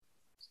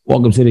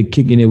Welcome to the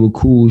Kicking It with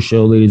Cool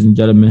show, ladies and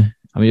gentlemen.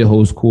 I'm your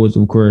host,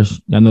 Coors, of course.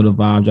 Y'all know the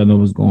vibes. Y'all know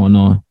what's going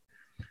on.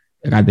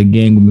 I got the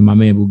gang with me, my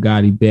man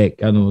Bugatti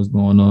back. Y'all know what's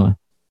going on.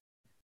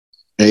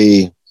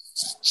 Hey,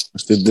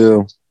 what's the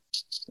deal?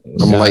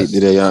 I'm light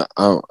today.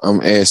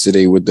 I'm ass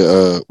today with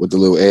the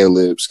little ad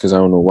libs because I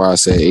don't know why I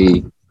said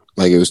A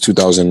like it was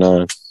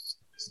 2009.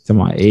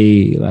 Talking about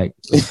A, like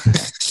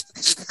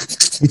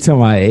you talking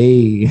about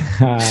A.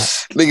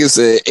 Nigga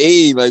said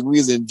A like we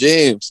was in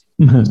jams.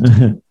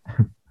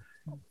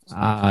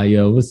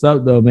 Yo, what's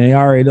up though, man?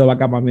 I already know I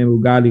got my man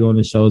Bugatti on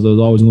the show, so it's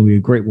always gonna be a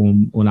great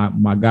one when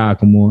my guy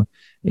come on.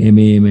 Yeah,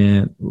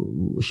 man.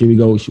 Should we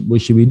go?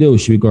 What should we do?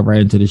 Should we go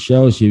right into the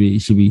show? Should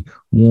we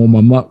warm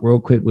them up real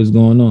quick? What's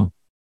going on?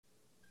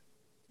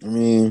 I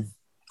mean,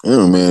 it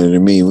don't matter to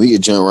me. We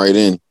could jump right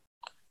in.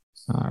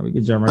 All right, we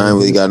can jump right in. I ain't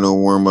really got no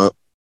warm up.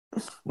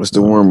 What's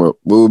the warm up?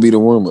 What would be the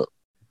warm up?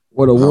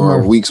 What a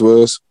warm up weeks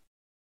was?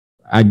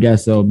 I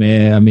guess so,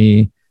 man. I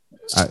mean,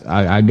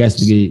 I guess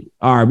we get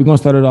all right. We're gonna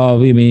start it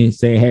off. I mean,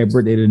 say happy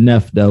birthday to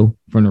Neff though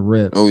from the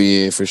rip. Oh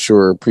yeah, for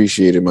sure.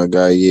 Appreciate it, my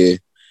guy. Yeah,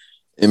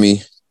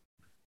 Emmy.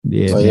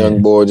 Yeah, my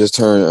young boy just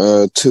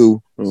turned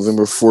 2,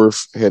 November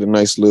 4th. Had a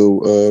nice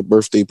little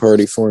birthday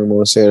party for him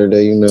on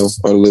Saturday. You know,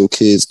 all the little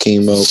kids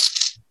came out,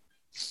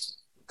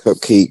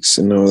 cupcakes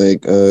and all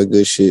that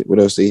good shit. What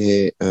else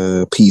they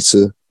had?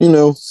 Pizza. You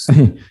know,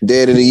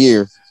 dad of the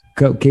year.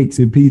 Cupcakes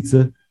and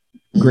pizza.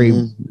 Great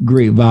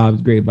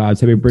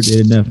vibes. Happy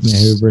birthday to Neff,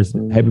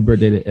 man. Happy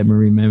birthday to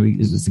Emery, man.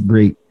 It's a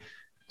great,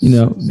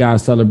 gotta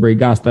celebrate.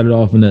 Gotta start it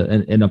off in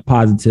a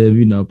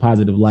positive,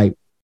 positive light.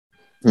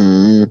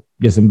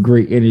 Get some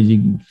great energy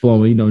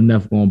flowing.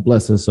 Neff gonna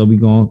bless us. So we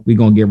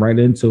gonna get right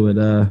into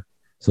it.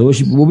 So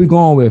what we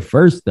going with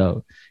first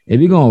though? If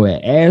we going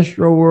with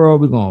Astro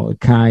World, we going with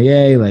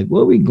Kanye. Like,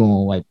 what we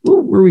going? Like,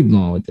 where we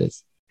going with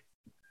this?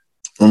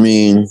 I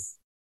mean,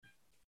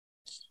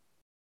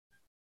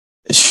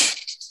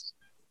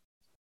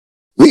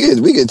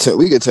 we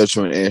could touch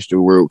on Astro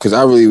World because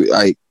I really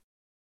like,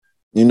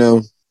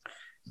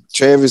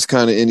 Travis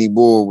kind of any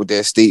bored with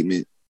that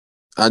statement.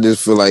 I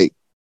just feel like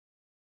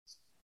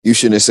you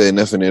shouldn't have said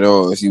nothing at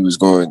all if you was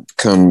going to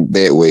come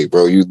that way,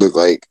 bro. You look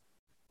like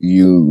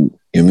you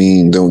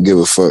don't give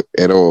a fuck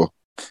at all.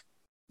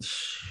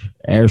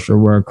 Astro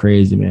World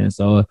crazy, man.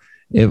 So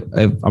if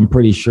I'm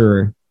pretty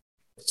sure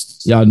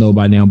y'all know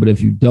by now, but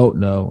if you don't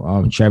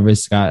know,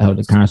 Travis Scott held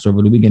a concert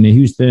over the weekend in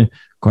Houston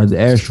called the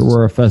Astro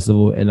World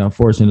Festival, and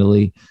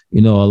unfortunately, a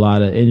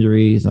lot of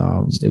injuries.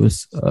 It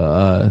was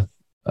a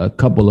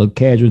couple of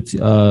casualties,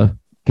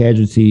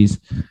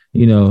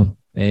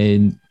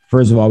 and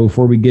first of all,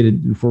 before we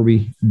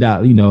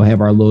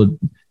have our little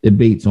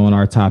debates on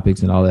our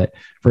topics and all that,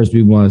 first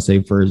we want to say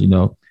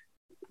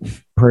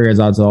prayers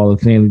out to all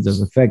the families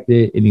that's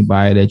affected,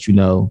 anybody that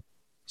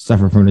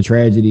suffered from the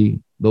tragedy,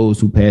 those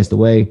who passed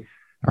away.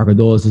 Our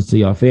condolences to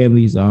your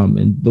families,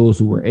 and those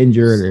who were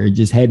injured or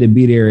just had to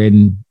be there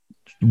and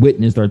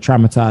witnessed or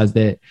traumatized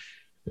that,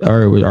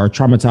 or are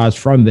traumatized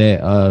from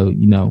that.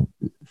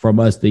 From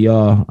us to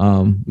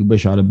y'all, we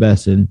wish y'all the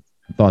best and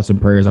thoughts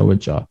and prayers are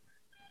with y'all.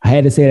 I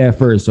had to say that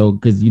first, so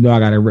because I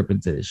gotta rip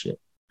into this shit.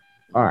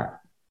 All right,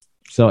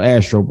 so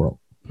Astro, bro.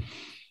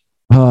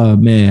 Oh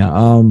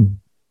man,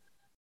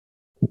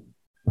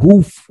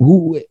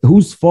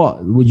 whose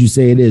fault would you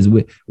say it is?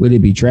 Would it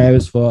be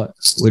Travis' fault?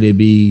 Would it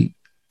be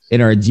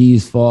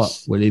NRG's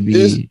fault? Would it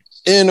be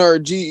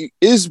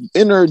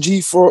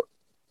NRG fault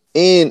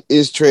and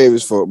is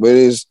Travis' fault? But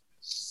I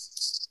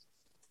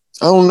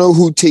don't know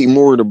who take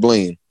more of the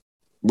blame,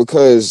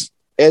 because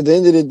at the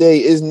end of the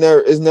day, it's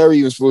never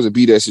even supposed to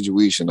be that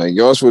situation. Like,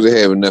 y'all supposed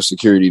to have enough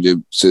security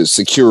to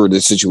secure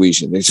the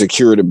situation and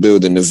secure the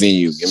building, the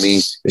venue. I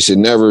mean, it should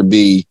never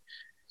be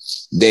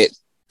that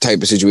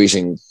type of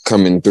situation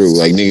coming through.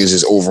 Like, niggas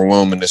is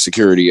overwhelming the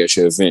security at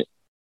your event.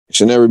 It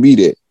should never be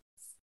that.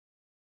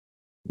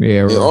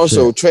 Yeah. And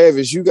also, shit.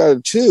 Travis, you gotta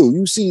chill.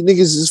 You see niggas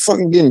is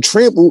fucking getting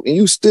trampled and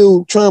you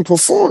still trying to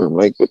perform.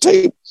 Like, what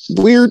type of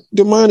weird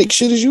demonic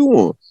shit is you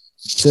on?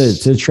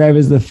 To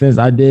Travis' defense,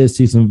 I did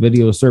see some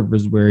video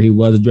surfers where he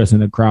was addressing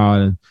the crowd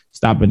and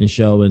stopping the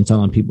show and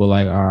telling people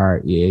like, all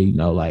right,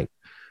 yeah,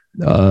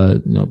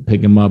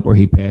 pick him up, or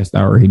he passed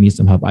out, or he needs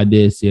some help. I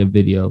did see a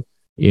video,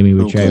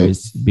 with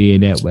Travis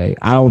being that way.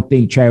 I don't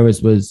think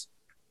Travis was.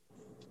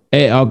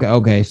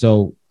 Okay.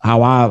 So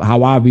how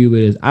I view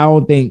it is, I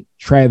don't think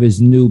Travis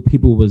knew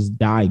people was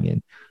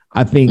dying.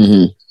 I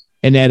think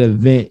in that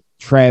event,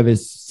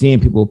 Travis seeing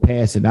people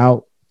passing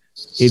out.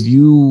 If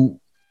you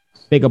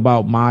think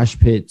about mosh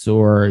pits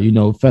or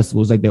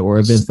festivals like that or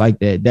events like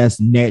that, that's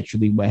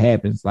naturally what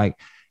happens. Like,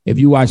 if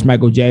you watch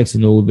Michael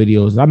Jackson old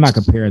videos, I'm not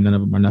comparing none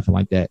of them or nothing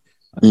like that.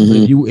 But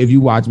if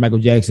you watch Michael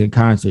Jackson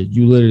concerts,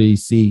 you literally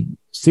see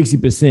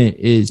 60%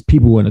 is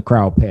people in the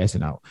crowd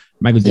passing out.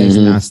 Michael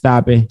Jackson not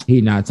stopping.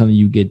 He not telling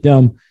you get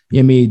them.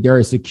 There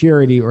is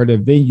security, or the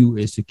venue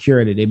is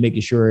security. They're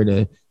making sure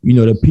that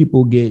the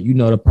people get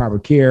the proper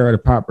care or the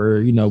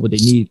proper what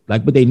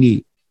they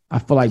need. I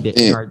feel like the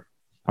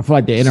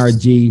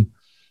NRG.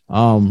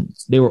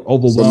 They were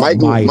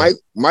overwhelmed. But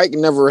Mike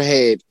never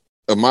had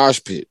a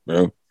mosh pit,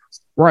 bro.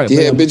 Right. He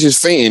had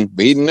bitches fainting,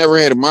 but he never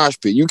had a mosh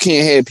pit. You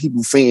can't have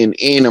people fainting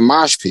in a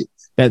mosh pit.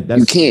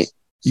 You can't.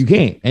 You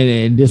can't.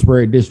 And this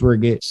where it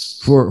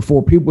gets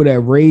for people that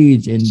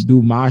rage and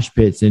do mosh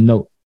pits and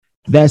no,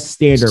 that's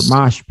standard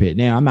mosh pit.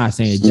 Now I'm not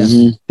saying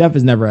death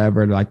is never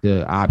ever like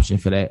the option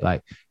for that.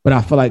 Like, but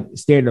I feel like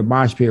standard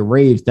mosh pit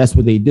raves, that's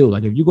what they do.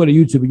 Like if you go to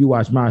YouTube and you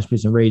watch mosh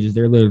pits and rages,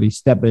 they're literally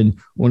stepping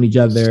on each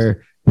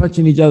other,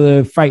 punching each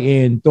other,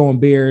 fighting, throwing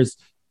beers.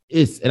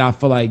 And I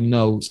feel like,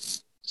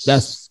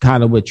 that's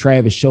kind of what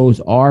Travis shows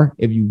are.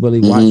 If you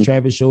really watch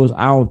Travis shows,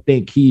 I don't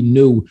think he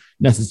knew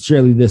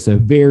necessarily the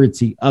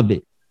severity of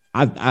it.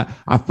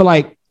 I feel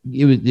like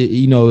it was,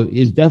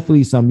 it's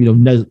definitely some,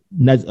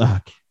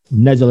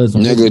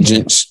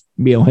 negligence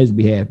on his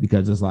behalf,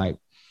 because it's like,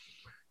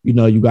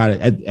 you got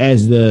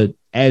it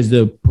as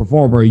the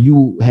performer,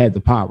 you had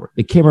the power.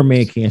 The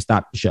cameraman can't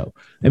stop the show.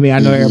 I mean, I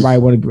know everybody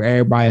want to give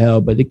everybody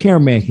hell, but the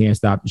cameraman can't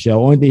stop the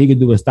show. Only thing he can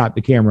do is stop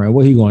the camera. And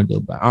what he going to do?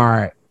 But all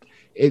right,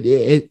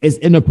 it's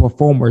in the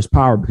performer's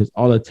power because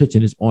all the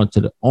attention is on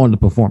the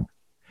performer.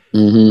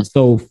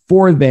 So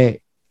for that,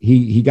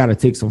 he got to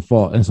take some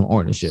fault and some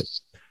ownership.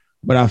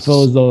 But I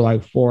feel as though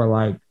like for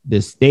like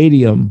the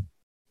stadium,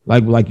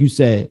 like you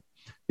said,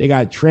 they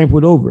got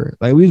trampled over.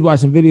 Like we was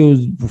watching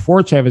videos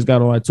before Travis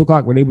got on at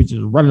 2:00 where they were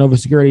just running over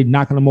security,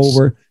 knocking them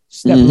over,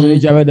 stepping on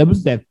each other. That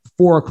was at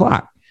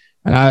 4:00.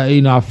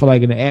 And I feel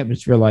like in the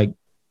atmosphere, like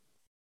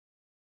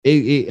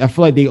I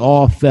feel like they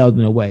all fell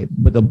in a way.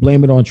 But to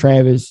blame it on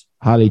Travis,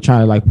 how they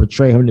trying to like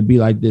portray him to be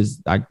like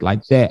this,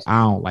 like that,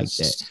 I don't like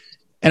that.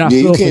 And I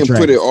feel you can't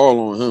put it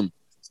all on him.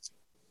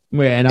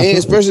 Yeah, and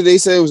especially they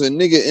said it was a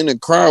nigga in the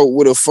crowd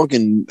with a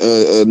fucking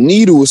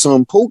needle or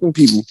something poking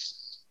people.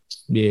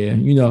 Yeah,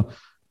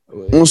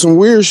 on some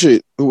weird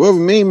shit. Whoever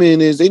main man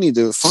is, they need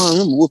to find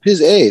him, whoop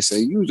his ass.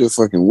 Like, you was a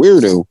fucking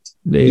weirdo.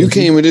 You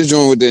came in this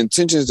joint with the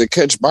intentions to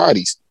catch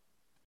bodies.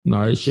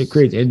 No, this shit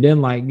crazy. And then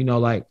like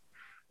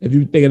if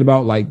you're thinking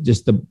about like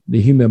just the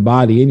human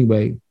body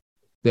anyway,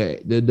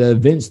 the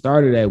event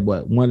started at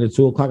what, 1 or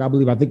 2 o'clock, I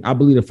believe. I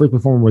believe the first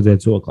performance was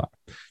at 2 o'clock.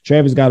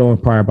 Travis got on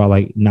probably about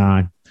like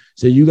 9.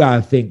 So you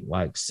gotta think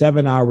like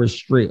 7 hours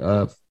straight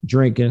of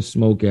drinking,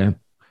 smoking,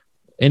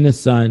 in the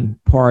sun,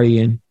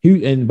 partying.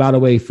 And by the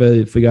way,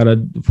 for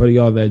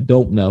y'all that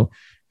don't know,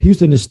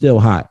 Houston is still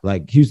hot.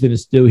 Like Houston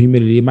is still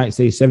humidity. It might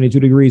say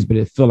 72 degrees, but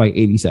it feel like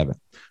 87.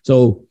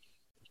 So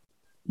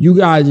you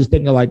guys just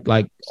thinking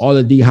like all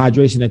the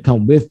dehydration that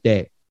come with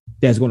that's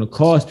going to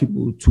cause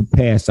people to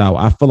pass out.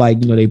 I feel like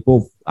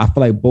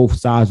both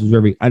sides was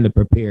very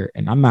underprepared,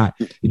 and I'm not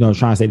trying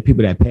to say the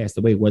people that passed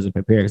away wasn't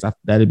prepared, because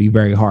that'd be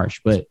very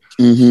harsh. But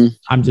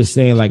I'm just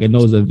saying, like in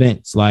those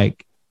events,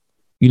 like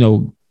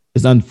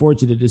it's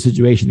unfortunate the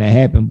situation that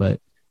happened, but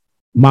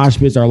mosh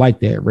pits are like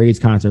that. Rage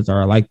concerts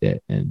are like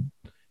that, and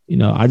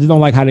I just don't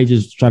like how they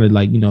just try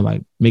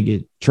to make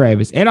it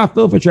Travis. And I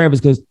feel for Travis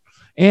because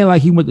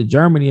he went to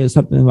Germany or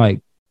something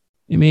like.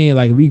 I mean,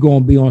 like if we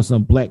gonna be on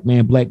some black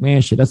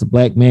man shit, that's a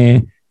black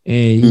man,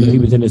 and he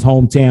was in his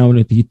hometown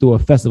and he threw a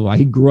festival. Like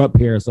he grew up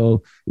here,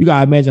 so you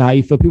gotta imagine how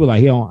you feel. People like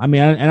he don't. I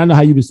mean, and I know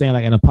how you been saying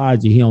like an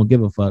apology, he don't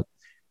give a fuck,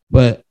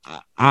 but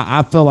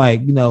I feel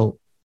like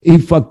he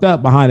fucked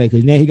up behind it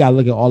because now he got to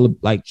look at all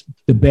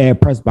the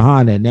bad press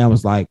behind it. Now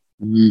it's like,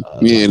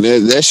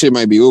 that shit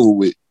might be over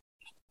with.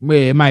 Yeah,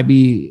 it might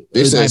be.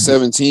 They said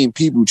 17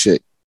 people check.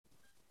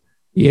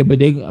 Yeah,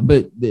 but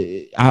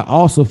I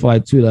also feel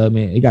like too, though,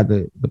 man, they got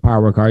the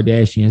Power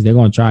Kardashians. They're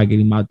gonna try to get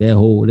him out that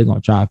hole. They're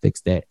gonna try to fix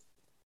that.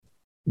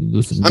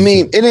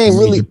 It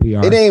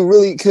ain't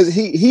really because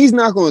he's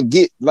not gonna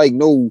get like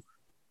no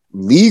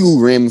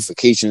legal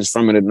ramifications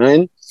from it or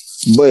nothing.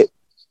 But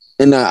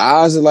in the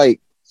eyes of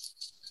like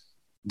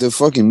the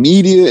fucking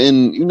media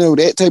and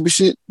that type of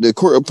shit, the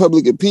court of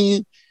public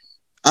opinion,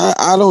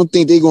 I don't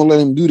think they're gonna let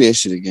him do that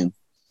shit again.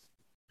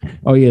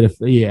 Oh yeah,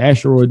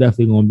 Astro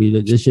definitely gonna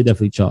be this shit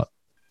definitely chalk.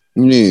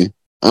 Yeah,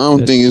 I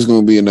don't think it's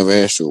gonna be another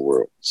Astro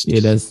World.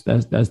 Yeah, that's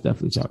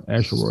definitely chalk.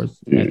 Astro World is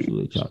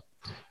absolutely chalk.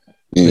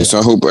 Yeah, so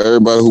I hope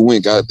everybody who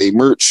went got their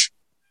merch.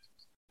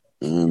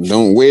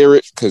 Don't wear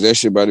it because that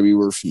shit about to be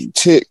worth some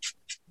tick.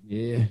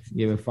 Yeah,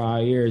 give it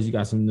 5 years. You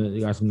got some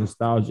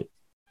nostalgia.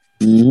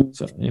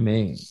 So I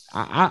mean,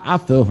 I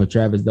feel for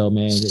Travis though,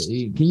 man.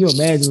 Can you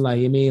imagine like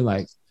you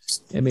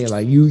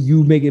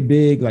make it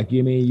big, like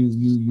you make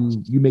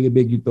it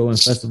big, you throw in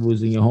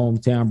festivals in your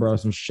hometown, bro.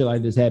 Some shit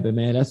like this happen,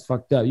 man. That's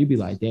fucked up. You'd be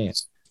like, damn.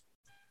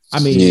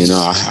 I mean,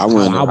 I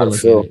wouldn't know how to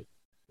feel.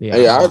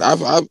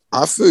 Yeah,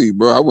 I feel you,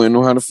 bro. I wouldn't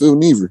know how to feel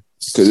neither.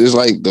 Cause it's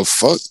like the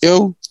fuck,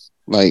 yo.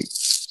 Like,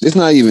 it's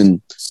not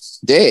even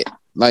that.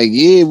 Like,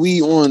 yeah,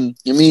 we on.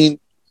 I mean,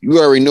 you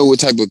already know what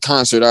type of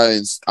concert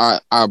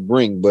I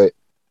bring, but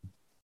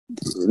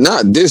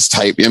not this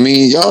type. I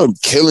mean, y'all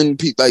killing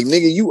people. Like,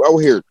 nigga, you out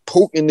here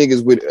poking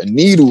niggas with a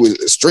needle with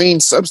a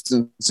strange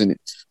substance in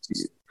it.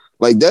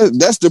 Like,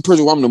 that's the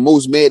person who I'm the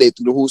most mad at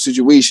through the whole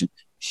situation.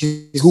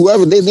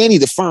 Whoever, they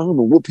need to find him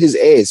and whoop his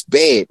ass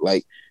bad.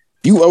 Like,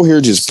 you out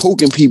here just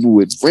poking people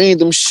with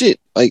random shit.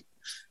 Like,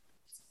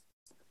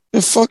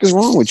 the fuck is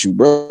wrong with you,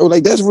 bro?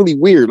 Like, that's really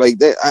weird. Like,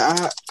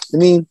 that, I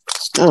mean,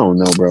 I don't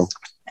know, bro.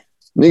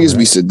 Niggas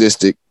be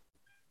sadistic.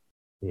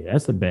 Yeah,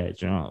 that's a bad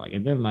job. Like,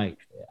 and then like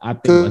I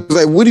think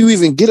like, what do you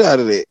even get out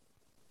of that?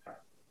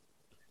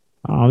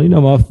 You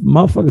know,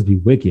 motherfuckers be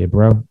wicked,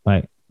 bro.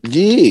 Like,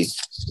 yeah.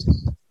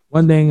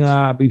 One thing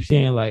I be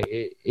saying, like,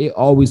 it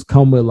always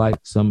come with like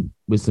some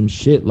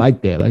shit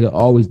like that. Like, it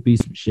always be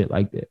some shit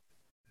like that.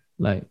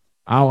 Like,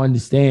 I don't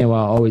understand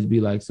why it always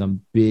be like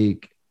some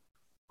big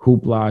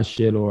hoopla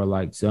shit or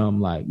like some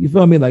like, you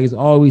feel me? Like, it's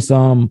always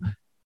some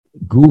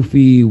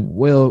goofy,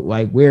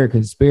 like weird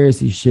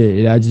conspiracy shit.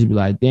 And I just be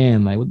like,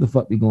 damn, like, what the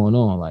fuck be going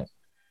on? Like,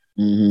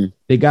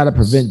 they gotta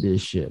prevent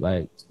this shit.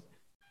 Like,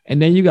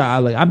 and then you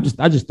got like, I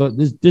just thought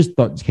this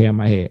thought just came in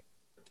my head.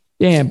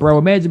 Damn, bro,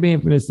 imagine being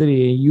from the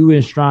city and you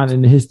enshrined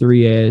in the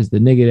history as the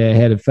nigga that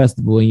had a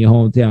festival in your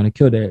hometown and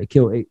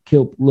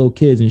killed little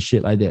kids and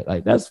shit like that.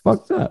 Like, that's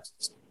fucked up.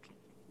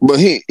 But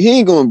he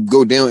ain't gonna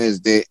go down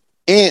as that.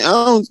 And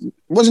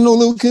wasn't no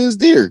little kids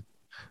there.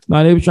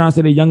 No, they were trying to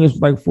say the youngest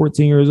was like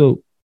 14 years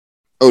old.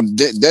 Oh,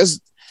 that's,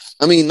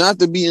 I mean, not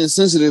to be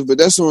insensitive, but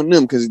that's on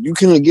them because you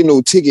couldn't get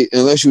no ticket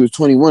unless you was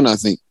 21, I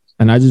think.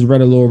 And I just read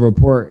a little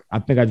report. I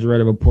think I just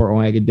read a report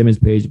on Academics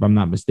page, if I'm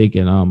not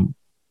mistaken.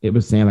 It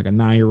was saying like a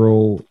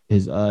 9-year-old,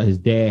 his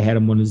dad had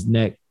him on his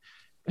neck,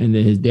 and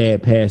then his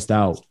dad passed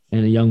out,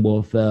 and the young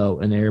boy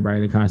fell, and everybody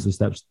in the concert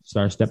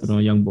started stepping on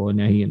a young boy, and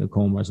now he in the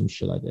coma or some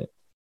shit like that.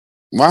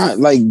 Why,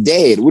 like,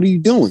 Dad, what are you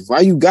doing? Why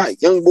you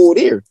got young boy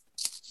there?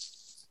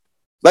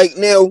 Like,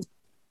 now,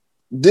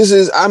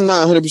 I'm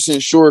not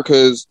 100% sure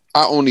because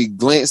I only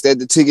glanced at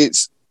the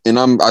tickets, and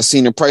I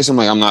seen the price. I'm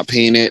like, I'm not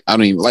paying that. I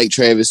don't even like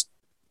Travis,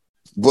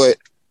 but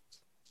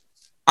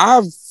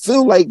I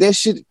feel like that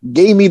shit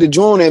gave me the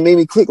joint that made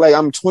me click like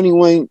I'm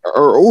 21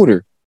 or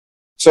older.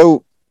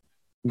 So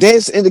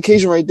that's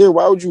indication right there.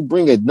 Why would you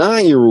bring a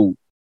 9-year-old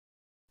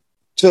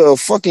to a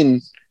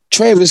fucking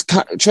Travis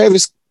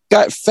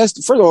Scott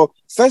festival? First of all,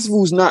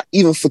 festival's not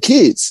even for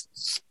kids.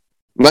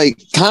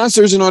 Like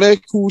concerts and all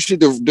that cool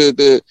shit.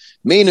 The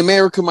Made in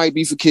America might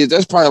be for kids.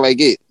 That's probably like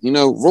it. You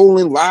know,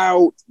 Rolling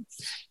Loud,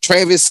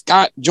 Travis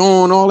Scott,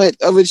 John, all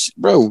that other shit.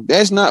 Bro,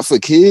 that's not for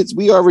kids.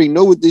 We already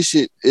know what this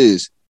shit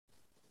is.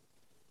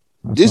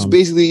 This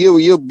basically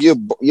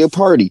your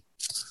party.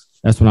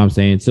 That's what I'm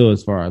saying too.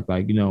 As far as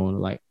like, you know,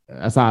 like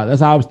that's how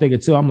I was thinking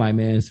too. I'm like,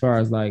 man, as far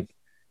as like,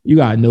 you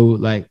gotta know,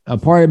 like a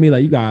part of me,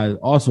 like you gotta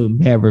also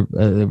have a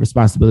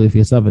responsibility for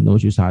yourself and know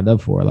what you signed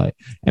up for, like,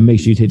 and make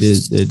sure you take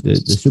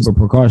the super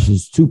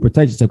precautions to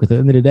protect yourself. Because at the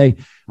end of the day,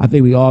 I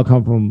think we all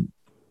come from,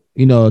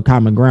 you know, a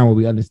common ground where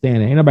we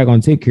understand that ain't nobody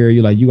gonna take care of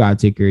you. Like, you gotta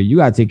take care of you. You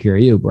gotta take care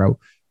of you, bro.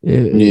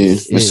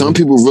 But some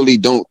people really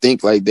don't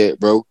think like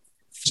that, bro.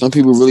 Some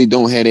people really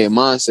don't have that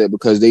mindset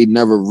because they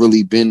never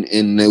really been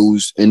in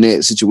that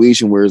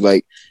situation where it's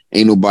like,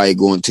 ain't nobody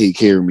going to take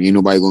care of me. Ain't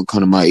nobody going to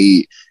come to my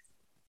aid.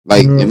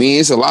 Like, I mean,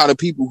 it's a lot of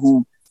people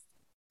who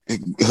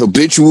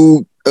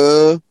habitual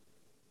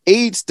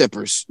aid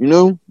steppers, you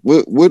know?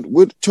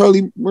 What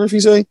Charlie Murphy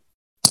say?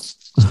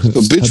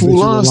 Habitual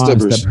line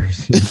steppers.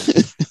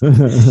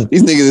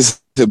 These niggas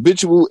is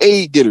habitual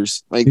aid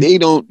getters. Like, they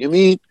don't, I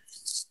mean,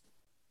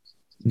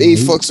 they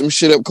fuck some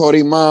shit up, call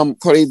their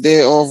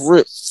dad off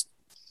rip.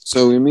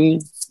 So, I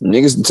mean, some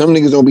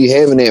niggas don't be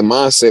having that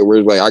mindset where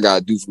it's like, I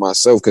gotta do for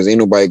myself because ain't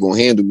nobody gonna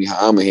handle me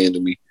how I'ma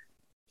handle me.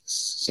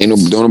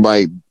 Don't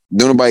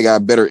nobody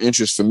got better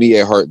interest for me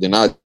at heart than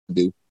I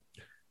do.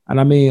 And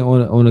I mean,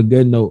 on a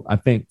good note, I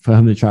think for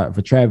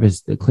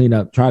Travis to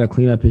try to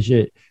clean up his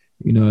shit,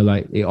 you know,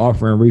 like they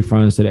offering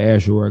refunds to the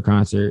Asher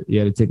concert. You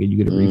had a ticket, you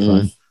get a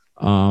refund.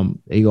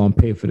 They gonna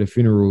pay for the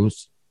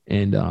funerals,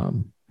 and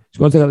it's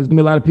gonna be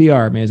a lot of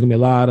PR, man. It's gonna be a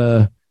lot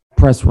of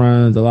press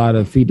runs, a lot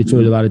of feed the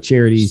children, a lot of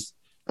charities.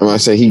 I'm gonna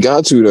say he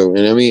got to though,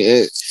 and I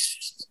mean,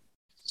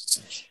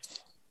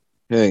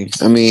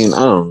 I mean, I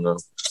don't know.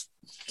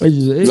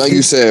 Like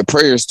you said,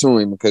 prayers to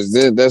him because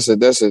that's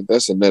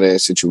another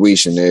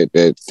situation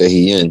that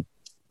he in.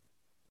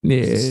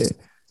 Yeah,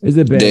 it's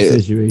a bad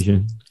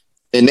situation,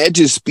 and that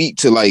just speak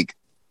to like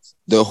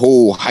the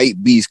whole hype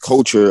beast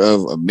culture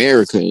of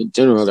America in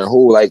general. The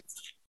whole like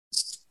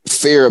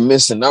fear of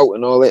missing out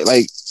and all that.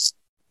 Like,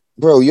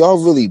 bro,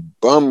 y'all really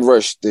bum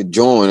rushed the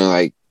joint, and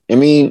like, I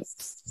mean,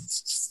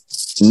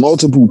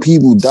 multiple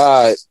people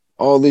died.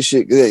 All this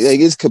shit, like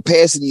it's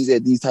capacities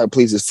at these type of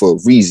places for a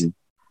reason.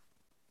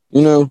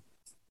 You know,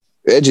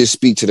 that just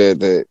speak to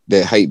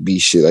that hype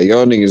beast shit. Like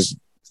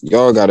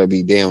y'all gotta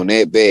be down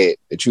that bad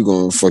that you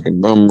gonna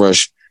fucking bum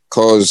rush,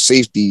 cause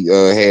safety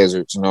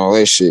hazards and all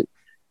that shit,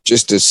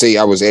 just to say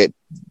I was at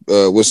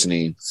what's the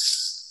name?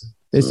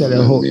 They said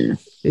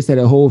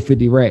a whole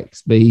 50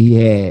 racks, but he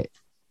had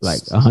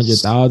like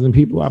 100,000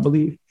 people, I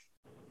believe.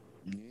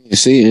 You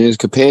see, and it's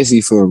capacity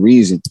for a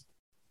reason.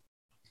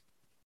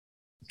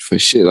 For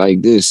shit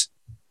like this.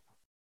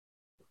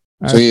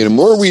 So yeah, the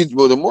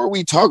more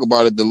we talk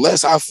about it, the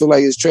less I feel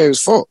like it's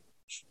Travis' fault.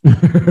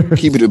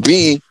 Keep it a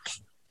bean.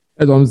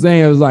 That's what I'm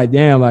saying. It was like,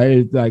 damn,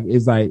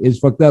 it's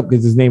fucked up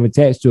because his name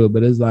attached to it,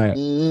 but it's like,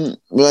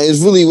 like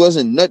it really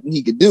wasn't nothing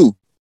he could do.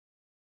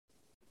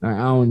 I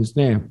don't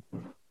understand.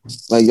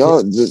 Like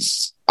y'all,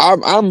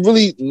 I'm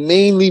really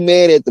mainly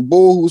mad at the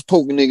bull who was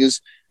poking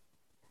niggas.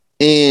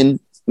 And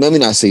let me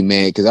not say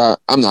mad, because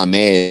I'm not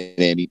mad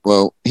at him.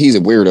 Well, he's a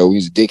weirdo.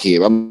 He's a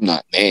dickhead. I'm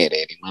not mad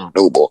at him. I don't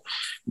know, boy.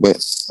 But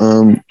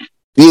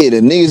yeah,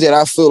 the niggas that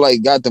I feel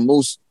like got the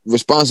most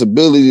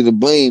responsibility to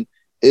blame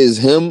is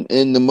him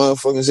and the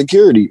motherfucking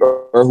security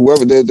or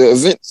whoever the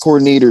event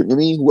coordinator. I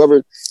mean,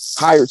 whoever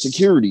hired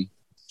security,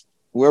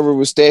 whoever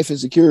was staffing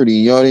security.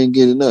 Y'all didn't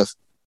get enough.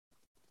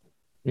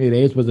 Yeah,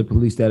 they supposed to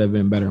police that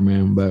event better,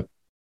 man. But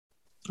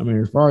I mean,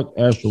 as far as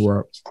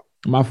Astroworld,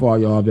 my fault,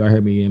 y'all. If y'all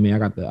heard me, I mean, I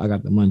got the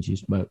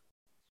munchies. But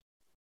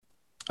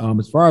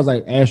as far as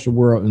like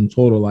Astroworld in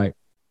total, like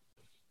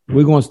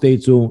we're gonna stay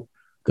tuned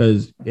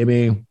because I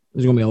mean,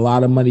 there's gonna be a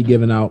lot of money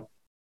given out.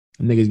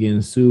 Niggas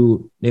getting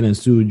sued. They done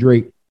sued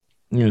Drake.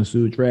 You know,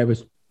 sued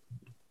Travis.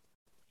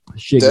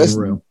 Shit getting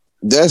real.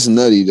 That's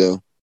nutty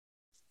though.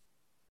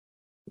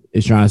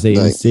 It's trying to say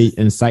like,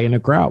 inciting the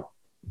crowd.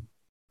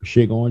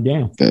 Shit going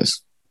down.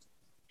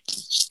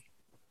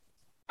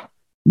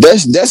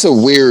 That's a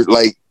weird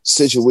like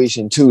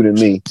situation too to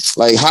me.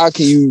 Like, how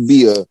can you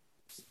be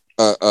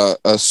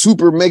a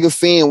super mega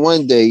fan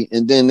one day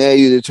and then now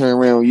you to turn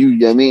around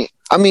you?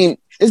 I mean,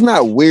 it's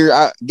not weird.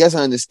 I guess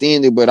I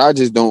understand it, but I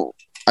just don't.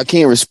 I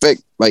can't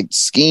respect like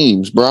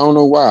schemes, bro. I don't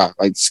know why.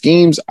 Like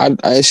schemes, I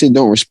actually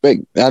don't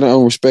respect. I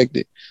don't respect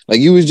it.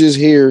 Like you was just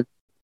here.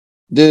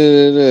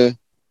 I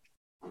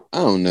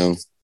don't know.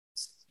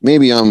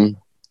 Maybe I'm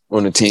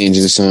on a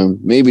tangent or something.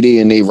 Maybe they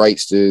in their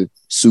rights to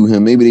sue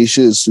him. Maybe they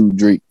should sue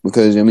Drake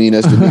because I mean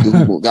that's the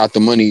nigga who got the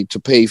money to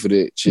pay for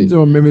that shit. You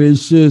don't remember they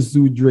should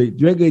sue Drake.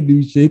 Drake ain't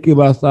do shit. He came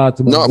outside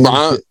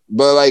to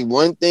but like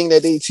one thing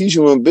that they teach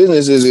you in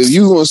business is if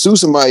you gonna sue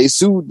somebody,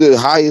 sue the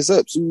highest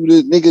up, sue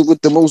the nigga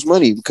with the most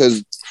money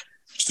because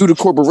sue the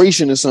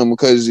corporation or something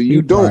because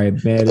you don't. A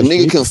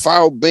nigga can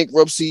file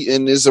bankruptcy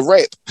and it's a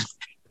wrap.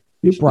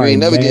 You probably ain't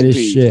never get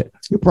paid. Shit.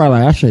 You're probably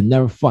like, I should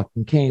never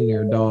fucking came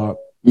there, dog.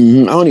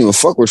 Mm-hmm. I don't even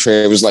fuck with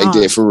Travis like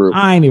that for real.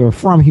 I ain't even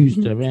from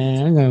Houston,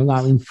 man. I'm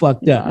not even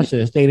fucked up. I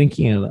should have stayed in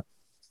Canada.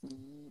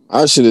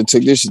 I should have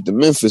took this shit to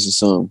Memphis or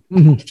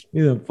something.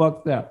 You done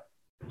fucked up.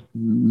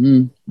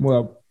 Mm-hmm.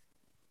 Well,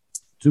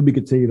 to be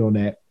continued on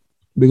that.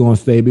 We're gonna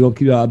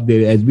keep y'all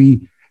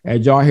updated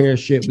as y'all hear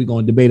shit. We're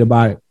gonna debate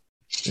about it.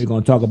 We're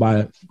gonna talk about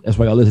it. That's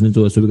why y'all listening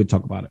to it, so we can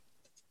talk about it.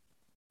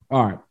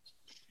 All right.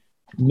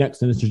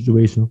 Next in the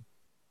situation,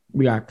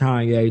 we got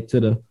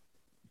Kanye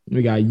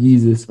we got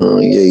Yeezus.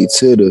 Kanye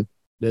to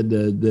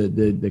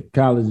the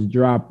college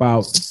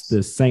dropout,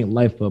 the Saint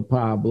Life of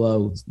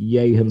Pablo,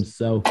 Ye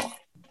himself,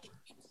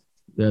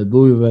 the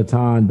Louis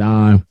Vuitton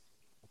dime.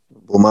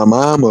 Well, my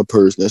mama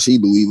person, she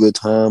Louis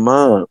Vuitton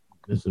mom.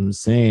 That's what I'm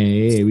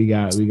saying. Yeah, we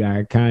got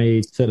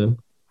Kanye to the.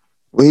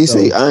 Well, he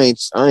say I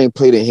ain't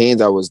played the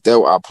hands I was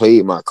dealt. I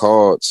played my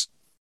cards.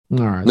 All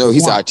right. No, he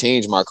said I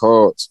changed my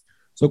cards.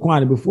 So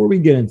Kwani, before we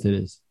get into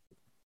this,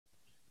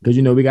 because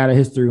you know we got a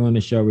history on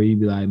the show where you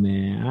be like,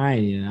 man, I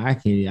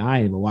ain't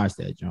even watch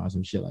that, John,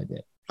 some shit like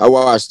that. I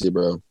watched it,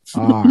 bro.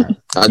 All right.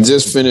 I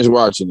just finished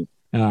watching it.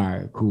 All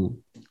right, cool.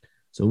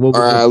 So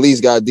I at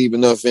least got deep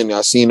enough in it.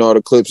 I seen all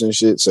the clips and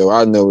shit, so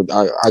I know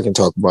I can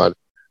talk about it.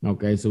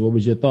 Okay, so what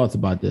was your thoughts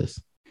about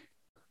this?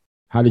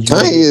 How did you?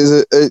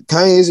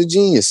 Kanye is a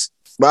genius.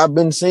 But I've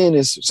been saying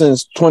this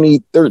since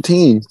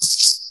 2013.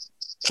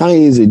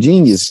 Kanye is a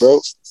genius, bro.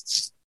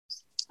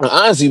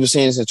 I honestly was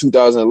saying this in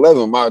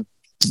 2011. My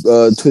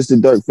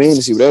Twisted Dark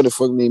Fantasy, whatever the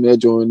fuck name that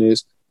joint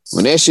is,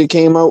 when that shit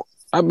came out,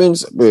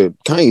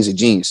 Kanye's a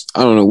genius.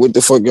 I don't know what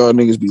the fuck y'all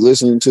niggas be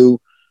listening to,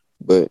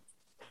 but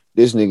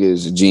this nigga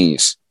is a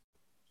genius.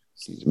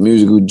 He's a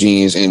musical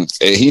genius, and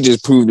he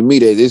just proved to me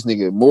that this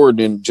nigga more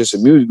than just a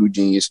musical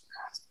genius.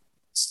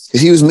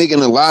 He was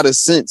making a lot of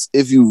sense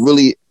if you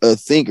really a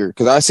thinker.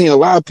 Because I seen a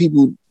lot of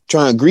people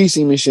trying to grease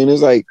him and shit. And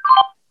it's like,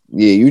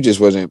 yeah, you just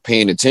wasn't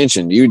paying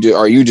attention. You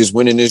just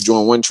winning this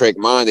joint one track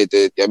mind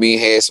that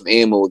had some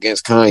ammo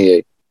against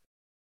Kanye.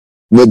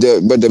 But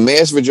the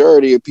mass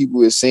majority of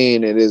people is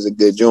saying it is a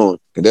good joint.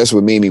 Because that's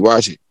what made me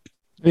watch it.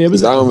 Yeah,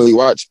 because I don't really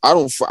watch.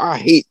 I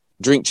hate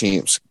Drink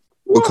Champs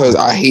because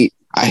I hate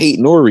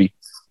Nori.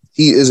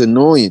 He is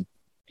annoying.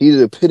 He's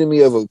the epitome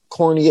of a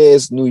corny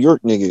ass New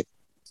York nigga.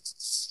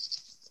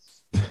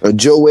 A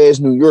Joe ass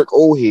New York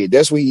old head.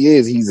 That's what he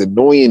is. He's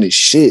annoying as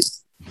shit.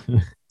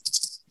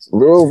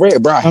 Real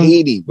rap, bro. I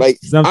hate him. Like,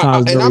 and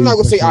I'm not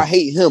gonna say I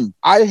hate him.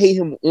 I hate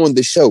him on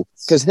the show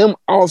because him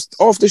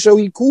off the show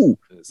he cool.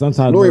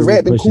 Sometimes Nori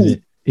rapping cool.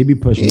 He be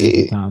pushing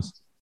it sometimes.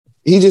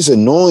 He just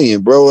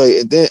annoying, bro.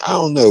 Like then I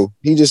don't know.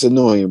 He just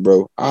annoying,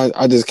 bro.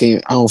 I just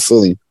can't. I don't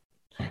feel him.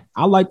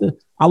 I like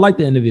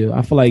the interview.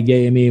 I feel like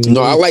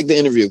I like the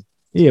interview.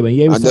 Yeah, but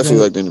I definitely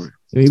like the interview.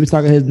 He was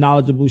talking his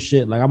knowledgeable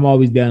shit. Like I'm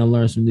always down to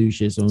learn some new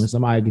shit. So when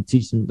somebody can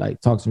teach some,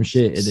 like talk some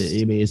shit,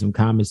 it made some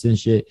common sense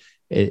shit.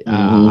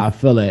 I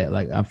feel that.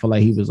 Like I feel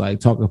like he was like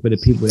talking for the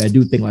people that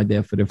do think like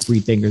that, for the free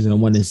thinkers and the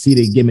one to see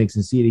the gimmicks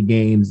and see the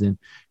games and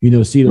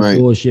see the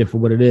bullshit for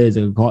what it is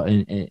and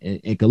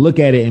can look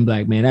at it and be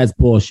like, man, that's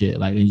bullshit.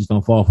 Like and just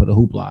don't fall for the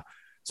hoopla.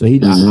 So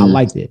I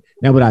liked it.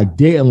 Now what I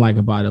didn't like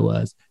about it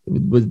was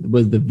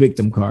was the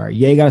victim card.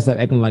 Yeah, you gotta stop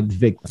acting like the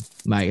victim.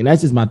 Like, and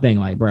that's just my thing.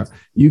 Like, bro,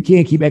 you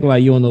can't keep acting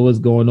like you don't know what's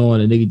going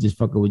on and nigga just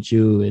fucking with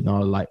you and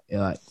all like.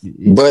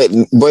 But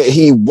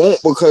he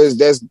won't, because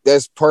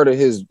that's part of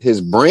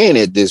his brand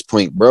at this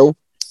point, bro.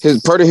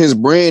 Part of his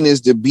brand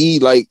is to be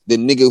like the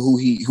nigga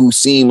who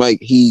seemed like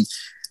he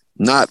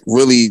not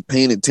really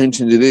paying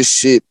attention to this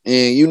shit,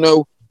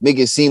 and make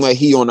it seem like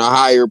he on a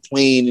higher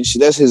plane and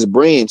shit. That's his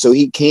brand, so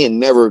he can't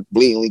never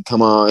blatantly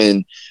come on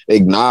and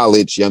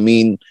acknowledge. I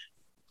mean,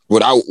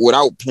 without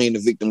playing the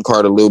victim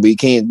card a little bit, he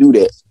can't do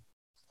that.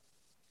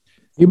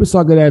 He was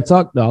talking that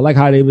talk though. I like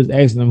how they was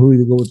asking him who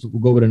he go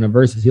with in the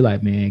verses. He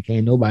like, man,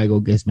 can't nobody go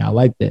against me. I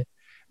like that,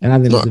 and I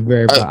think it's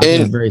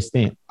a very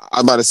stamp.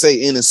 I'm about to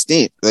say in a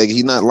stamp, like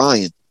he's not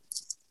lying.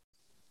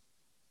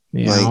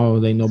 Yeah, like, I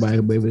don't think nobody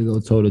will be able to go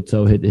toe to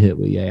toe, hit to hit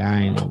with. Yeah,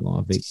 I ain't even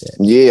gonna fake that.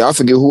 Yeah, I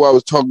forget who I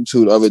was talking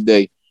to the other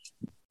day,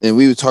 and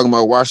we were talking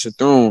about Watch the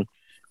Throne.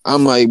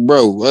 I'm like,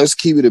 bro, let's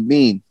keep it a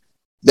beam.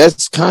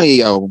 That's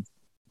Kanye album.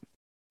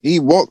 He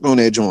walked on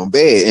that joint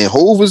bad, and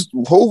Hov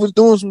was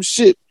doing some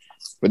shit,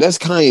 but that's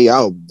Kanye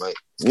album. Like,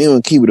 we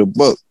don't keep it a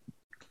buck.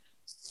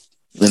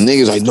 And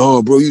niggas like,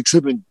 no, bro, you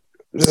tripping.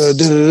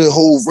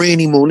 Hov ran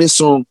him on this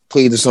song,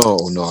 played the song.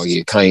 Oh no,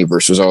 yeah, Kanye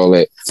versus all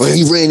that. But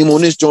he ran him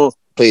on this joint.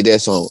 Played that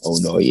song. Oh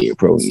no, yeah,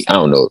 bro. I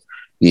don't know.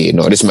 Yeah,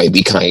 no, this might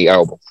be Kanye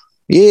album.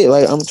 Yeah,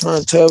 like I'm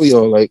trying to tell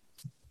y'all, like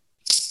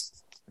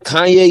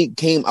Kanye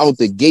came out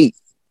the gate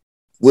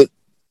with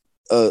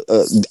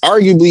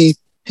arguably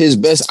his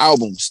best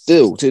album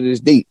still to this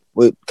date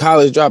with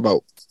College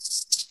Dropout.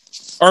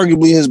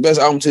 Arguably his best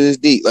album to this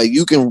date. Like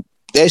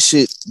that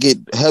shit get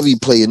heavy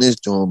play in this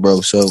joint,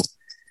 bro. So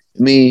I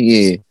mean,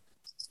 yeah.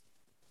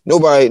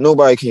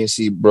 Nobody can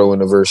see bro in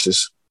the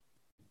verses.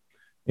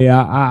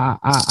 Yeah,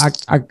 I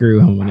agree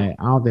with him on that.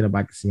 I don't think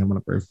nobody can see him on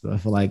the verses. I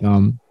feel like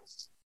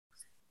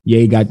yeah,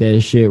 he got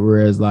that shit.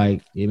 Whereas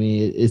like, I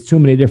mean, it's too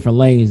many different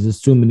lanes. There's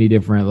too many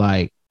different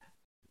like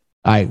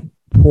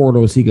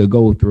portals he could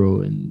go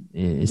through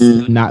and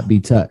still not be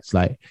touched.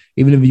 Like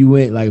even if you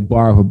went like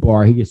bar for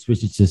bar, he could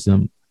switch it to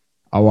some.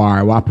 Oh, all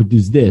right, well, I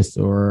produced this,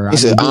 or he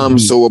said, "I'm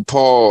so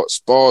appalled,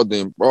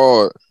 Spalding,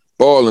 ball,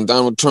 and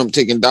Donald Trump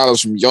taking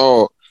dollars from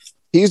y'all."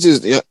 He's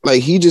just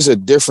like a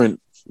different.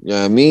 You know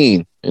what I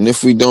mean? And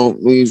if we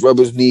don't, these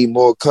rubbers need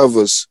more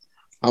covers.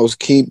 God,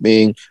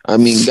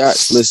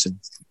 listen,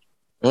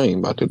 I ain't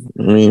about to.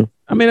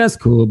 I mean that's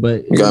cool,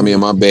 but you got me in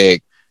my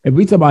bag. If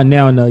we talk about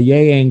now, no, Ye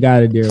ain't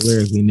got it there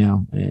lyrically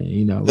now,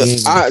 and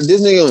this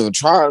nigga don't even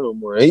try no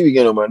more. He be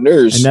getting on my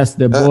nerves, and that's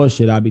the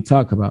bullshit I be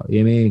talking about.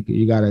 You know what I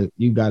mean?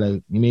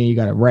 You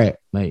gotta rap.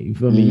 Like you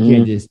feel me? You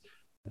can't just.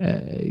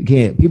 You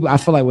can't. People. I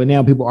feel like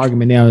now people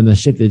arguing now in the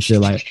shit that shit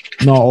like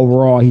no.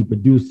 Overall, he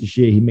produced the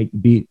shit. He make the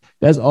beat.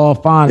 That's all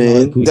fine.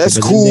 Man, that's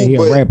cool. He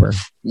a rapper.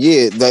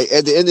 Yeah, like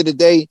at the end of the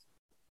day,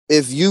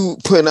 if you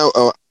putting out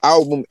an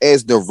album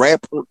as the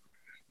rapper,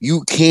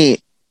 you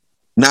can't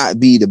not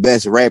be the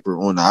best rapper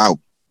on the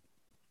album.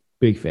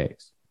 Big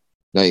facts.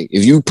 Like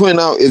if you putting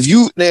out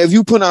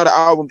an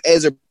album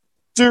as a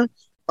producer,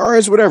 or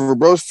as whatever,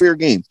 bro, it's fair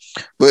game.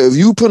 But if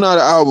you putting out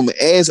an album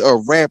as a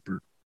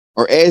rapper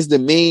or as the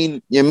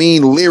main,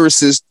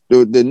 lyricist,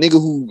 the nigga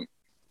who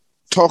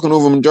talking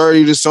over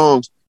majority of the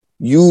songs,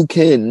 you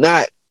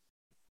cannot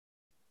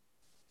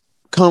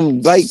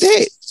come like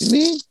that. I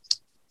mean,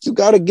 you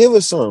gotta give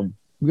us some.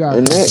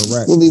 And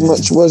that really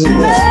much wasn't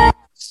that.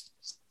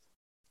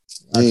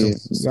 You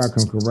gotta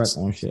come correct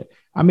on shit.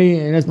 I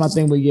mean, and that's my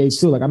thing with Ye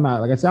too. Like I'm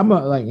not, like I said,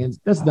 and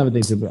that's another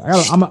thing too. But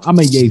I'm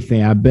a Ye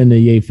fan. I've been a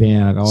Ye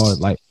fan.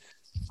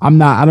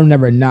 I don't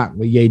never knock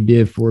what Ye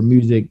did for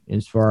music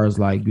as far as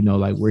like,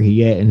 like where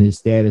he at and his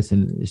status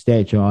and his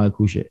stature and all that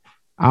cool shit.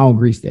 I don't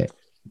grease that.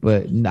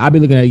 But I be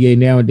looking at Ye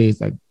nowadays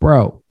like,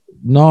 bro,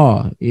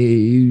 no,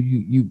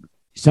 you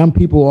some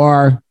people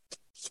are,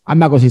 I'm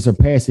not gonna say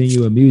surpassing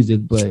you in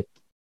music, but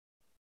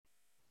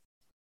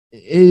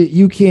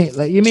you can't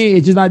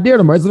it's just not there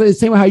no more. It's the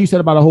same way how you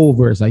said about a whole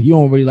verse. Like you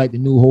don't really like the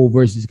new whole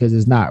verses because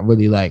it's not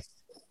really like,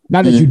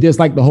 not that you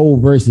dislike the whole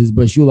verses,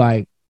 but you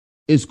like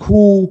it's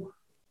cool.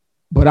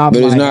 But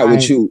it's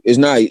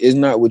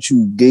not what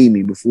you gave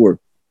me before.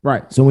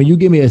 Right. So when you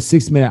give me a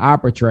 6-minute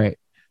opera track,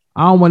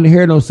 I don't want to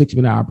hear no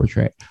 6-minute opera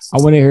track. I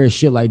want to hear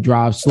shit like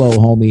Drive Slow,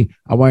 homie.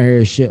 I want to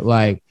hear shit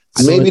like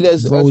maybe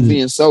that's us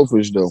being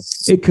selfish though.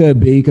 It could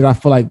be because I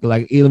feel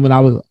like even when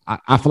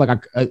I feel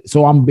like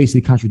so I'm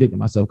basically contradicting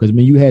myself because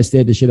when you had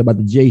said the shit about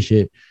the J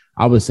shit,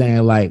 I was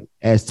saying like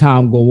as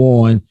time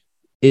go on,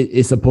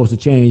 it's supposed to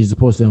change. It's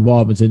supposed to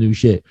evolve into new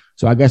shit.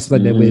 So I guess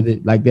like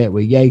that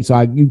way, Ye.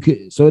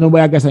 So in a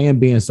way, I guess I am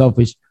being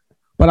selfish,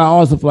 but I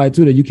also feel like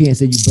too that you can't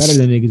say you better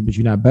than niggas, but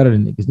you're not better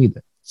than niggas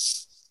neither.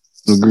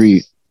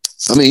 Agreed.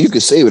 I mean, you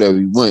can say whatever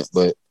you want,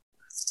 but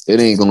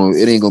it ain't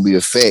gonna be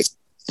a fact.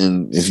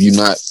 And if you're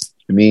not,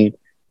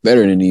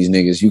 better than these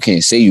niggas, you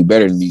can't say you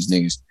better than these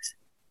niggas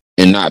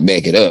and not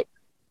back it up.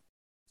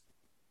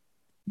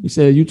 You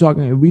said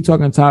if we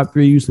talking top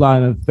 3, you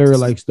slide in a third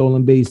like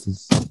Stolen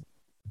Bases.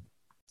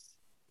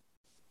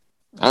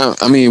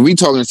 We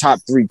talking top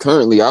 3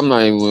 currently. I'm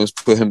not even going to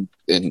put him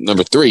in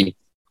number 3.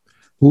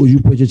 Who would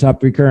you put your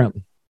top 3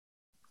 currently?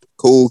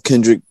 Cole,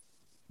 Kendrick,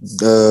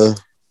 and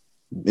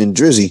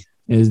Drizzy.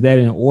 Is that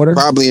in order?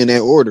 Probably in that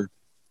order.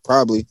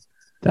 Probably.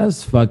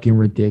 That's fucking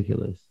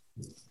ridiculous.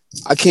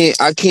 I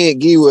can't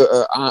give you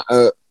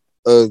a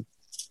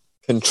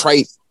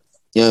contrite,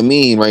 you know what I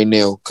mean, right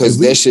now, because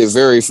that shit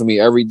vary for me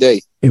every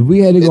day. If we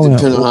had to go,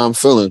 depending on how I'm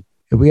feeling.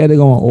 If we had to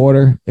go in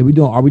order, are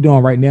we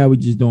doing right now? We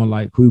just doing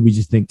like who we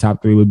just think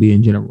top 3 would be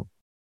in general.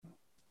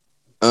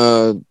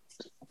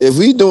 If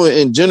we doing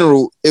in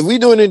general,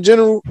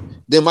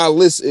 then my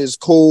list is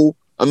Cole.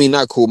 I mean,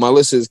 not Cole. My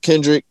list is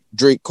Kendrick,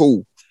 Drake,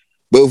 Cole.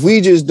 But if we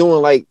just doing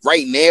like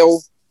right now,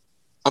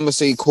 I'm gonna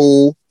say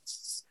Cole,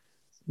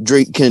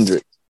 Drake,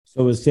 Kendrick.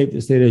 So it's safe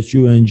to say that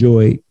you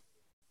enjoyed,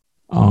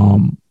 I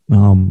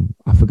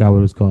forgot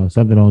what it's called.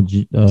 Something on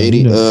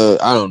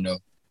I don't know.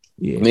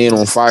 Yeah. Man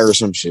on Fire or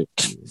some shit.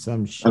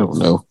 Some shit. I don't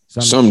know.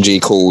 Some J.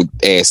 Cole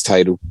ass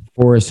title.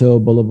 Forest Hill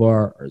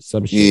Boulevard or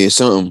some shit. Yeah,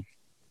 something.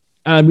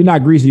 We're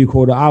not greasy you,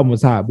 Cole. The album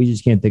was hot. We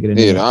just can't think of the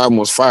name. Yeah, the album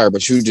was fire,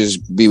 but you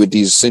just be with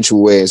these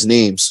sensual ass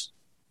names.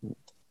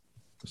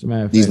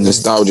 These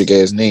nostalgic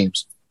ass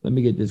names. Let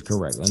me get this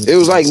correct. It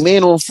was like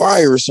Man on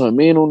Fire or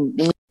something.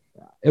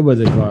 It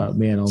wasn't called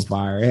Man on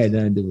Fire. It had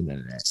nothing to do with none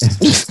of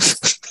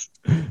that.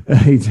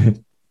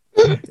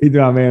 He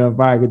threw Man on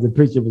Fire because the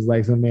picture was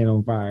like some man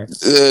on fire.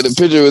 The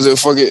picture was a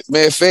fucking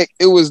matter of fact.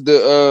 It was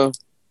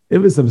it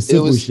was some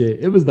simple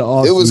shit. It was the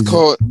off. It was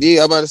called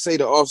I'm about to say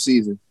the off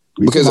season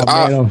because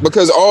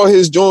all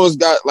his joints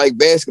got like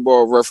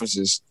basketball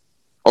references.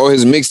 All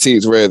his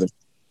mixtapes rather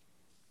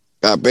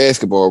got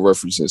basketball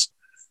references.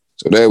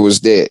 So that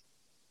was that.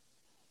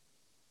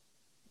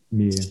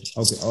 Yeah.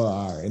 Okay. Oh,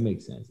 all right. It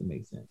makes sense.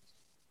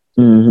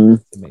 Mm-hmm.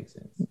 It makes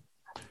sense.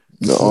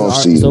 The off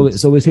season.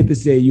 So it's hit to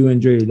say you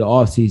enjoyed the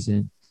off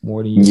season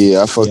more than you.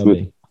 Yeah, I fucked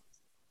with.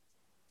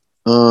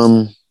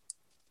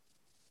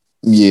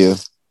 Yeah,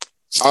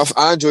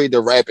 I enjoyed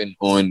the rapping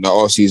on the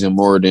off season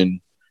more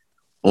than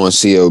on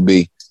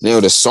CLB. Now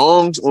the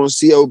songs on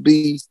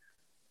CLB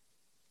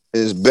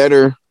is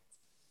better.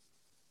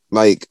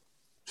 Like,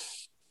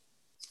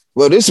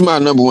 well, this is my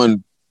number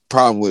one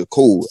problem with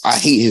Cole. I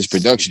hate his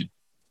production.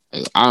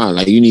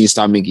 You need to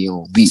stop making your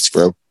own beats,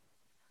 bro.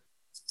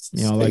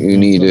 You know, like you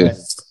need to.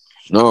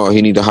 No,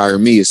 he need to hire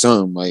me or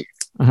something. Like,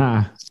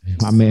 my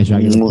man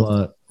trying to get a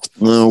plug.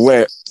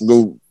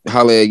 Go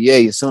holler at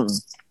Ye or something.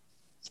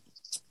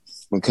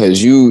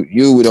 Because you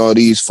with all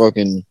these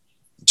fucking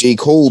J.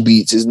 Cole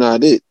beats is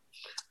not it.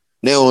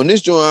 Now on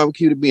this joint, I'm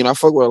keep it being. I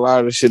fuck with a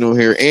lot of the shit on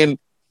here, and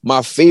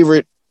my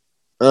favorite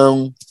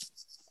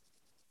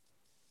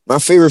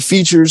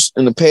features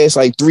in the past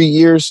like 3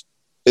 years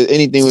is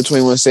anything with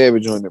 21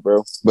 Savage on it,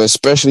 bro. But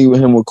especially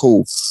with him with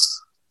Cole.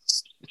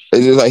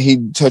 It's just like he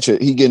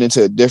get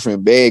into a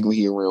different bag when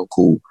he around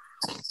Cole.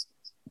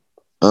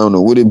 I don't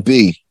know. Would it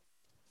be?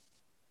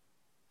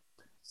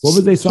 What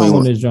was they song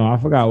on this joint? I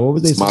forgot. What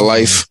was they song? My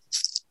Life.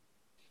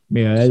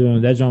 Yeah,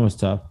 that joint was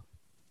tough.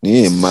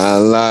 Yeah, my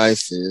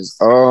life is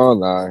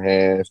all I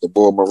have. The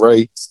boy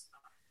Murray.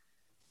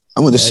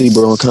 I went to see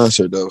bro in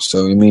concert though,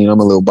 so I mean I'm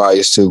a little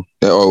biased too.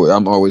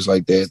 I'm always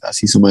like that. I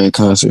see somebody in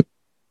concert.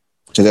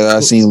 So that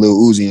I seen Lil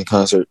Uzi in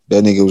concert.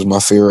 That nigga was my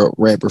favorite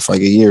rapper for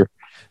like a year.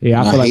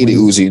 Yeah, I hated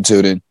Uzi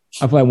until then.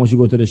 I feel like once you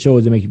go to the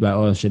shows, it makes you be like,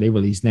 oh shit, they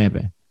really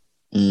snapping.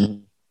 Mm-hmm.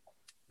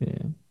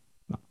 Yeah.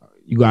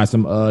 You got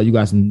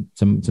some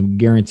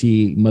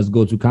guaranteed must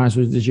go to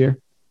concerts this year?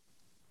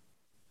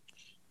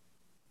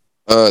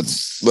 But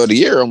the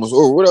year almost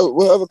over.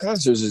 What other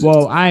concerts is it?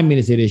 Well, I didn't mean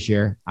to say this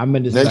year. I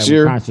meant to say next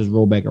year. When concerts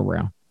roll back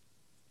around.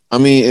 I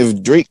mean,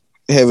 if Drake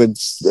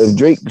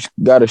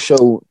got a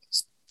show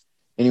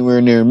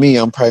anywhere near me,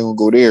 I'm probably gonna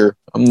go there.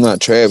 I'm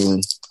not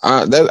traveling.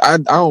 I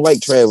don't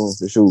like traveling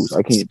for shows.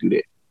 I can't do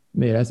that.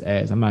 Man, that's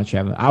ass. I'm not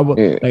traveling. I would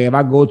like if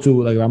I go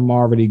to like I'm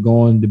already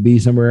going to be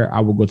somewhere. I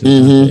will go to the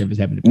concert if it's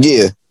happening.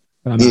 Yeah,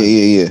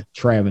 yeah.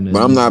 Traveling,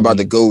 but I'm not about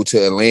to go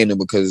to Atlanta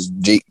because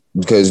Drake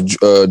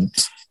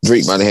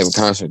about to have a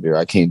concert there.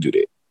 I can't do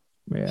that.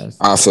 Yes.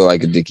 I feel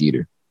like a dick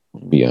eater.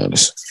 To be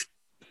honest.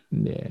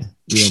 Yeah,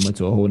 you went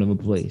to a whole nother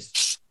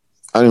place.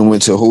 I done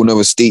went to a whole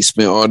nother state,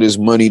 spent all this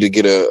money to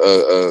get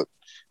a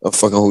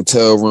fucking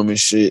hotel room and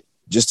shit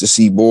just to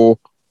see Bull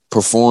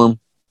perform.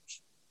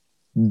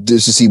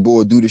 Just to see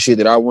Boy do the shit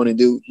that I want to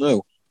do.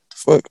 No.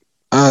 Fuck.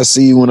 I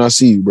see you when I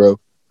see you, bro.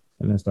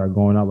 And then start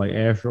going out like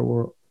Astro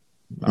World.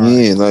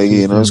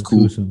 That's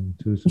cool.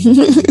 Too soon.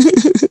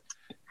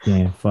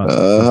 Damn, fuck.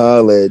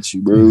 Holla at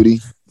you,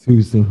 Brody.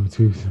 Too soon.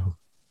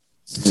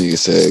 Nigga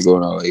said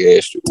going out like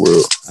Astro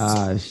World.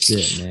 Ah,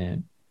 shit,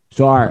 man.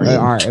 So all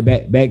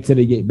right. Back to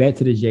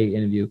the Jay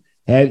interview.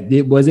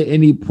 Was it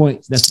any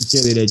points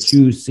necessarily that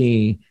you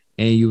seen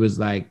and you was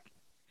like,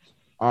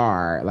 all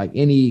right, like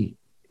any.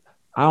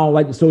 I don't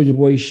like the Soulja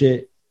Boy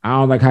shit. I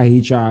don't like how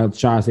he tried to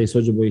say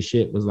Soulja Boy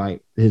shit was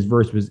like his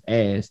verse was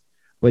ass.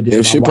 But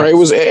that shit probably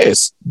was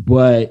ass.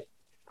 But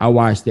I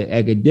watched the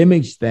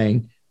Academics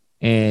thing,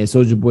 And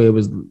Soulja Boy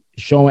was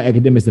showing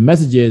academics the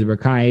messages where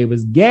Kanye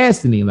was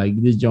gassing him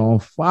like this joint on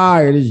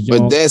fire, this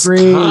joint. But that's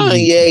crazy.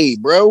 Kanye,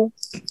 bro.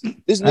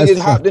 This nigga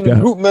hopped in a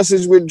group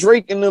message with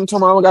Drake and them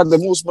talking about I got the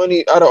most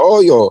money out of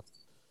all y'all.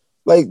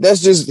 Like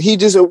that's just he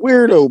just a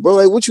weirdo, bro.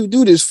 Like what you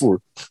do this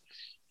for?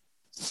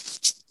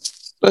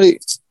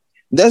 Like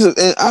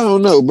I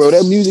don't know, bro.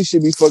 That music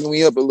should be fucking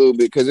me up a little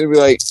bit because it be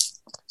like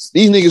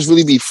these niggas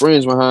really be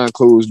friends behind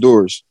closed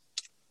doors.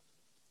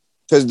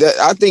 Cause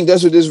I think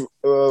that's what this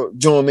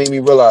joint made me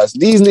realize.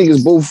 These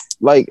niggas both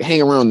like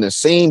hang around the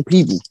same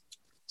people.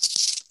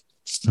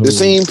 The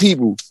same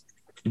people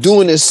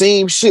doing the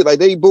same shit. Like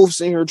they both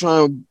sitting here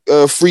trying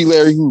to free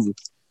Larry Hoover.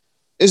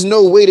 There's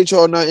no way that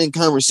y'all not in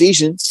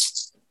conversation.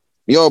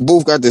 Y'all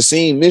both got the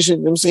same mission.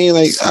 You know what I'm saying?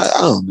 Like,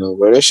 I don't know,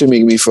 bro. That should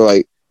make me feel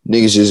like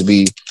niggas just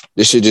be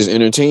this shit just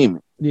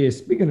entertainment. Yeah,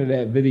 speaking of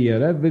that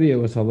video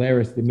was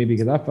hilarious to me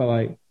because I felt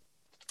like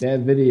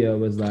that video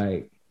was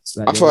like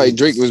I feel like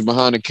Drake was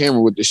behind the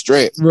camera with the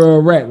strap.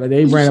 Real rap. Like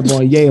they ran up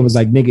on Ye and was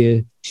like,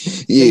 nigga,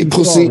 yeah,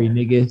 pussy. Sorry,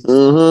 nigga.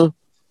 Uh-huh.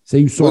 Say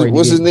you sorry.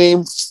 What's his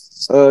name?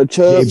 Chubbs.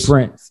 Jay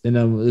Prince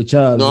and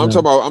Chubbs. No, I'm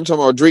talking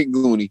about Drake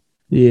Gooney.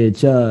 Yeah,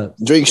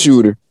 Chubbs. Drake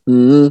Shooter.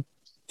 Mm-hmm.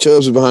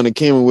 Chubbs was behind the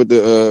camera with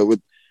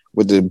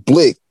the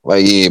blick.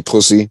 Like, yeah,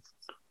 pussy.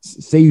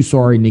 Say you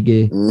sorry,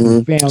 nigga.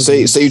 Mm-hmm.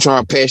 Say you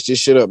trying to patch this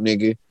shit up,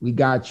 nigga. We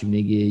got you,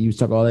 nigga. You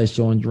talk all that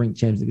shit on Drink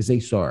Champs, nigga. Say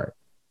sorry.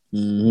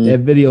 Mm-hmm. That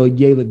video,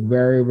 Ye looked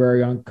very,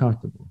 very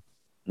uncomfortable.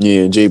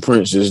 Yeah, Jay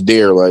Prince just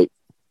there, like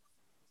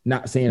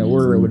not saying a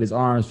word with his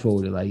arms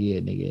folded. Like, yeah,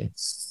 nigga.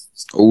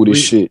 Oh,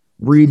 this shit.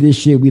 Read this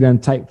shit. We done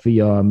typed for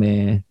y'all,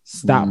 man.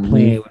 Stop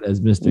playing with us,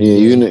 Mr.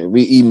 Yeah,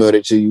 we emailed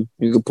it to you.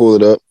 You can pull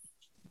it up.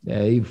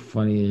 Yeah, he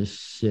funny as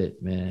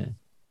shit, man.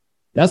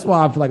 That's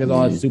why I feel like it's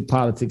all super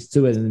politics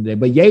too at the end of the day.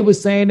 But Ye was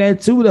saying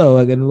that too, though,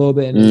 like in a little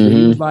bit. And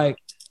he was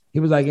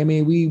like, I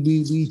mean,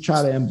 we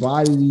try to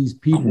embody these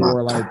people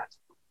or like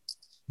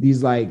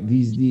these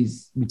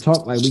we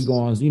talk like we go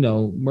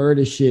on,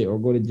 murder shit or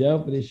go to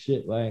jail for this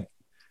shit. Like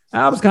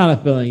I was kind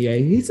of feeling,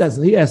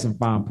 he had some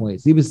fine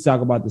points. He was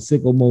talking about the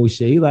sicko mode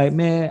shit. He like,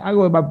 man, I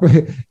go with my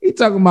he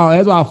talking about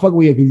that's why I fuck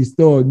with you because he's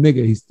still a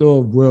nigga. He's still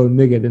a real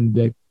nigga at the end of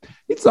the day.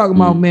 He talking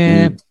about,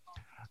 man,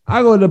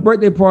 I go to the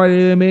birthday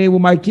party, man,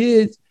 with my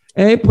kids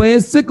and they playing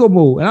sicko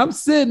mode. And I'm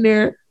sitting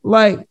there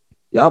like,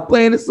 y'all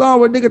playing a song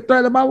where nigga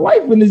threatened my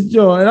wife in this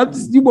joint.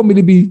 And you want me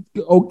to be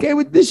okay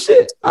with this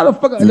shit? How the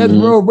fuck? That's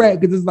real rap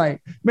because it's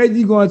like, imagine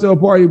you going to a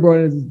party,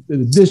 bro, and it's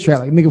a diss track.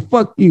 Like, nigga,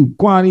 fuck you,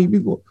 Kwani.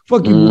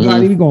 Fuck you,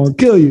 Bugatti. We gonna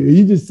kill you. And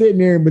you just sitting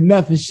there but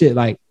nothing shit.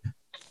 Like,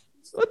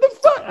 what the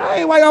fuck? I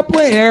ain't why y'all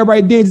playing.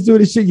 Everybody dancing to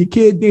this shit. Your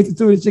kid dancing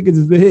to this shit because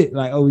it's a hit.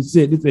 Like, oh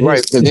shit, this a hit.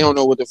 Right, because they don't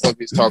know what the fuck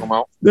he's talking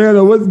about. They don't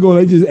know what's going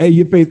on. They just, hey,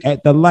 your face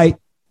at the light,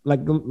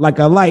 like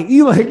a light.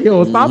 You like,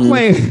 yo, stop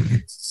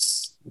playing.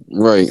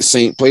 Right,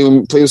 Saint play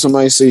with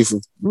somebody safer.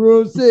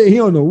 Real shit. He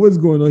don't know what's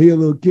going on. He a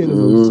little kid, a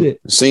little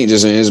shit. Saint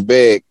just in his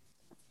bag.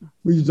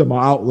 We just talking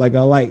about out like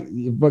a light,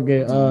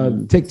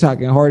 fucking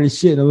TikTok and hard as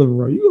shit in the living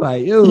room. You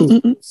like, yo,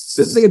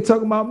 this nigga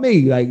talking about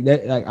me like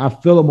that. Like I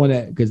feel him on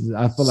that because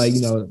I feel like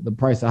the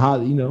price of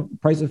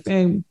Hollywood, price of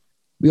fame.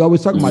 We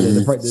always talk about it.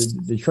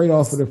 The trade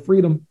off for the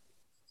freedom.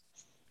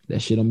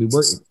 That shit don't be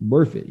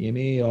worth it. You know what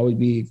I mean? It always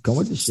be come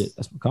with the shit.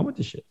 That's what come with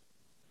the shit.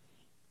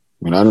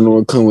 But I don't know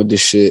what come with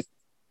this shit.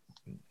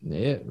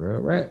 Yeah,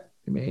 real rap.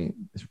 I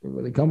mean, it's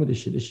really come with this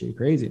shit. This shit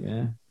crazy,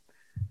 man.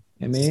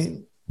 I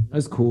mean,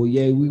 that's cool.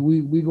 Yeah,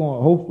 we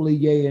going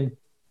hopefully and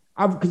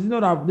because this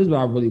is what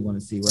I really want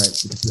to see, right?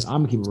 Because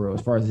I'm gonna keep it real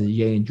as far as the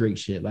Ye and Drake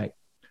shit. Like,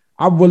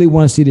 I really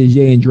want to see this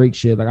Ye and Drake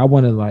shit. Like,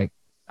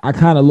 I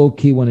kind of low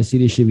key want to see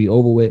this shit be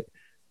over with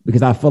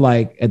because I feel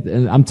like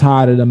I'm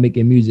tired of them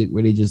making music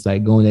where they just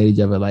like going at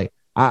each other. Like,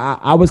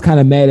 I was kind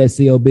of mad at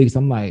CLB because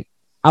I'm like.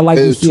 I like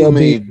There's the too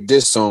many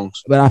diss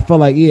songs, but I feel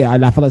like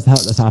I feel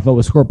that's how I felt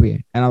with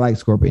Scorpion, and I like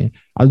Scorpion.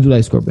 I do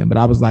like Scorpion, but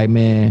I was like,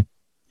 man,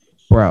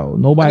 bro,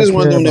 nobody. I just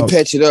want them to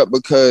patch it up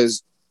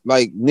because,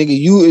 like, nigga,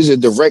 you is a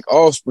direct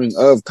offspring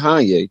of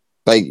Kanye.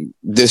 Like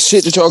the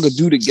shit that y'all could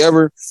do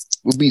together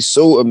would be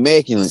so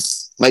immaculate.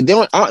 Like, they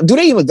don't do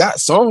they even got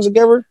songs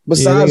together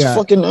besides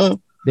go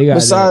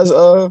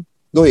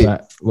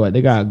ahead. What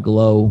they got?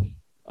 Glow.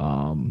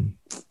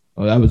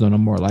 That was on a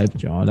More Life,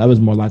 John. That was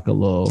more like a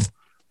little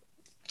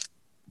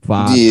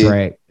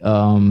 5-track.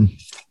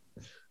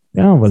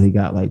 They don't really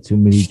got like too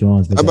many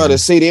joints. I'm about to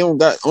say they don't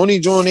got only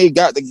joint they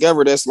got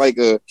together that's like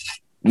a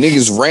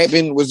niggas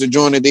rapping was the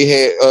joint that they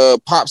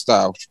had Pop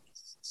Style.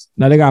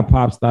 No, they got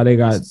Pop Style. They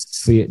got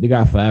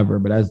Forever,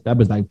 but that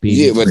was like Baby.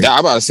 Yeah, but Drake. I'm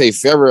about to say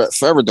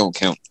Forever don't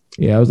count.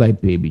 Yeah, it was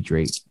like Baby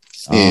Drake.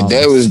 Yeah,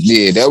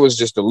 that was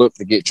just a look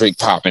to get Drake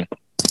popping.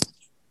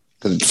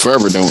 Because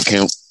Forever don't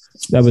count.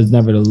 That was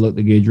never the look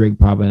to get Drake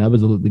popping. That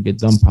was a look to get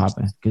them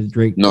popping. Because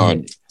Drake,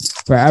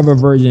 forever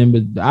version,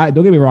 but I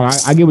don't get me wrong.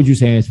 I get what you're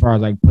saying as far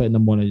as like putting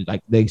them on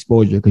like the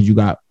exposure because you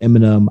got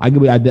Eminem. I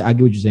get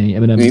what you're saying.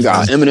 Eminem. You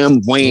got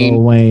Eminem, Wayne.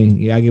 Lil Wayne.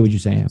 Yeah, I get what you're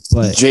saying.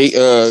 But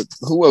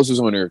who else was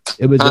on there?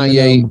 It was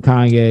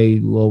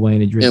Kanye, Lil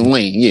Wayne, and Drake. And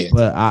Wayne, yeah.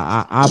 But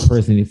I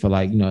personally feel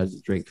like, as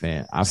a Drake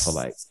fan, I feel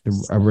like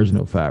the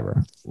original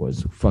Forever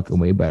was fucking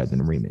way better than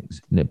the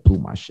remix, and it blew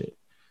my shit.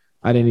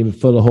 I didn't even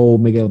feel the whole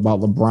make it about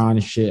LeBron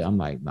and shit. I'm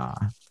like, nah.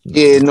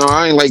 Yeah, no,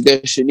 I ain't like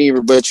that shit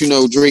neither. But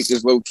Drake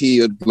is low key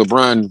a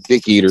LeBron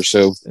dick eater.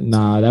 So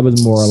nah, that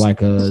was more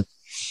like a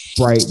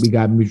Sprite. We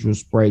got mutual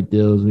Sprite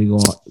deals. We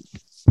gonna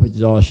put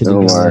all shit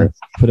together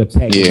for the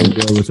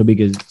package so we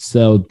could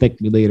sell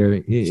thickly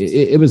later.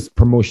 It was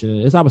promotion.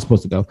 It's how it's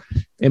supposed to go.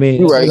 I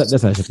mean,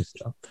 that's how it's supposed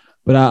to go.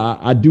 But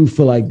I do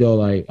feel like though,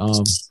 like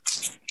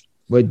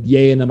with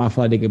Ye and them, I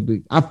feel like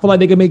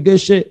they could make good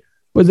shit.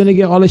 But then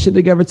again, all this shit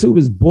together too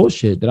is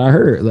bullshit that I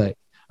heard. Like.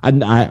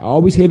 I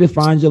always hated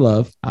Find Your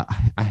Love.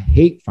 I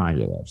hate Find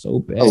Your Love so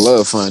bad. I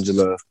love Find Your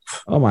Love.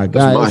 Oh my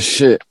god, that's my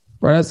shit,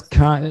 bro. That's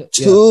kind of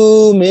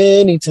too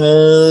many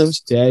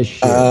times. That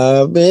shit.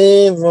 I've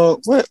been wrong.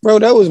 What, bro?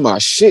 That was my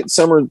shit.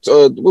 Summer.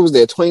 What was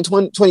that?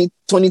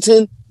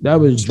 2010. That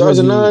was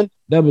 2009.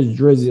 That was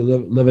Drizzy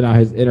living out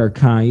his inner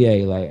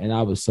Kanye. Like, and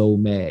I was so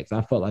mad.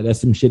 I felt like that's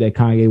some shit that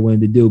Kanye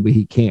wanted to do, but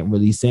he can't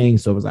really sing.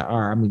 So I was like, all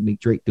right, I'm gonna make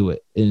Drake do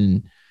it.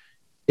 And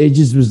it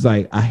just was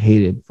like, I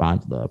hated Find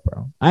Your Love,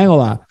 bro. I ain't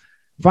gonna lie.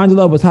 Find Your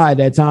Love was hot at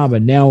that time,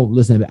 but now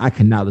listen, I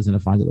cannot listen to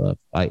Find Your Love.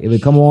 Like, if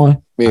it come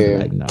on, yeah,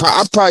 like, no.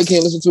 I probably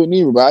can't listen to it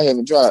neither, but I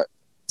haven't tried.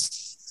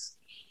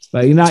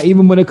 Like, not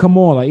even when it come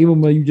on, like even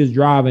when you just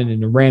driving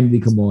and it randomly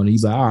come on, and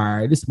you be like, all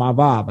right, this is my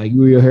vibe. Like, you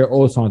will hear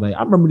old songs. Like,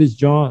 I remember this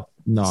John.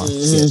 No,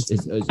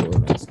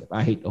 it's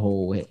I hate the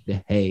whole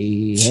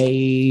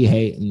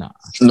hey. Nah.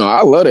 No,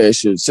 I love that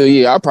shit. So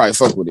yeah, I probably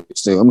fuck with it.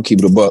 Still, I'm gonna keep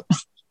it a buck.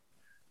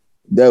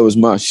 That was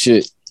my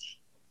shit.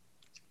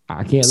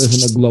 I can't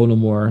listen to Glow no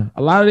more.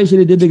 A lot of this shit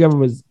they did together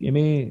was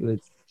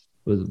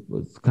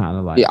kind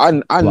of like,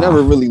 yeah. I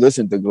never really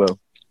listened to Glow.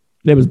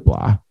 It was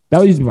blah.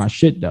 That used to be my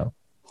shit though.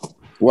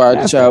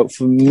 Watch out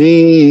for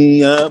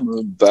me, I'm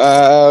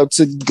about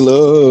to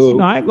glow.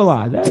 No, I ain't gonna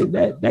lie.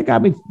 That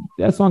got me.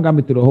 That song got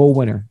me through the whole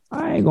winter.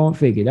 I ain't gonna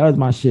fake it. That was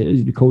my shit. It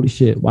was the coldest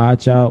shit.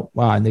 Watch out,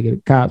 wow, nigga,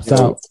 the cops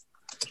out.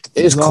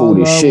 It's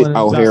cold as shit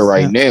out here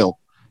right now.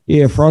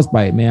 Yeah,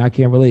 frostbite, man. I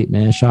can't relate,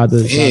 man. Shout out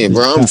to man,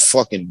 bro. I'm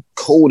fucking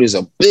cold as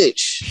a bitch.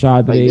 Shout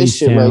out to like, this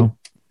shit, like,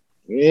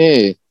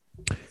 yeah,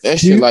 that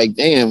shit. Like,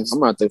 damn, I'm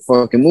about to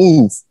fucking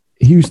move.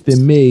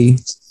 Houston, me,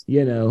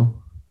 Yeah.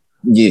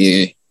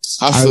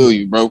 I feel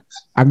you, bro.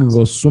 I could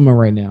go swimming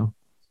right now.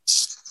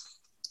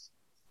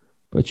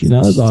 But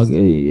it's all good.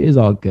 It's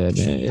all good,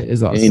 man.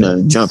 It's all ain't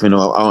nothing jumping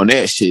on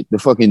that shit. The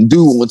fucking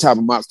dude on top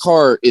of my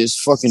car is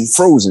fucking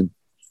frozen.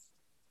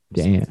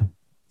 Damn.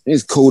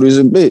 It's cold as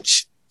a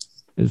bitch.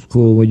 It's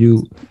cool when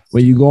you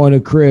go in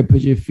the crib,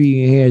 put your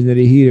feet in your hands near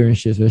the heater and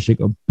shit, so that shit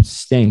go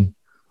sting.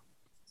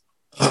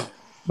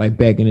 Like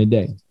back in the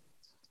day.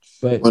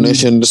 But when that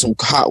shit into some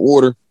hot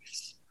water,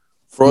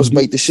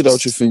 frostbite the shit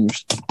out your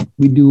fingers.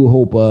 We do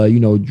hope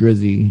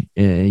Drizzy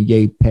and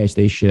Ye patch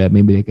their shit up.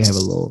 Maybe they can have a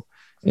little.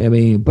 I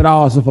mean, but I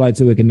also feel like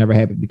too it can never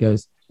happen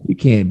because you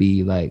can't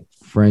be like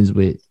friends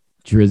with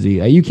Drizzy.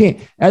 Like, you can't.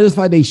 I just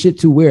feel like they shit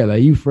too weird.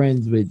 Like, you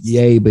friends with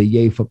Ye, but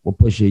Ye fuck with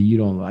Pusha. You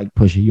don't like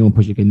Pusha. You don't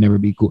Pusha. Can never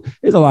be cool.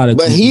 There's a lot of.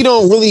 But he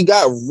don't really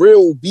got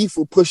real beef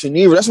with Pusha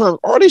neither. That's why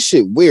all this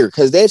shit weird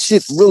because that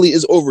shit really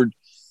is over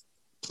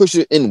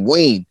Pusha and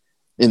Wayne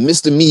and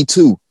Mr. Me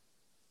Too.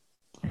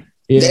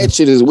 Yeah. That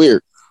shit is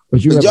weird.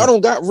 But y'all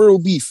don't got real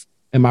beef.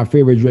 And my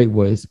favorite Drake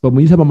voice. But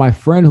when you talk about my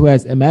friend who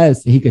has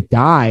MS, he could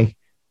die.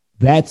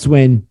 That's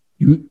when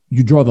you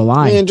draw the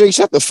line. Man, Drake,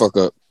 shut the fuck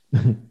up.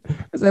 I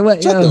said,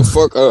 what? Shut the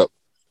fuck up.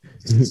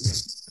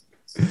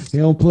 He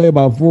don't play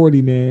about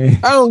 40, man.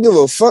 I don't give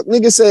a fuck.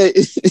 Nigga said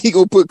he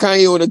gonna put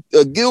Kanye on a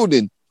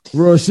Gildan.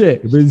 Real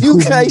shit. You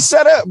can't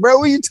shut up, bro.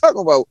 What are you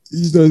talking about? You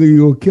just think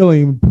you gonna kill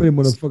him and put him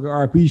on a fucking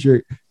RP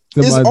shirt.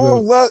 It's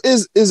all love.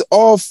 Is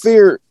all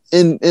fair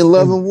in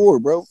love and war,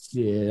 bro.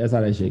 Yeah, that's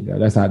how that shit go.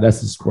 That's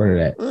the sport of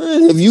that.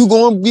 If you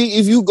going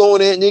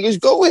at niggas,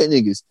 go at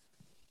niggas.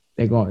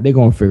 They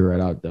gonna figure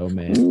it out though,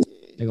 man.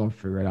 They gonna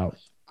figure it out.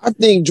 I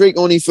think Drake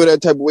only feel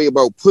that type of way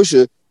about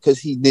Pusha because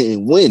he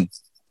didn't win.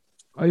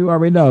 Oh, you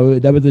already know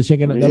that was the chunk.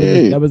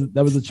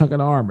 That was a chunk of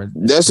the armor.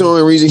 That's the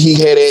only reason he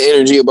had that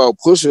energy about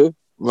Pusha.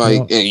 Like,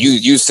 and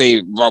you say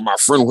about my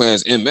friend who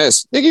has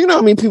MS, nigga. You know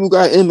how many people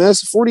got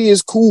MS? 40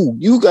 is cool.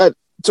 You got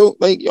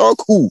y'all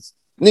cool.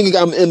 Nigga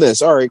got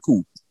MS. All right,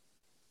 cool.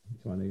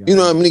 You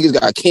know how many niggas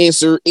got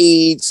cancer,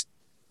 AIDS,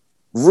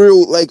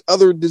 real like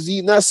other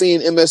disease. Not saying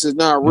MS is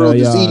not a real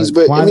disease,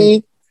 but I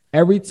mean.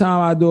 Every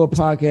time I do a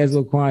podcast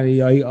with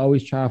Kwani, he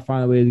always try to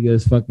find a way to get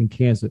his fucking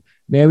cancer.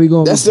 Man, we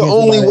gonna. That's the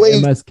only way.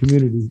 MS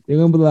community. They're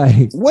gonna be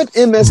like, what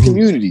MS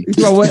community?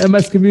 Bro, what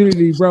MS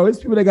community, bro? It's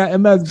people that got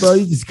MS, bro.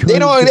 You just they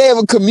have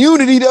a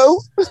community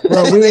though.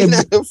 Bro, we ain't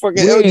not a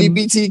fucking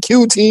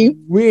LGBTQ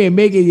team. We ain't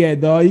make it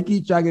yet, dog. You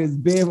keep trying to get this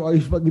band for all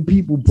these fucking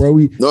people,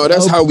 bro. No,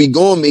 that's how we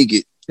gonna make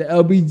it. The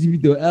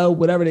LBG, the L,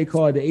 whatever they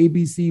call it, the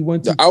ABC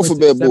 1, 2, The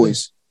Alphabet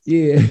Boys.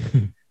 Yeah.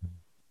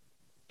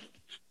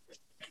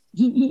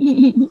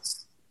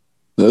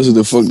 That's what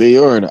the fuck they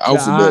are, the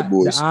Alphabet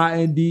Boys. The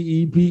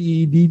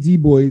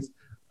INDEPEDT boys.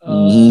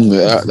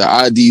 The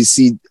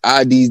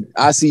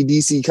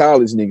ICDC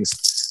college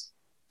niggas.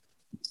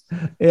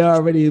 They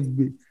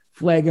already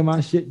flagging my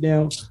shit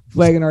down,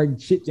 flagging our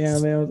shit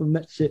down, man. Some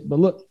that shit. But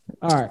look,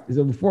 all right.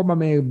 So before my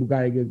man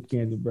Bugatti gets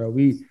canceled, bro,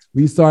 we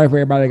sorry for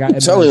everybody that got. I'm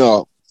telling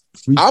y'all,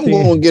 I'm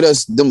gonna get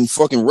us them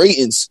fucking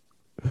ratings.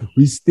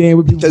 We stand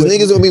with people because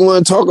niggas don't be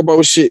want to talk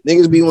about shit.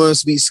 Niggas be want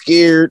to be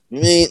scared. No,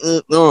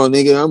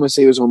 nigga, I'm gonna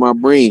say what's on my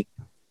brain.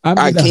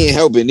 I can't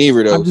help it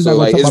neither though. So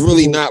like, it's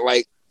really not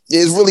like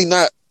it's really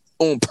not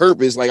on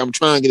purpose. Like I'm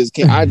trying to get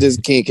this. I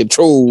just can't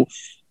control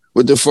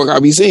what the fuck I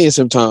be saying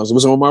sometimes.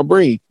 What's on my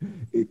brain?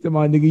 Come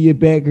on, nigga, your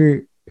back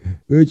hurt.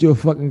 Hurt your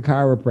fucking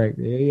chiropractor.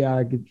 You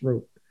out of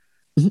control.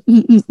 Yeah,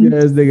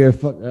 this nigga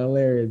fucking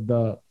hilarious,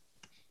 dog.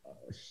 Oh,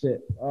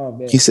 shit. Oh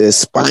man. He said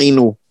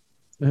spinal.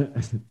 I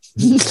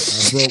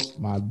broke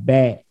my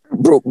back.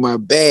 Broke my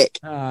back.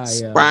 Yeah.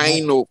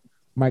 Spinal.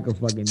 Michael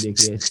fucking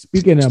dickhead.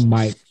 Speaking of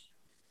Mike,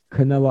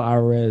 Canelo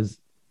Alvarez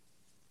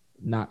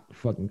knocked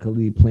fucking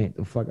Khalid Plant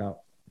the fuck out.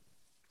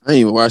 I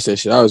didn't even watch that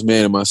shit. I was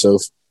mad at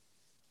myself.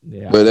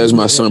 Yeah, but that's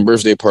my son's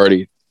birthday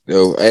party.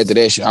 Yo, after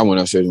that shit, I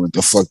went upstairs and went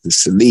the fuck to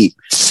sleep.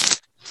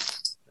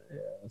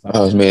 I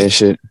was mad as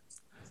shit.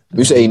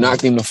 You say he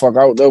knocked him the fuck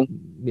out though?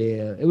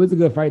 Yeah, it was a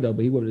good fight though,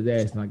 but he whooped his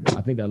ass. Like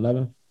I think the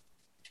 11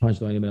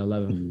 punched on him at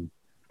 11.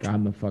 Got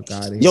him the fuck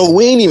out of here. Yo,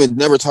 we ain't even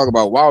never talk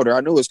about Wilder. I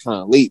know it's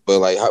kind of late, but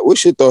like,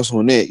 what's your thoughts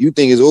on that? You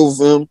think it's over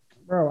for him?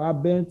 Bro,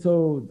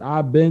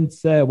 I've been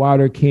said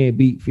Wilder can't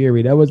beat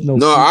Fury. That was no.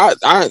 No, I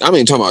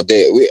ain't talking about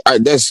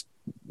that. That's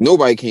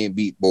nobody can't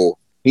beat Bull.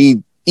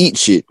 He eat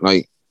shit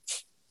like.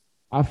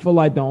 I feel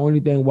like the only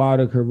thing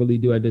Wilder could really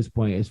do at this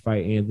point is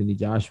fight Anthony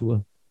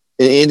Joshua.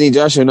 And Anthony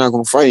Joshua not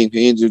gonna fight him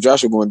because Anthony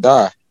Joshua gonna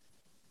die.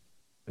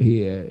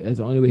 Yeah, that's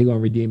the only way he's gonna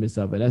redeem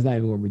himself, but that's not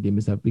even gonna redeem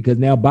himself because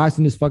now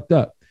boxing is fucked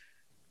up.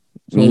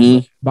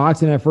 So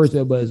boxing at first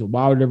it was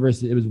Wilder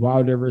versus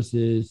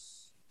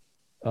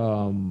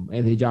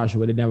Anthony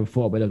Joshua. They never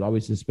fought, but it was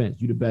always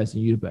suspense. You the best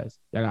and you the best.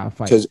 Y'all gotta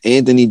fight. Because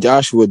Anthony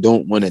Joshua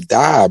don't want to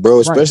die, bro.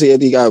 Especially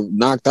after he got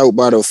knocked out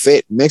by the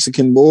fat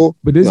Mexican bull.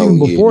 But this even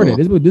before that.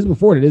 This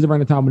before that. This is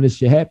around the time when this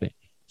shit happened.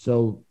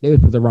 So they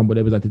would put the rumble.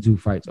 It was like the two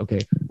fights. Okay,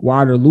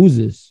 Wilder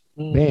loses.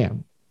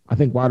 Bam. I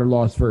think Wilder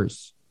lost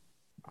first.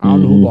 I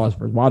don't know who lost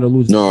first. Wilder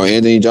loses. No,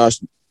 Anthony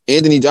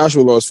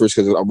Joshua lost first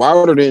because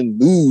Wilder didn't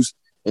lose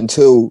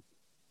until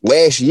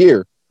last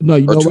year. No,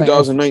 you know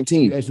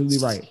 2019. You're absolutely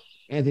right.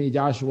 Anthony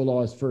Joshua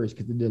lost first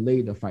because they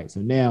delayed the fight. So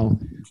now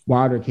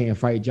Wilder can't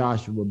fight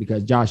Joshua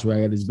because Joshua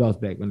got his belts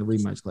back when the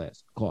rematch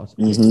clause.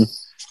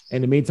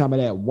 In the meantime of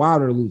that,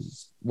 Wilder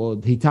loses.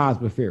 Well, he ties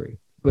with Fury,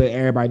 but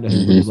everybody knows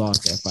he really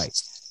lost that fight.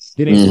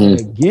 Then they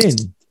fight again.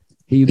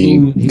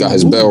 He got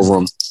his bell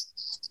rung.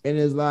 And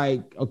it's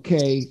like,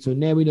 okay, so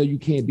now we know you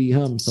can't beat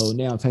him. So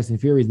now Tyson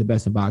Fury is the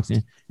best in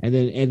boxing. And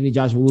then Anthony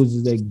Joshua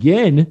loses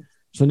again.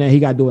 So now he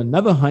got to do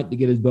another hunt to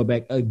get his belt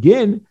back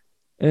again.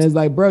 And it's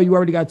like, bro, you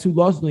already got 2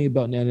 losses on your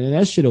belt now, and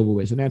that shit over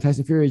with. So now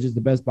Tyson Fury is just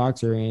the best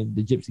boxer and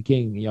the Gypsy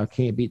King, and y'all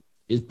can't beat.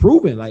 It's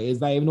proven. Like, it's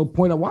not even no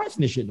point of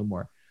watching this shit no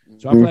more.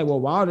 So I feel like, well,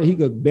 Wilder, he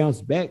could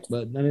bounce back,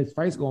 but none of his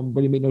fights going to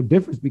really make no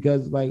difference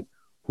because, like,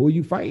 who are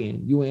you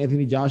fighting? You and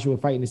Anthony Joshua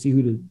fighting to see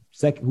who's the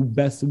second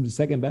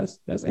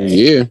best? That's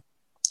yeah.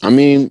 I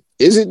mean,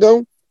 is it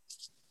though?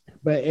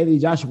 But Anthony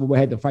Joshua would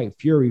have to fight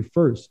Fury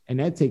first,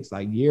 and that takes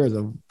like years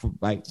of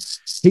like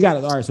he got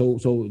it. All right,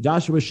 so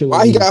Joshua should.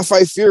 Why he got to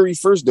fight Fury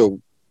first though?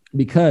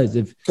 Because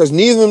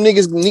neither of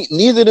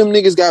them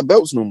niggas got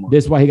belts no more.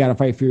 That's why he got to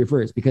fight Fury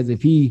first. Because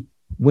if he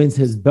wins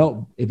his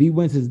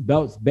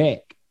belts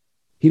back,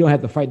 he don't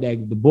have to fight the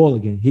bull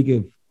again. He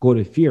could go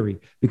to Fury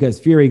because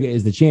Fury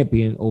is the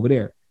champion over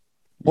there.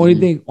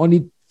 Only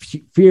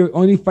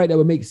fight that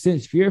would make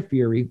sense for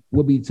Fury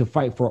would be to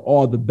fight for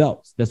all the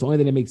belts. That's the only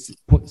thing that makes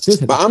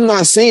sense. But I'm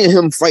not saying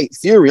him fight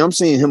Fury. I'm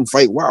saying him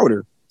fight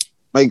Wilder.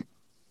 Like,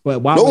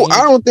 but I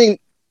don't think.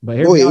 But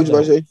here we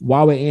go.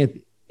 Why would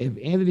if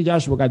Anthony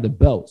Joshua got the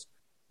belts,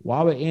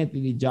 why would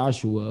Anthony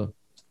Joshua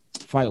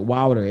fight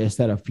Wilder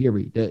instead of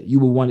Fury? You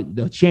would want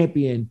the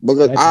champion.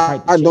 Because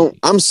I don't.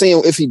 I'm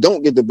saying if he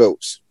don't get the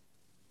belts.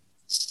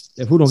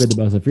 If who don't get the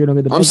belts? If Fury don't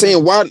get the belts. I'm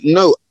saying why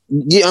no.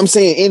 Yeah, I'm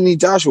saying Anthony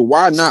Joshua.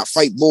 Why not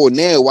fight Bull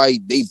now? Why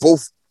they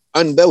both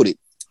unbelted?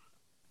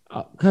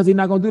 Because he's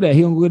not gonna do that.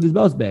 He gonna get his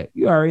belts back.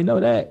 You already know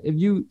that.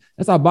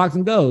 That's how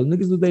boxing goes.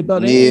 Niggas lose their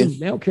belt. They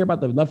don't care about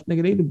the left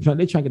nigga. They trying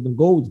to get them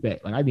golds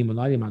back. Like I need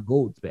my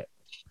golds back.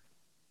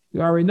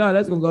 You already know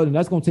that's gonna go.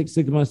 That's gonna take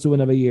 6 months to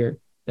another year.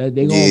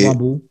 They gonna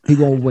rumble. He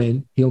gonna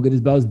win. He gonna get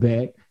his belts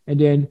back, and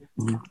then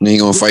he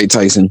gonna fight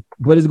Tyson.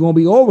 But it's gonna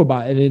be over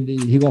by, and then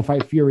he gonna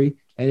fight Fury,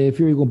 and then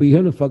Fury gonna beat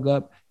him the fuck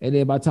up. And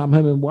then by the time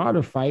him and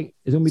Wilder fight,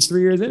 it's gonna be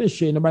 3 years in this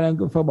shit. Nobody don't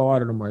give a fuck about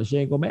Wilder no more.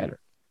 Shit ain't gonna matter.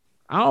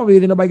 I don't really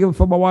think nobody give a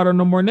fuck about Wilder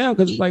no more now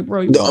because it's like,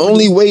 bro. The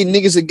only way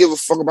niggas would give a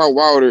fuck about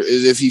Wilder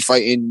is if he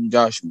fight Anthony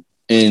Joshua.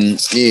 And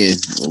yeah,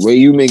 the way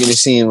you making it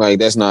seem like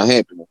that's not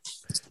happening.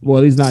 Well,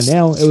 at least not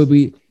now.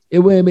 It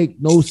wouldn't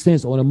make no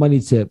sense on a money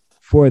tip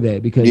for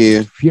that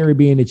because Fury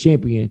being the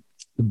champion,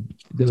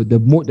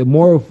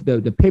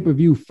 the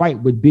pay-per-view fight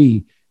would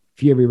be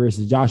Fury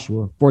versus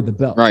Joshua for the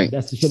belt. Right.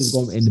 That's the shit is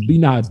going, and to be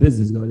not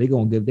business going, they're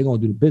gonna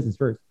do the business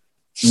first.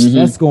 Mm-hmm.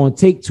 That's going to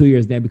take 2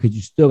 years now because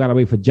you still got to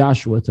wait for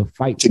Joshua to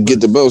fight to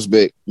get the belts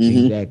back.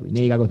 Mm-hmm. Exactly.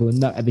 Then you got to go through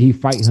another. After he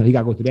fights him, he got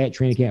to go through that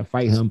training camp,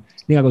 fight him.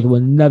 Then you got to go through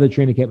another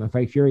training camp and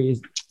fight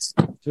Fury.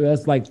 So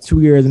that's like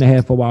 2 years and a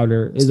half for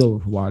Wilder. It's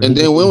over for Wilder. And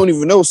then we don't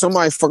even know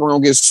somebody fuck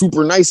around get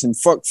super nice and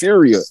fuck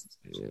Fury up.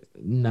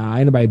 Nah,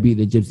 ain't nobody beat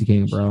the Gypsy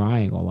King, bro. I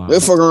ain't gonna lie. They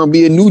fuck around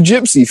be a new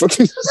Gypsy.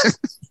 Fucking.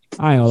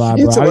 I ain't gonna lie,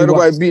 bro. You talking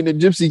about being the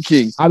Gypsy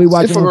King. I be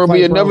watching him fight,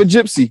 be another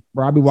Gypsy.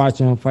 Bro, I be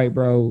watching him fight,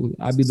 bro.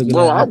 I be looking.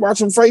 Bro, I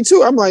watch him fight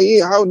too. I'm like,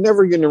 yeah, I'll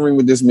never get in the ring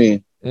with this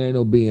man. Ain't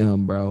no beating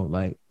him, bro.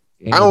 Like,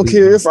 I don't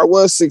care if I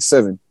was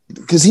 6'7",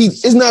 because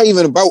it's not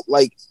even about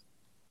like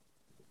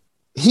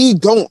he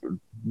don't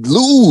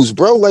lose,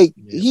 bro. Like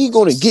he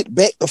gonna get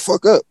back the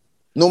fuck up,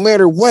 no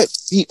matter what.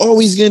 He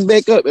always getting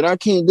back up, and I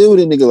can't deal with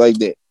a nigga like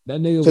that. That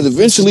nigga because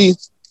eventually,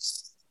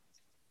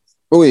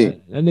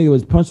 that nigga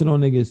was punching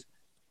on niggas.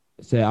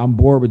 Said, I'm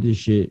bored with this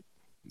shit.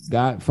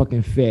 Got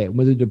fucking fat.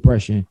 Went to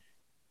depression.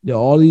 Did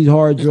all these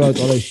hard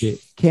drugs, all that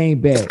shit. Came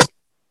back.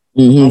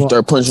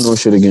 Start punching on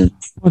shit again.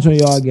 Punch on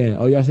y'all again.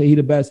 Oh, y'all say he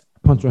the best?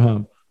 Punch on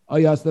him. Oh,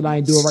 y'all said I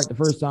ain't do it right the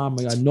first time.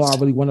 Y'all know I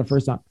really won the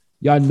first time.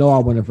 Y'all know I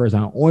won the first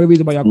time. Only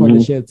reason why y'all call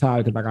this shit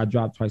tired because I got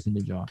dropped twice in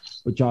the jaw.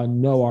 But y'all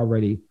know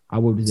already I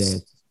whooped his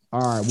ass.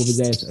 All right, whoop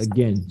his ass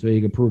again so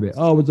he can prove it.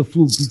 Oh, it was a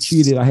fluke. You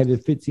cheated. I had a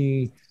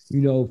 15,000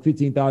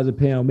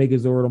 pound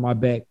Megazord on my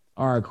back.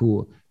 All right,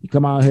 cool. You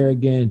come out here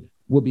again,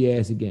 whoop your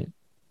ass again.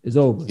 It's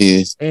over.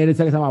 Yeah. And the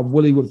second time I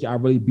really whooped you, I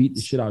really beat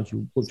the shit out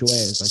you, whooped your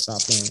ass. Like,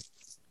 stop playing.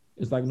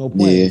 It's like no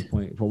point at this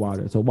point for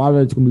Wilder. So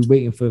Wilder's gonna be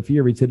waiting for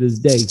Fury to this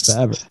day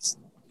forever.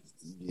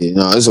 Yeah,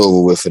 no, it's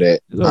over with for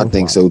that. I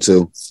think so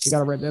too. You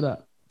gotta wrap that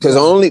up. Because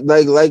only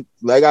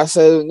like I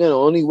said, the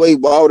only way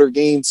Wilder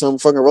gained some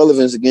fucking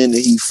relevance again that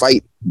he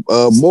fight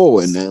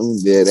more, and now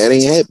that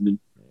ain't happening.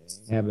 It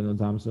ain't happening no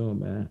time soon,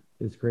 man.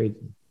 It's crazy.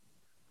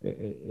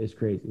 It's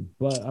crazy,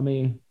 but I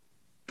mean,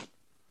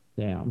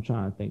 damn, I'm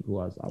trying to think who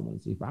else I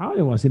want to see. I don't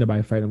even want to see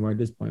nobody fight anymore at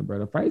this point, bro.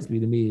 The fights be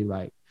to me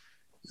like,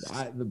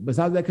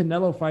 besides that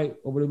Canelo fight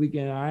over the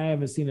weekend, I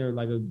haven't seen her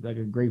like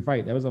a great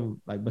fight. That was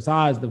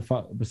besides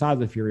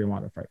the Fury and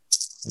Wilder fight.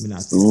 Let me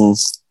not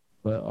say.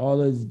 But all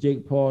this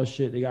Jake Paul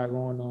shit they got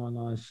going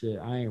on shit,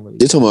 I ain't really.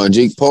 You're talking about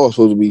Jake Paul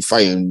supposed to be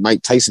fighting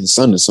Mike Tyson's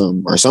son or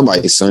something, or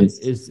somebody's son.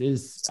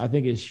 It's I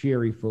think it's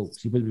Fury,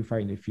 folks. He's supposed to be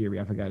fighting the Fury.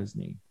 I forgot his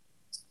name.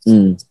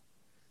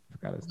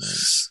 Forgot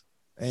his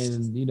name.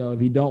 And if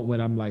he don't win,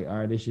 I'm like, all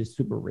right, this shit's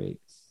super rigged.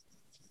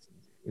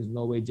 There's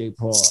no way Jake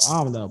Paul.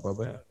 I don't know, bro.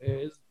 But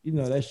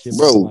that shit.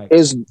 Bro,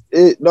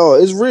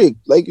 it's rigged.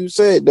 Like you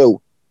said,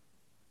 though.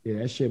 Yeah,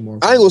 that shit more.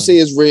 I ain't gonna say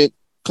it's rigged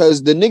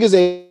because the niggas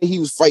that he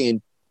was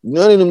fighting,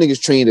 none of them niggas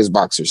trained as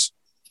boxers,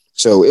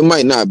 so it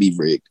might not be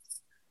rigged.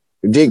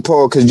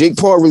 Because Jake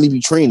Paul really be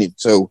training,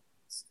 so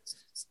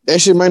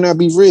that shit might not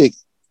be rigged.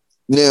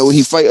 Now, when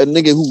he fight a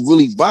nigga who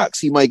really box,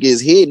 he might get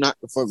his head knocked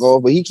the fuck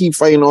off, but he keep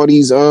fighting all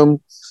these MMA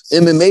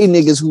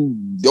niggas who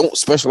don't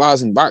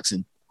specialize in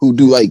boxing, who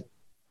do like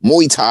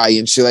Muay Thai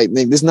and shit. Like,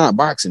 nigga, this not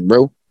boxing,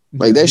 bro.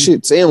 Like, that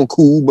shit sound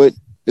cool, but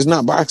it's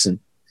not boxing.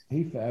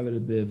 He forever the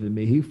bit for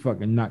me. He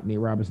fucking knocked Nate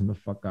Robinson the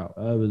fuck out.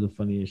 That was the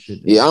funniest shit.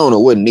 Yeah, I don't know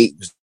what Nate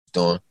was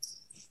doing.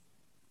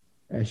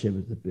 That shit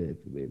was the bit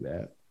for me,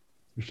 man.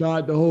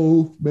 Shout out to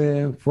Hov,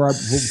 man. Before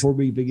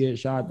we forget,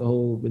 shout out to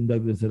Hov,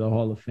 inducted to the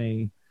Hall of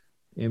Fame.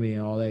 I mean,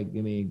 all that,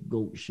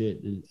 GOAT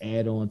shit. Just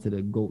add on to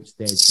the GOAT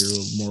stature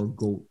of more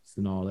GOATs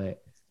and all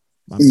that.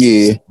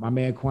 My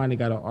man Kwani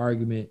got an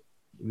argument.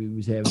 We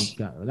was having,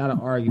 not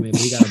an argument,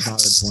 but he got a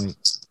valid point.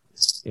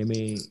 I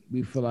mean,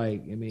 we feel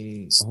like,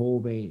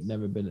 Hov ain't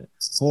never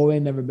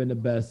been the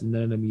best in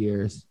none of them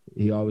years.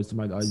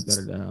 Somebody always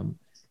better than him.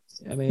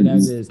 I mean, that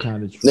is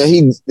kind of true.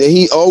 Now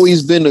he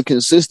always been a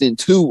consistent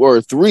 2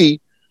 or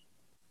 3.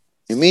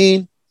 I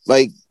mean,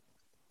 like,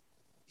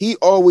 he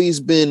always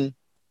been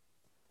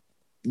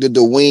the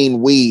Dwayne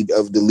Wade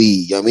of the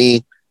league. I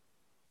mean,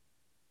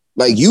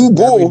 like, you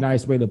bull. Very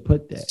nice way to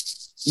put that.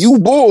 You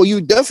bull.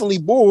 You definitely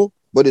bull,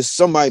 but it's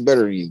somebody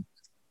better than you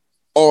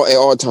at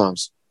all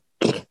times.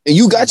 And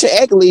you got your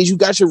accolades, you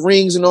got your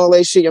rings and all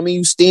that shit. I mean,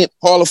 you stamp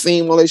Hall of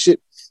Fame, all that shit,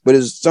 but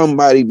it's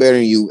somebody better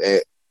than you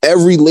at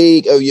every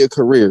leg of your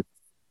career,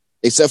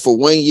 except for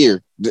 1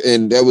 year.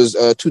 And that was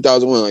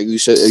 2001, like you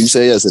said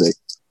yesterday.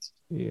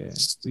 Yeah.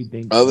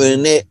 Other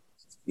than that,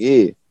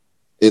 yeah.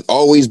 It's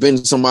always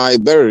been somebody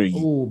better than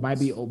you.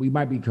 We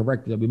might be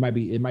corrected. It might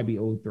be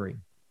 03.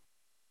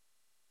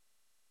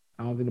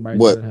 I don't think nobody's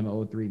better than him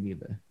in 03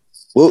 neither.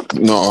 Well,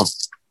 no,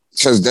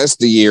 because that's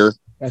the year.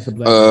 That's a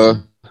black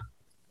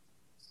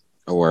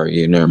oh,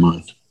 worry, yeah, never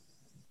mind.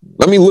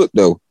 Let me look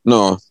though.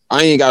 No,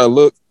 I ain't gotta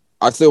look.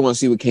 I still want to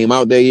see what came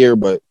out that year,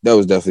 but that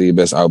was definitely the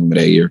best album of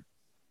that year.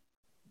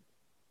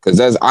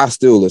 Because I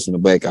still listen to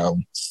Black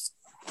Album.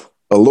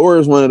 Allure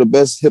is one of the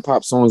best hip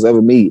hop songs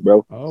ever made,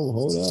 bro. Oh,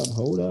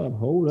 hold on,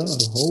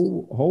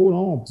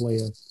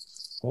 player.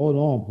 Hold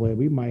on, player.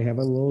 We might have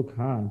a little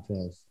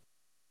contest.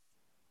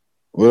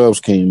 What else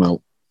came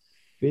out?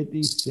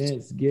 50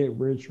 Cent's Get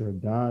Rich or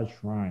Die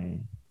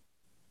Trying.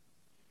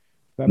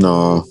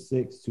 No.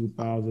 February 6,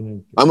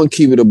 2003. I'm gonna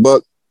keep it a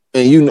buck.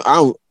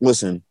 And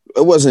listen,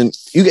 it wasn't,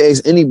 you can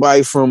ask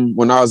anybody from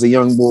when I was a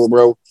young boy,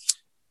 bro.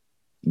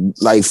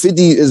 Like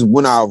 50 is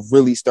when I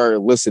really started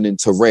listening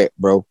to rap,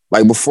 bro.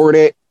 Like before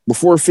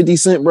 50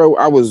 Cent, bro,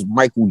 I was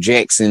Michael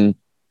Jackson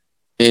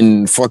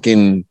and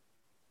fucking,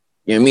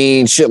 you know what I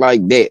mean? Shit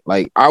like that.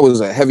 Like I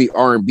was a heavy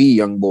R&B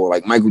young boy,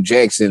 like Michael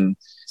Jackson,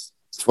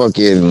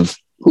 fucking,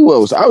 who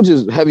else? I was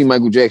just heavy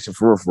Michael Jackson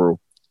for real.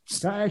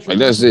 Like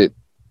that's it.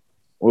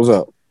 What's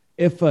up?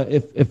 If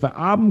an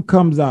album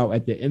comes out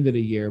at the end of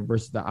the year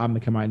versus the album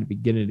that came out in the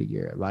beginning of the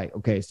year, like,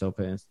 okay, so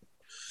for instance,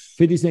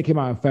 50 Cent came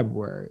out in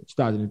February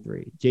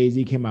 2003.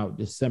 Jay-Z came out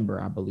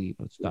December, I believe,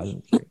 of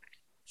 2003.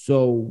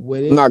 So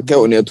with it, not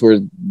counting that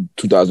towards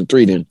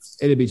 2003, then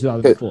it'd be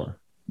 2004.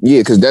 Yeah,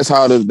 because that's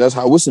how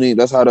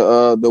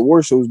the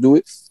award shows do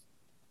it.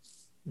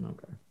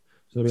 Okay.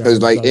 So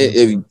because like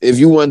if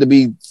you wanted to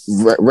be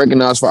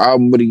recognized for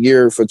album of the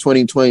year for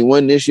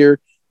 2021 this year,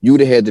 you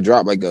would have had to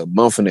drop like a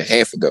month and a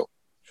half ago.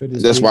 So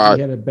that's why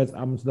he had the best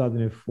album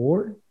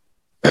 2004.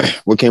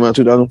 What came out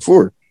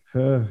 2004?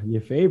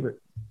 Your favorite.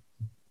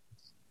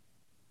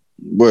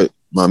 But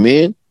my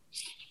man,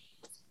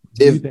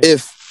 if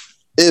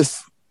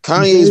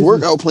Kanye's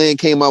workout plan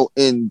came out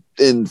in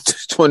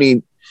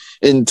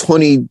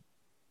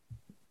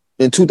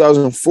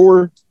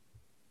 2004,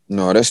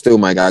 no, that still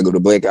might gotta go to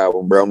Black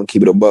Album, bro. I'm gonna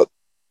keep it a buck.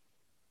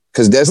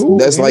 Cause that's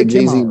like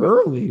Jay-Z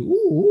early.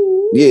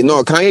 Ooh. Yeah,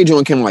 no, Kanye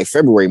joint came like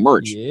February,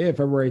 March. Yeah,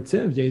 February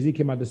 10th. Jay-Z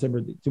came out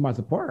December, 2 months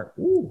apart.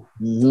 Ooh.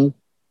 Mm-hmm.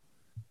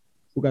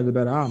 Who got the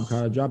better album,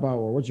 College Dropout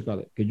or what you call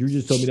it? Because you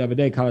just told me the other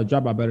day, College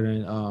Dropout better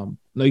than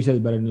no, you said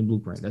it's better than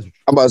Blueprint. That's what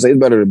I'm about to say it's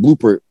better than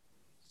Blueprint.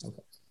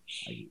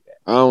 Okay.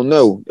 I don't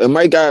know. It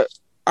might got.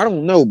 I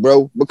don't know,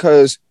 bro.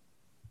 Because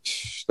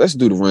let's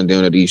do the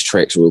rundown of these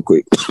tracks real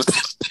quick.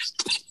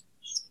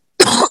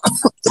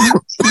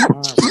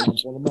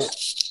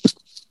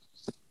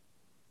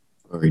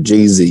 All right,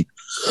 Jay-Z.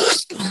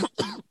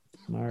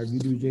 All right, you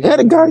do Jay-Z. Yeah,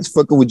 the guy's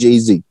fucking with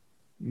Jay-Z.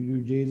 You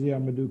do Jay-Z.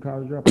 I'm gonna do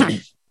College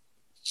Dropout.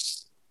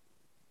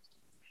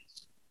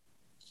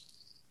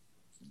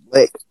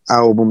 Black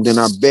Album, then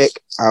I back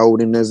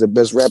out, and as the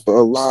best rapper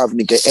alive,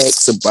 nigga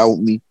asks about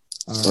me.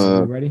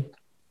 You ready?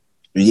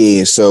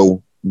 Yeah,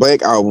 so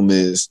Black Album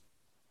is,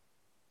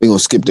 we're gonna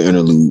skip the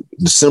interlude.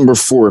 December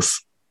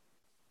 4th.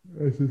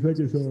 That's the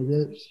second song,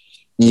 right?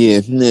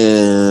 Yeah,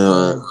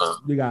 nah.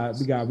 We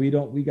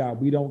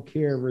don't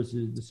care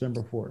versus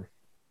December 4th.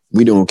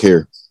 We don't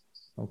care.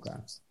 Okay.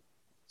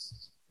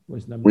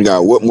 What's number? We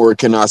got What More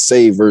Can I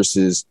Say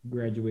versus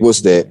Graduation.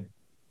 What's that?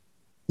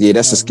 Yeah,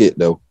 that's a skit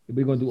though.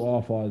 We're gonna do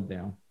All Falls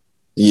Down.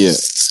 Yeah,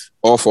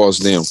 All Falls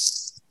Down.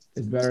 It's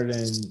better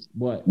than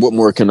what? What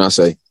More Can I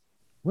Say?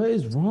 What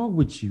is wrong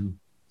with you?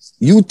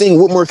 You think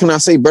What More Can I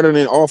Say better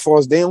than All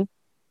Falls Down?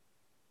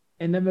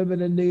 And never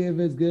been a nigga if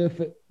it's good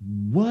for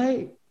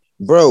what?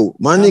 Bro,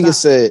 my nigga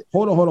said.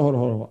 Hold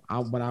on.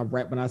 When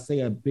I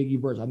say a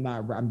Biggie verse,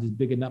 I'm just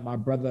bigging up my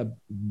brother.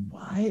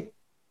 What?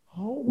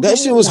 That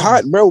shit was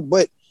hot, bro,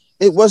 but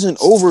it wasn't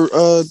over.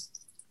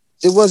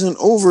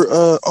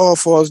 All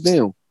Falls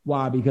Down.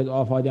 Why? Because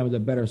All Falls Down was a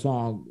better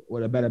song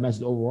with a better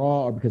message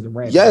overall, or because of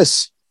rap?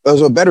 Yes, it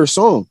was a better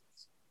song.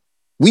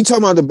 We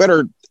talking about the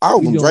better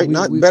albums, right?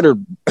 Not better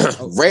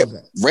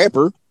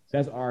rapper.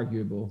 That's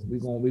arguable.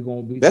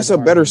 That's a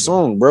better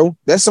song, bro.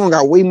 That song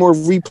got way more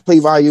replay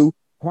value.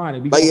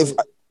 We're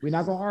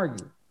not gonna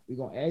argue. We're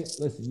gonna ask.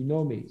 Listen, you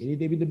know me.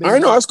 Anything we debate. I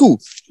know that's cool.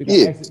 We're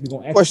gonna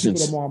ask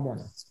questions tomorrow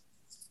morning.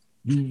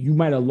 You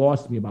might have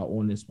lost me about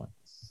on this one.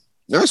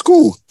 That's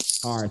cool.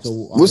 All right. So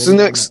what's the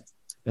next?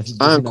 That's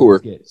Encore.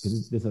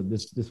 Because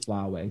this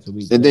fly away. So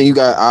then you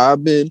got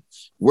I've been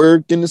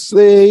working the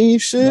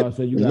slave ship. No,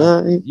 so you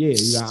got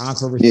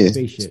Encore versus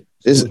Spaceship.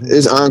 So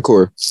it's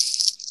Encore.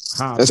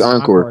 That's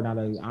Encore.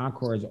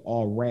 Encore is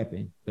all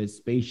rapping, but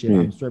Spaceship.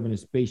 I'm serving a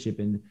spaceship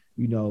and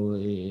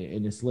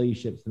in the slave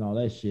ships and all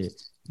that shit.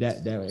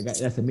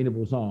 That's a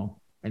meaningful song,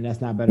 and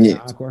that's not better than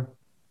Encore.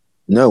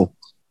 No.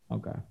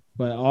 Okay,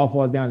 but All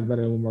Falls Down is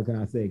better than What More Can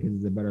I Say because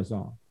it's a better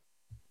song.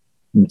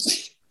 I'm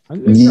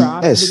just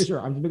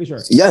making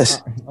sure.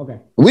 Yes. Okay.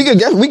 We could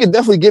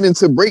definitely get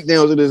into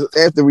breakdowns of this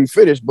after we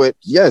finish, but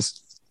yes.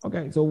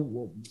 Okay. So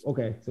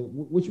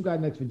what you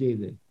got next for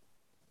Jay-Z?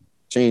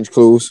 Change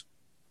clothes.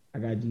 I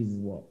got Jesus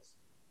Walks.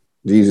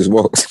 Jesus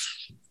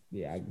Walks.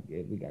 Yeah,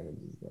 we got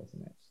Jesus Walks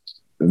next.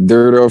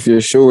 Dirt Off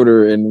Your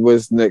Shoulder, and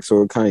what's next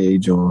on Kanye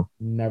John?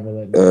 Never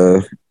Let Me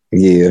Down.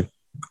 Yeah.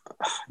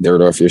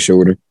 Dirt Off Your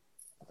Shoulder.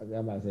 I'm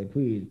about to say,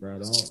 please, bro,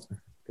 don't,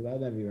 because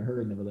I've never even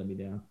heard Never Let Me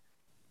Down.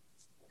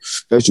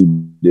 That you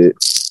did.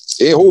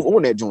 Hey, hold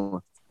on that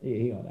John. Yeah,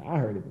 he on that. I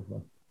heard it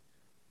before.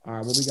 All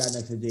right, what we got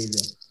next for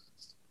Jay-Z?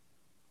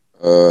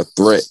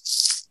 Threat.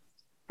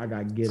 I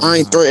got Get 'Em I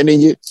ain't High.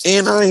 threatening you,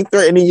 and I ain't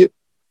threatening you.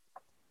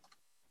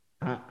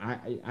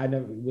 I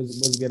never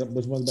was get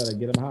which one's better,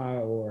 Get 'Em High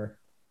or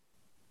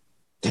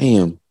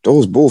Damn,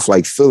 those both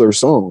like filler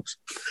songs.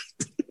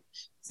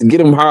 Get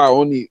him high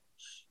only.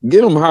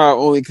 Get him high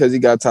only because he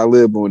got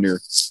Talib on there.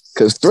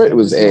 Because Threat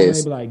was ass.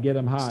 Maybe like Get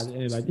 'Em High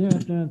and like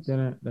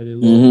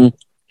Mm-hmm.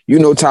 You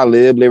know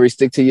Talib lyrics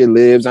stick to your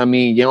lips. I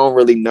mean, you don't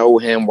really know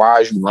him.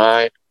 Why is you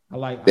lying? I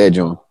like that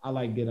John. I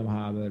like Get 'Em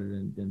High better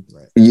than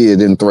Threat. Yeah,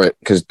 than Threat.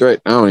 Because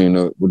Threat, I don't even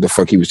know what the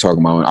fuck he was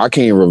talking about. I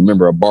can't even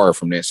remember a bar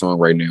from that song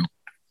right now.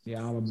 Yeah,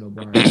 I don't remember no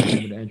bar. I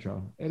remember the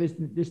intro. And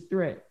this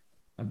Threat.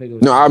 I think it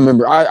was. No, I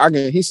remember. I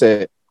he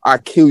said, "I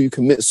kill you,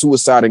 commit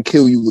suicide, and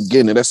kill you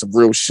again." And that's some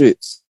real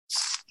shit.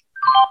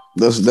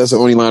 That's the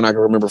only line I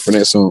can remember from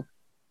that song.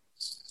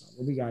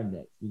 What we got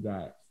next? We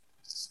got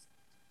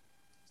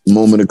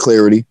Moment of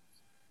Clarity.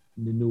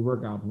 The new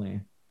workout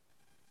plan.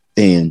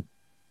 Damn.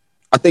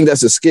 I think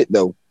that's a skit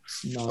though.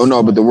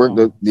 No, but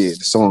the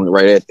song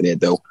right after that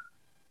though.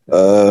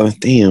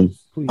 Damn.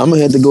 Please. I'm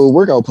gonna have to go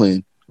workout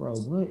plan. Bro,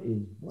 what?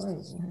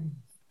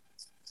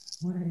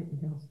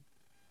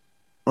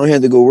 I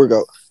had to go work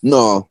out.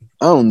 No,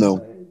 I don't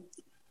know.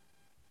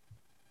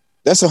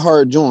 That's a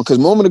hard joint because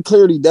Moment of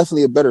Clarity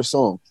definitely a better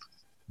song.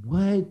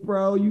 What,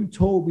 bro? You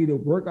told me the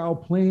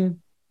workout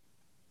plan.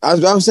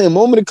 I'm saying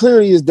Moment of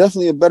Clarity is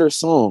definitely a better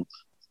song.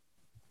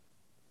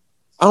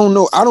 I don't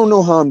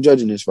know how I'm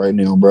judging this right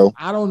now, bro.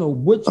 I don't know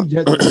what you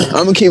judging.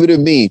 I'm gonna keep it a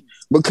bean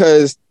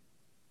because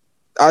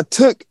I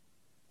took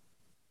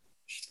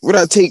what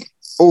I take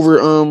over.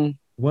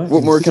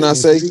 What more can I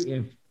say?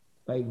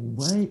 Like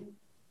what?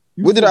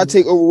 What did I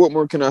take over? What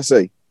more can I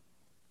say?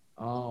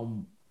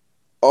 All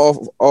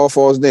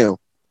falls down.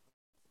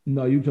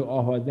 No, you took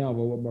all falls down,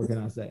 but what more can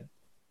I say?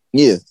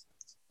 Yeah.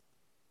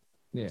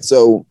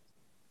 So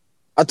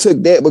I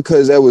took that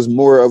because that was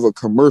more of a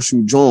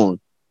commercial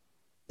joint.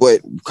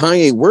 But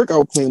Kanye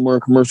workout plan more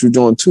commercial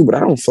joint too, but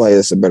I don't feel like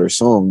that's a better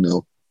song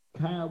though.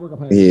 Kanye workout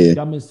plan is the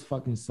dumbest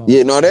fucking song.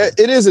 Yeah, no, that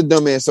it is a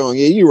dumbass song.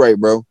 Yeah, you're right,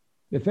 bro.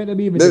 The fact that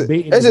we even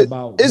debating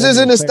about it's just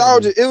a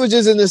nostalgia. It was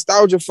just a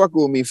nostalgia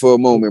fucking with me for a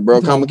moment, bro.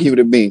 I'm gonna keep it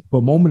a bean.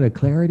 For Moment of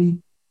Clarity.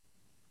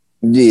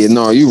 Yeah,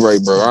 no, you right,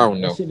 bro. I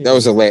don't know. That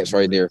was a lapse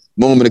right there.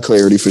 Moment of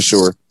clarity for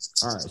sure.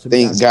 All right. So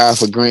thank God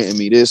for granting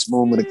me this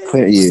moment of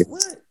clarity. Yeah.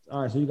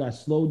 All right. So you got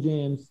Slow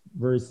Jams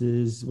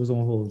versus what's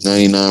on hold?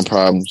 99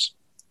 Problems.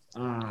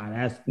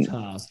 That's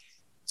tough.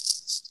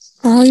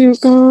 Are you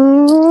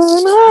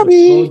gonna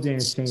be? Slow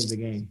Jams changed the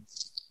game.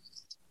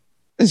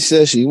 She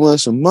said she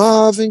wants some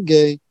Marvin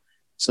Gaye,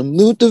 some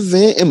Luther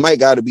Van. It might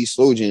gotta be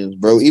Slow Jams,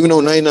 bro. Even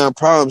though 99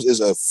 Problems is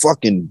a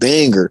fucking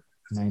banger.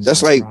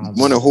 That's like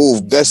one of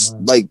Hove's best,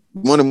 like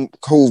one of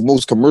Hove's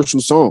most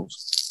commercial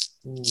songs.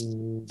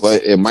 Ooh.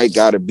 But it might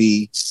gotta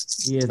be.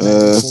 Yeah,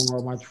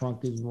 my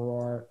trunk is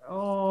roar.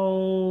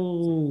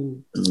 Oh,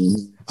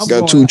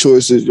 got two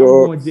choices,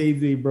 y'all. I'm going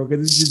Jay-Z, bro,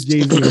 because it's just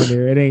Jay-Z on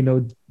there. It ain't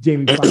no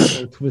Jamie Foxx,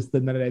 no Twister,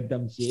 none of that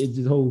dumb shit. It's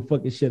just Hove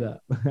fucking shit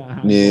up.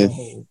 Yeah.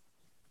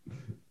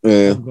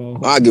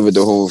 I'll give it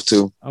to Hove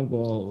too. I'm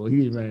going.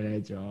 He's running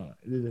that, y'all.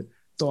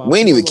 So we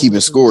ain't even keeping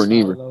score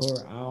neither. I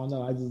don't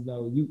know. I just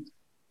know you.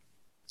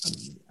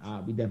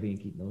 We definitely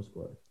ain't keep no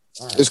score.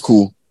 All right. It's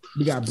cool.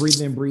 We got Breathe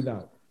In, Breathe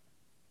Out.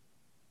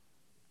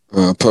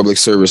 Public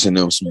service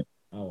announcement.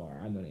 Oh, all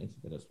right. I know the answer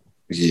to this one.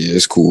 Yeah,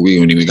 it's cool. We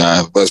don't even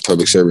got a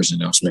public service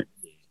announcement.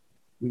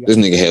 This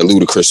nigga had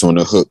Ludacris on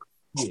the hook.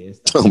 Yeah,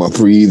 talking about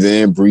breathe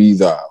in,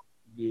 breathe out.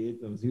 Yeah,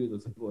 he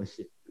was some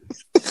bullshit.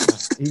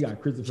 He got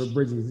Christopher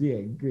Bridges.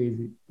 Yeah,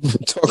 crazy.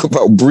 Talk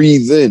about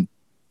breathe in.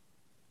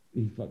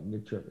 He fucking the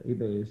tripper. He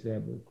thought he was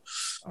sample.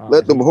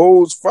 Let them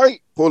hoes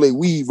fight, pull they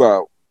weave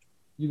out.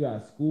 You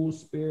got School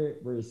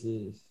Spirit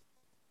versus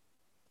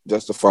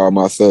Justify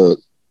My Thug.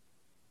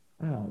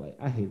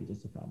 I hate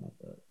Justify My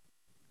Thug.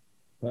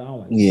 But I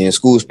don't like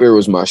School Spirit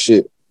was my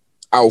shit.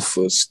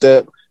 Alpha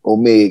step,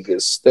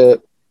 Omega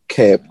step,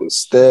 Kappa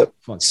step,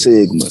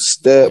 Sigma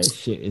step.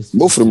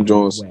 Both of them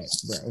Jones.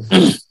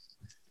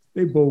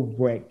 They both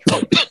whack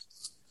tracks.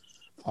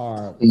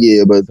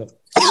 Yeah, but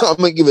I'm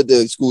gonna give it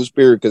the School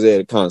Spirit because they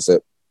had a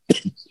concept.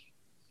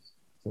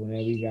 So now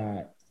we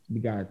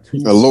got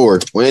two. A lore.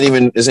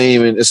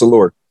 It's a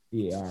lore.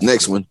 Yeah. Right.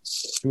 Next one.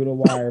 Through the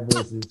Wire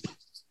versus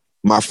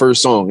my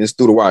first song is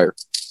Through the Wire.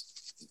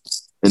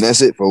 And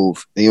that's it,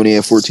 folks. They only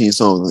have 14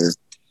 songs here.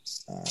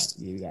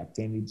 You got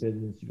Family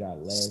Business, you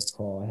got Last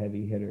Call,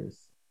 Heavy Hitters.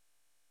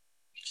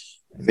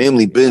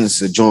 Family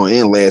Business is John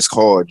and Last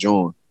Call,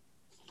 John.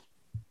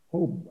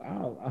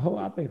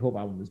 I think Hope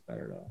album is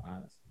better though,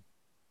 honestly.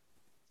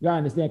 You gotta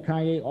understand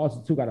Kanye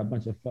also too got a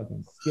bunch of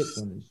fucking skits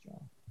on this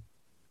John.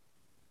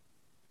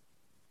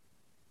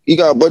 He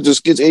got a bunch of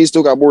skits and he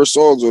still got more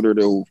songs on there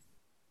though.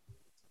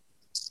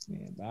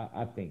 Man, but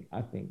I think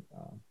I think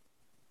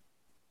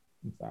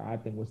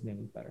what's name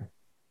is better.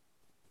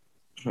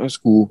 That's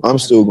cool. I'm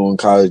still going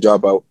College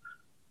Dropout.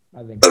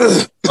 I think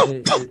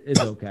it's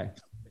okay.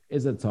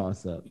 It's a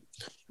toss up.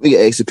 We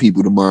can ask the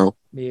people tomorrow.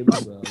 Yeah,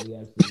 we will. We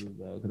absolutely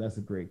will, because that's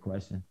a great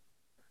question.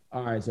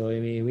 All right, so we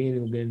ain't even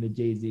gonna get into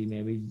Jay-Z,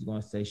 man. We just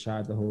gonna say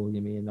shout out to Hov,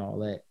 and all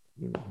that.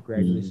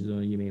 Congratulations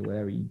on congratulations on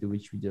whatever you do,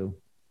 what you do.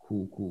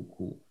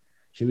 Cool.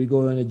 Should we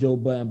go into Joe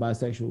Budden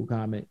bisexual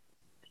comment?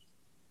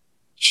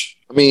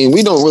 I mean,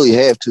 we don't really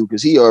have to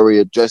because he already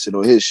addressed it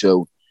on his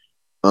show.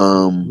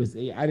 I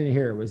didn't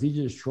hear it. Was he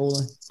just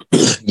trolling?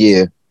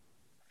 Yeah.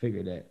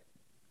 Figured that.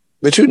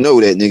 But you know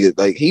that nigga,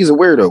 like, he's a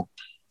weirdo.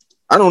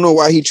 I don't know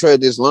why he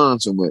tread this line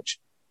so much.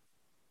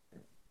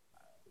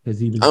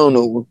 Because I don't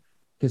know.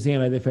 Because he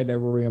ain't like the fact that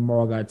Rory and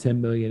Marl got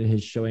 10 million and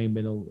his show ain't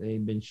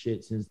been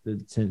shit since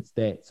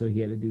that, so he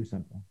had to do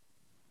something.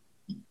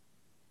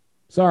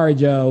 Sorry,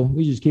 Joe.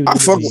 We just keep. I'm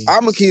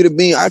gonna keep it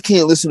being. I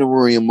can't listen to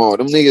Rory and Marl.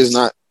 Them niggas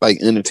not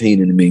like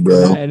entertaining to me,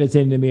 bro. Not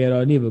entertaining to me at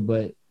all, neither.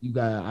 But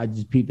I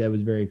just peeped that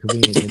was very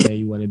convenient, and then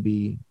you want to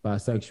be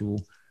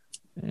bisexual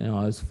and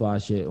all this fly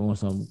shit on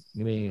some.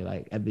 I mean,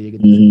 like after you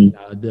get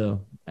the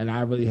deal, and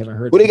I really haven't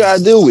heard. What they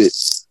gotta do with?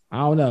 I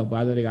don't know, but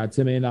I know they got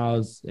 $10 million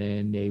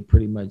and they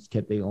pretty much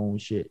kept their own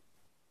shit.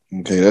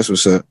 Okay, that's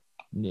what's up.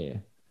 Yeah.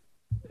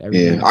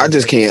 I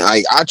just can't.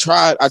 I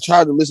tried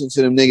to listen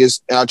to them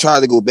niggas, and I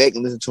tried to go back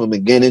and listen to them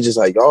again. It's just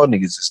like y'all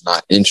niggas is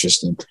not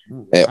interesting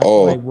at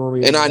all.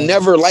 Like and I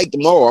never liked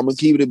them all. I'm gonna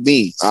keep it a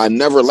bean. I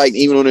never liked,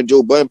 even on the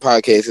Joe Budden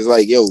podcast. It's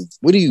like, yo,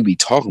 what do you be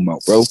talking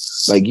about, bro?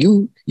 Like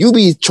you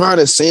be trying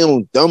to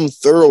sound dumb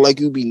thorough, like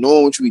you be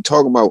knowing what you be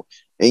talking about,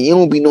 and you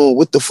don't be knowing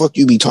what the fuck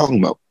you be talking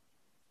about.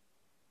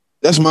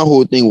 That's my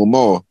whole thing with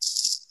Maul.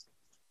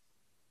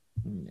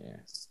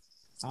 Yeah.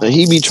 And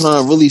he be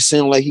trying to really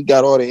sound like he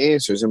got all the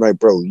answers. And like,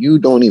 bro, you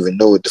don't even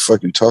know what the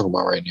fuck you talking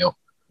about right now.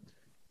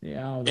 Yeah,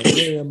 I don't know.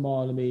 They're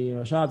Maul to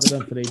me. Shout out to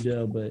them for their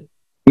deal, but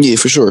yeah,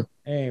 for sure.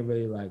 They ain't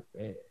really like.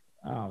 I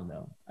don't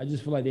know. I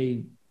just feel like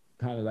they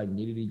kind of like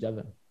needed each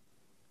other.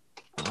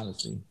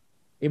 Honestly,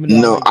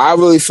 I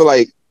really feel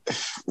like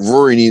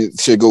Rory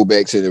should go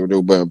back to the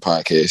Joe Budden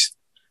podcast.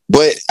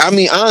 But I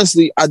mean,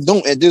 honestly, I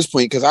don't at this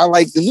point because I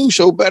like the new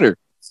show better.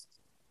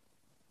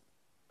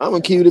 I'm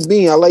gonna keep it a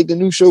bean. I like the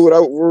new show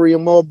without Rory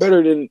and Maul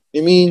better than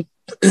when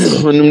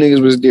them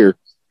niggas was there.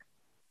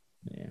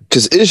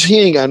 Because he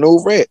ain't got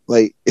no rap.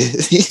 Like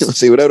he gonna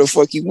say whatever the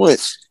fuck he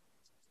wants.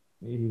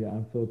 Yeah, he got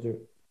unfiltered.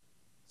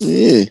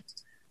 Yeah.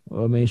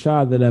 Well, I mean,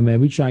 shout out to them,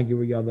 man. We try and get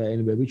y'all that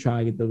anyway. We try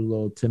and get those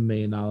little $10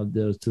 million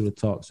deals to the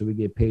talk, so we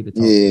get paid to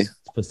talk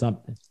for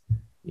something.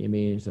 You know what I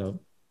mean? So.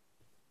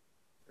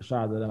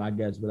 Shout out to them, I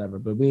guess, whatever.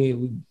 But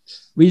we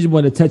just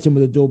want to touch him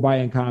with the Joe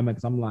Biden comment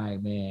because I'm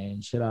like,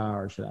 man, should I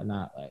or should I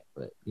not? Like,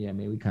 but yeah, I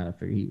mean, we kind of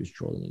figured he was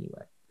trolling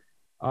anyway.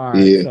 All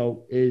right,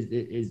 so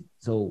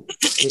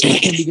it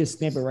can be just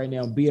stamping right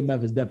now.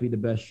 BMF is definitely the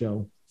best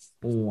show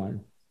on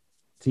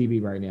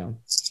TV right now.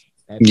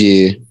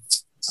 Yeah.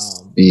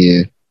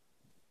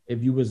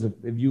 If you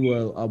were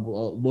a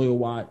loyal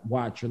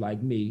watcher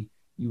like me,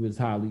 you was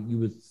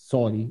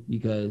salty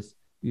because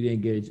you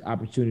didn't get an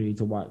opportunity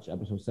to watch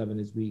episode 7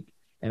 this week.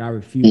 And I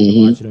refuse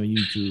to watch it on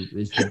YouTube.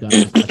 It's the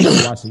dumbest. I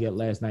tried watching it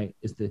last night.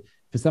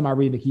 For some odd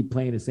reason they keep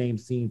playing the same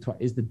scene twice.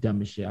 It's the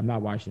dumbest shit. I'm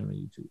not watching it on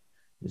YouTube.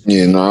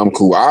 I'm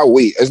cool. I'll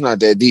wait. It's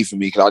not that deep for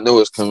me because I know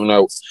it's coming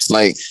out.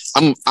 Like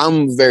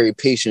I'm very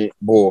patient,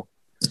 boy.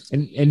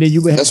 And then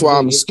you would. That's why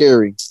I'm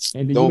scary.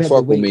 And don't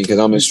fuck with me because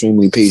I'm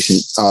extremely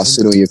patient. I'll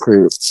sit on your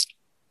crib.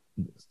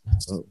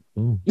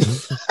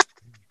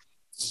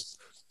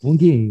 One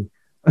game.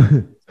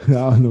 I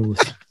don't know.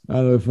 I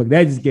don't know what the fuck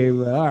that just gave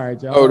me. All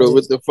right, y'all. I don't know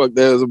what the fuck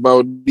that was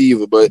about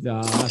either, but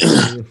I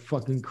said your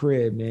fucking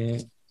crib,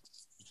 man.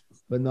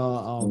 But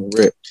no,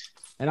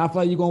 and I feel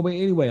like you're gonna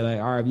wait anyway. Like,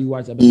 all right, if you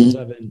watch episode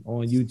 7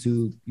 on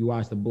YouTube, you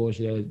watch the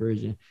bullshit ass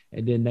version,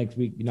 and then next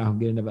week you're not gonna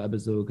get another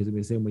episode because it's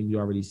the same way you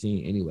already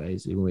seen anyway.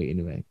 So you're gonna wait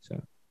anyway. So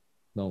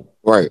no.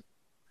 Right.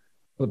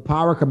 But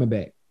Power coming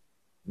back.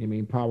 I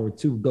mean, Power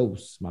 2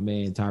 Ghosts, my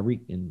man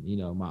Tyreek,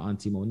 and my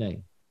auntie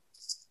Monet.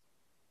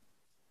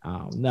 I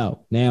don't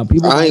know. Now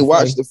people. I ain't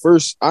watched the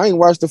first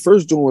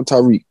joint with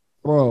Tyreek.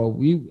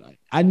 Bro,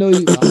 I know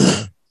you.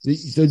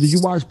 So did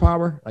you watch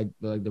Power, like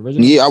the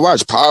original? Yeah, I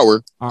watched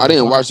Power. I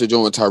didn't watch the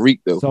joint with Tyreek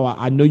though. So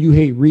I know you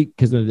hate Reek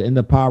because in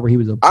the Power he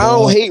was a. I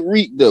don't hate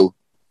Reek though.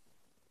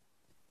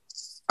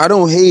 I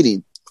don't hate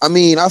him. I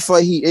mean, I feel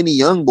like he any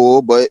young boy,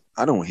 but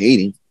I don't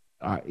hate him.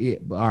 All right, yeah,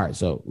 but all right.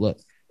 So look,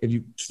 if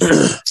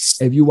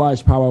you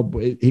watch Power,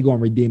 he gonna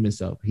redeem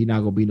himself. He ain't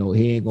gonna be no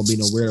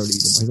weirdo.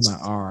 He's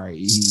like, all right,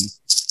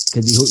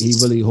 because he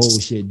really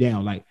holds shit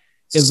down. Like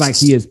it's like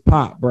he is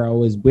Pop,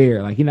 bro. It's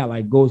weird. Like he not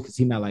like Ghost because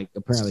he not like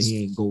apparently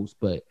he ain't Ghost,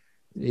 but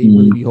he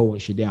really be holding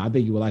shit down. I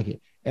think you would like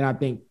it, and I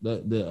think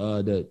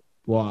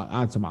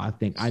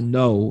I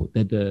know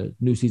that the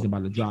new season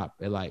about to drop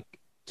at like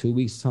 2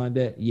 weeks time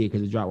that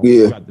because it dropped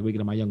the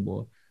weekend of my young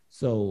boy.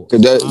 So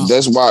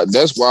that's why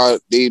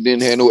they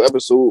didn't have no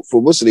episode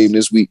for what's the name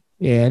this week.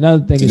 Yeah,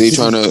 another thing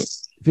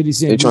is 50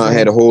 Cent. They trying to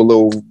have a whole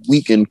little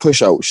weekend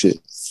push out shit.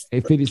 Hey,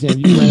 50 Cent,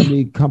 you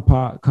randomly come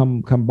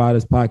by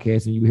this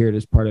podcast and you hear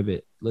this part of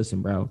it.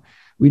 Listen, bro,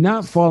 we're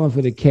not falling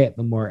for the cat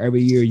no more.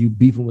 Every year you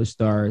beefing with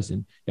stars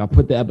and y'all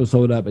put the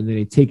episode up and then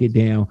they take it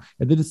down.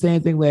 I did the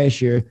same thing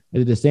last year. I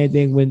did the same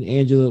thing when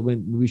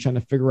we were trying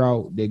to figure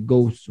out that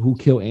Ghost who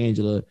killed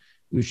Angela.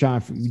 We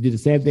did the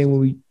same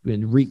thing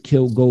when Reek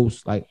killed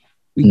Ghost. Like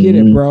We get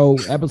it, bro.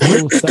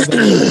 Episode 7,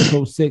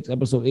 episode 6,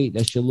 episode 8.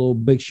 That's your little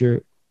big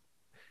shirt.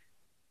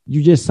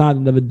 You just signed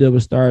another deal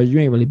with Stars. You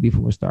ain't really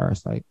beefing with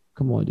Stars. Like,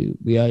 come on, dude.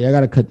 Y'all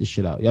gotta cut this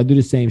shit out. Y'all do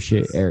the same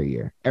shit every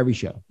year, every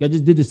show. Y'all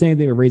just did the same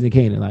thing with Raising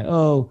Kanan. Like,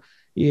 oh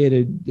yeah,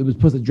 it was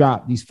supposed to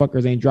drop. These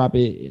fuckers ain't drop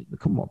it.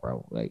 Come on,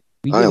 bro. Like,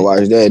 I ain't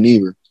watched that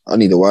neither. I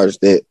need to watch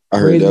that. I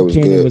heard Raising that was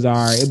Kanan good. was all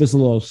right. It was a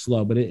little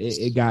slow, but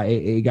it got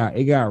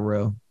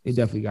real. It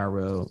definitely got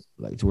real,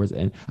 like towards the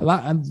end.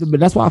 But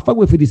that's why I fuck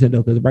with 50 Cent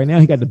though, because right now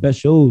he got the best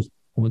shows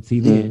on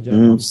TV in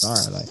general. I'm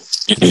sorry, like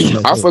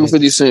I fuck with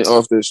 50 Cent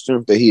off the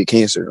strength that he had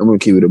cancer. I'm gonna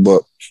keep it a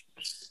buck.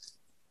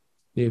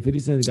 Yeah, 50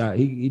 Cent got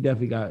he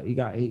definitely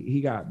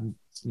got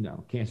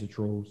cancer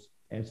trolls.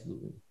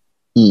 Absolutely.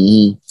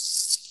 Mm-hmm.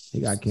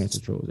 He got cancer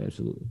trolls,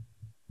 absolutely.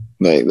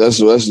 Like that's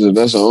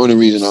the only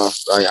reason I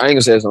ain't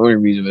gonna say that's the only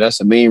reason, but that's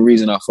the main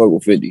reason I fuck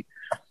with 50.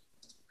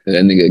 Cause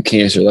that nigga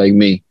cancer like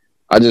me.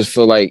 I just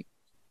feel like,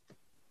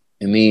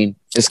 I mean,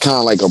 it's kind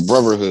of like a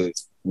brotherhood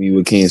when you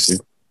with cancer.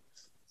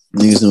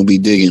 Niggas don't be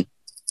digging.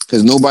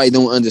 Cause nobody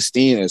don't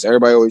understand us.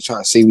 Everybody always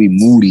trying to say we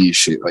moody and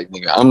shit. Like,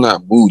 nigga, I'm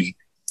not moody.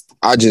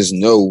 I just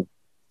know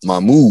my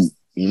mood,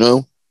 you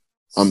know?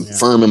 I'm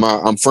firm in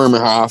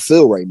how I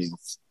feel right now.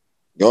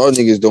 Y'all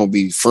niggas don't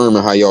be firm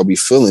in how y'all be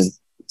feeling.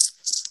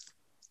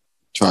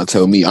 Trying to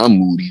tell me I'm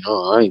moody.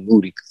 No, I ain't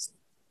moody.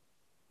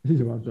 This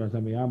is what I'm trying to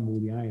tell me. I'm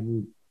moody. I ain't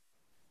moody.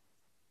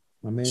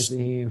 My man said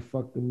he ain't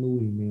fucking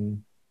moody,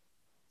 man.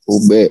 Go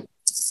back.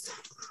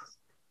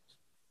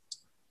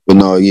 But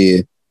no,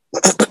 yeah.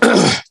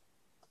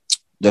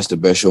 That's the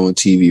best show on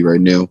TV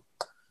right now.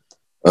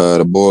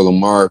 The boy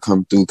Lamar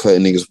come through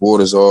cutting niggas'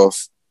 waters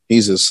off.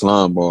 He's a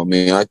slime ball,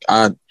 man.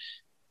 I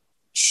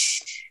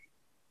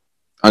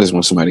just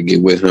want somebody to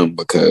get with him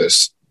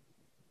because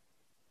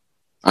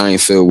I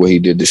ain't feel what he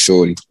did to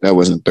Shorty. That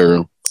wasn't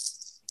thorough.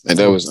 And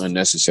that was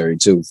unnecessary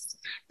too.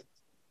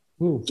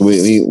 When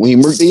he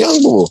murked the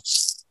young boy.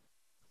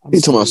 He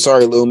told me,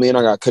 sorry, little man,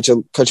 I got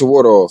to cut your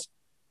water off.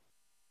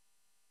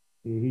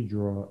 Yeah, he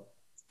draw.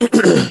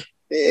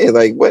 Yeah,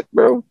 like what,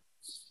 bro?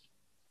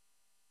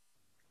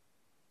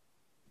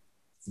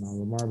 No,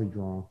 Lamar be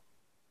drawn.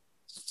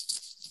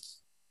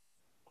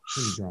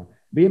 He be drawn.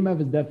 BMF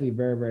is definitely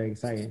very, very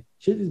exciting.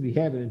 Shit just be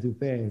happening too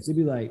fast. It'd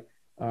be like,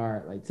 all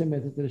right, like 10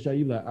 minutes into the show,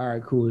 you be like, all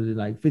right, cool. And then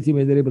like 15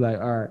 minutes later, they be like,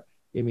 all right,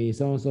 I mean,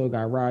 so-and-so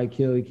got robbed,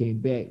 killed, he came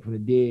back from the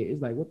dead.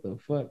 It's like, what the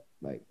fuck?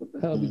 Like, what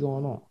the hell be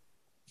going on?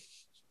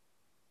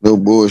 No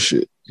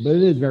bullshit. But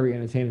it is very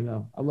entertaining,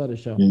 though. I love the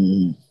show.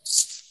 Mm-hmm.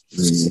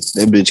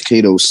 That bitch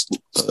Kato's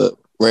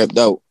wrapped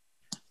out.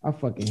 I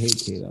fucking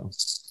hate Kato.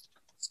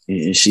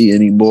 And she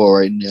any boy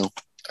right now.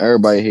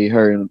 Everybody hate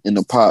her in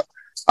the pop.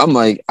 I'm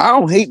like, I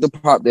don't hate the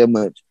pop that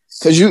much.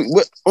 Cause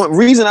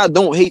reason I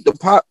don't hate the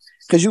pop,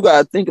 cause you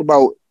gotta think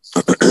about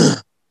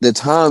the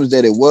times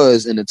that it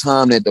was and the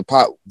time that the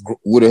pop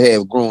would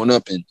have grown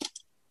up in.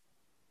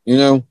 You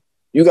know,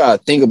 you gotta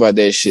think about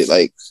that shit.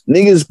 Like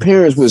niggas'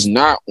 parents was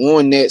not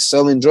on that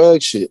selling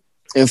drug shit,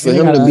 and for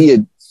him to be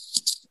and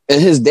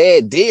his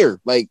dad there,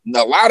 like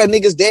a lot of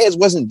niggas' dads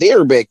wasn't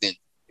there back then.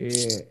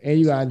 Yeah, and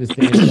you gotta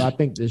understand. So I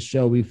think the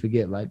show we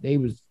forget, like they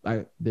was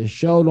like the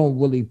show don't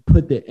really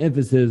put the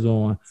emphasis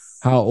on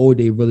how old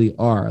they really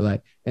are.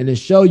 Like in the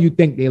show, you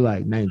think they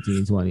like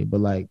 19, 20,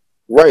 but like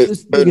right,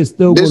 this nigga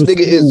still this nigga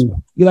is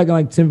you like in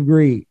like 10th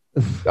grade.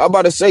 I'm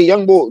about to say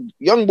young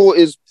boy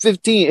is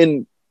 15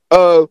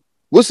 and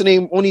what's the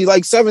name? Only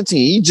like 17.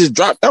 He just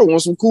dropped out on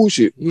some cool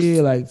shit.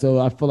 Yeah, like so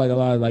I feel like a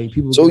lot of like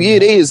people. So yeah,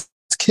 they is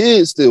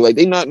kids still. Like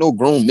they not no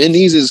grown men.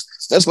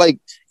 That's like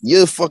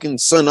your fucking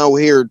son out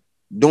here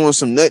doing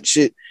some nut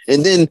shit,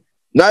 and then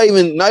not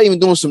even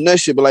doing some nut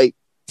shit, but like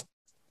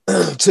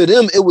to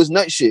them it was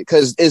nut shit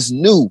because it's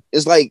new.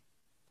 It's like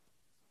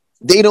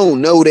they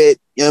don't know that.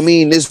 You know what I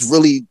mean, this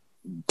really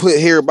put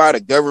here by the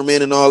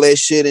government and all that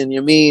shit, and you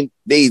know what I mean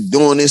they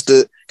doing this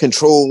to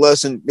control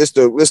us, and this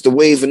the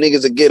way for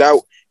niggas to get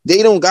out.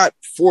 They don't got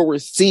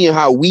forward seeing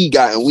how we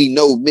got, and we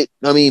know.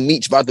 I mean,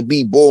 Meech about to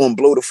be boy and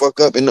blow the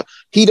fuck up, and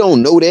he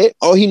don't know that.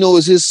 All he knows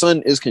is his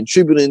son is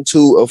contributing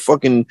to a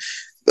fucking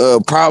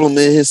problem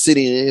in his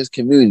city and in his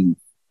community.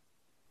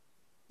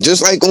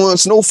 Just like on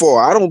Snowfall,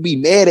 I don't be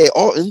mad at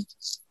Alton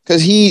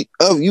because you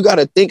got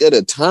to think of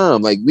the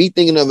time. Like we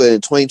thinking of it in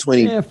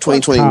 2020,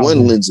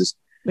 2021 lenses.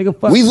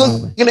 Nigga, we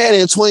looking at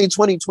it in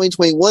 2020,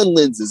 2021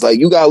 lenses. Like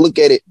you got to look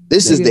at it.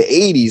 This is the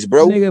 80s,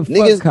 bro.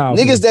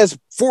 Niggas that's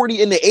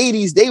 40 in the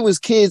 80s, they was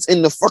kids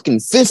in the fucking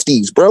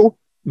 50s, bro.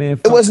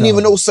 Man, it wasn't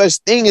even no such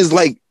thing as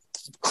like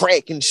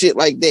crack and shit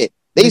like that.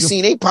 They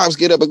seen they pops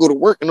get up and go to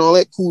work and all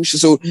that cool shit.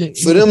 So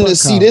for them to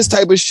see this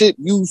type of shit,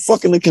 you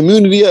fucking the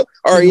community up.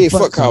 All right, yeah,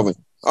 fuck Calvin.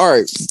 All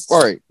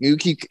right. You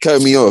keep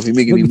cutting me off. You're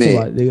making me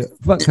mad.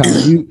 Fuck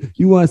Calvin.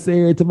 You want to say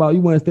here about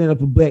you want to stand up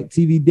for black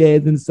TV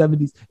dads in the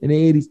 70s and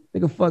the 80s?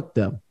 Nigga, fuck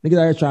them. Niggas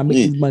out here trying to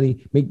make this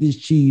money, make this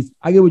cheese.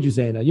 I get what you're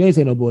saying though. You ain't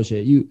saying no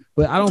bullshit.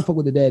 But I don't fuck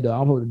with the dad though. I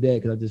don't fuck with the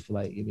dad because I just feel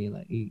like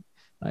he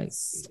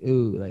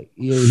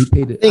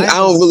paid it. I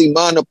don't really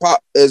mind the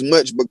pop as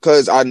much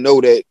because I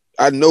know that.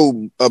 I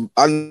know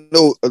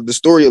the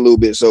story a little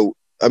bit, so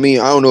I mean,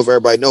 I don't know if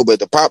everybody know, but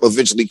the pop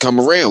eventually come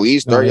around. He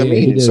started.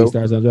 He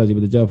starts on drugs. He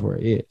went to jail for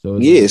it.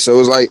 Yeah. So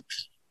it's like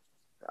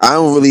I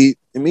don't really.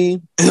 I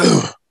mean,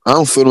 I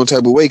don't feel no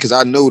type of way because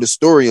I know the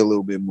story a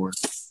little bit more.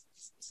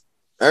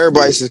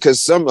 Everybody says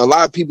because a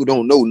lot of people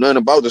don't know nothing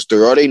about the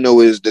story. All they know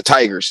is the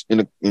Tigers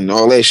and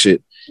all that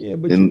shit. Yeah,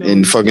 but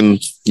and fucking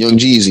Young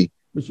Jeezy.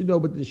 But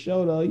with the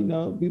show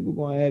though, people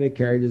gonna have the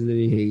characters that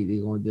they hate. They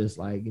gonna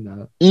dislike.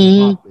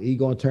 He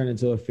gonna turn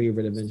into a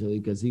favorite eventually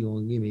because he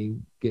gonna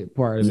get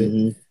part of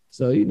it.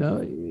 So you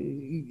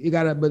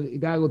gotta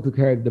go through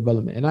character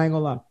development. And I ain't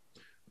gonna lie,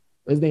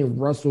 his name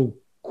Russell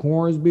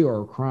Hornsby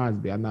or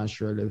Crosby. I'm not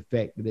sure the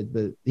fact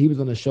that he was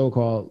on a show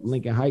called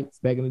Lincoln Heights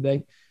back in the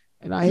day,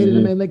 and I hated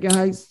him in Lincoln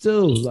Heights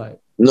too. Like.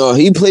 No,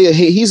 he's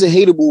a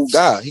hateable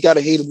guy. He got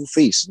a hateable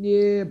face.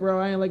 Yeah, bro.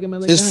 I ain't like him.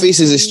 His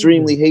face is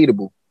extremely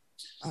hateable.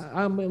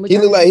 He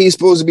look like he's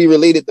supposed to be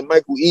related to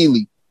Michael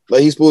Ealy.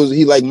 Like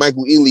he like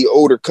Michael Ealy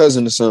older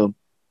cousin or something.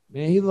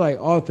 Man, he look like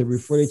Arthur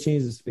before they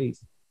changed his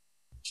face.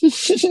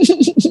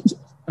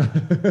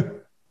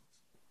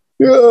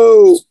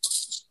 Yo.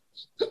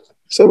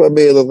 Somebody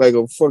man look like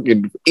a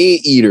fucking ant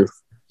eater.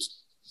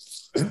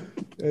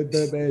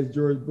 That ass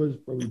George Bush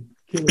probably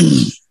killing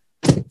him.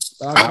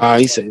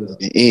 He said an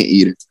ant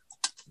eater.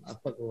 I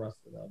fuck with Russ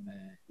though,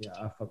 man. Yeah,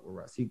 I fuck with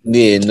Russ.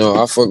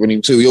 I fuck with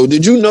him too. Yo,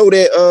 did you know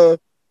that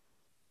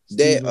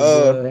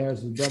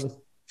Harrison's brothers?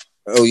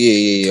 Oh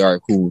yeah. All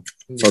right, cool.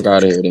 Fuck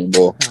out of here then,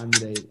 boy.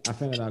 I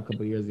found it out a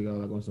couple years ago,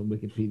 like on some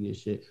Wikipedia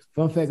shit.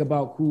 Fun fact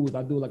about Cool,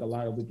 I do like a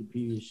lot of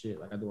Wikipedia shit.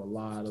 Like I do a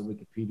lot of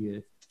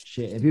Wikipedia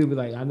shit. And people be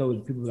like, I know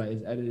people be like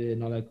it's edited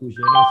and all that cool shit,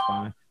 and that's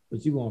fine.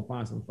 But you gonna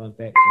find some fun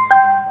facts. But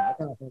I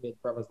kind of think that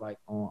brothers like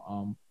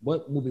on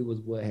what movie was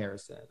Wood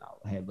Harrison?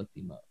 I had looked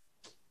him up.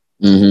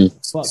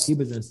 Fuck, he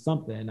was in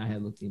something, and I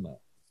had looked him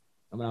up.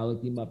 I mean, I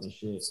looked him up and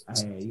shit. I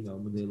had,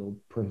 with a little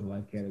personal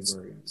life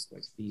category,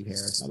 like Steve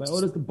Harris. I'm like, oh,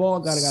 this the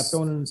bald guy that got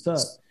thrown in the tub.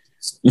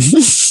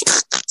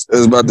 I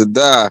was about to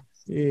die.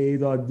 Yeah,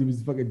 he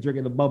was fucking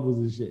drinking the bubbles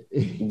and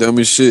shit. Dumb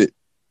as shit.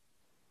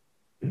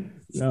 I'm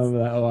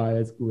like, oh, all right,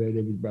 that's cool.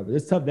 They was brother.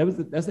 It's tough.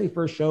 That's their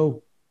first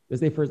show.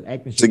 That's their first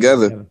acting show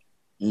together.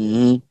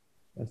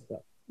 That's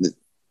tough.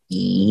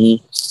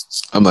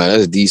 I'm like,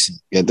 that's decent.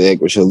 You got to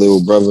act with your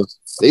little brother.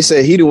 They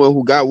said he the one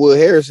who got Wood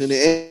Harrison to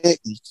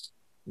acting.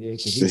 Yeah,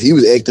 because he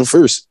was acting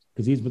first.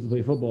 Because he was supposed to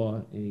play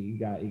football and he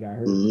got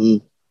hurt.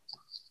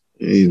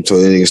 And so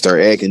then nigga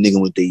start acting.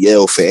 Nigga went to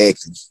Yale for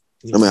acting.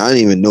 Yeah. I mean, I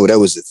didn't even know that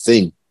was a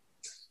thing.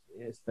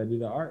 Yeah, study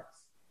the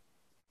arts.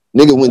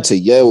 Nigga went to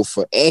Yale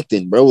for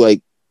acting, bro.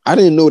 Like, I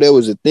didn't know that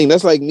was a thing.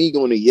 That's like me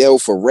going to Yale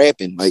for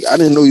rapping. Like, I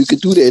didn't know you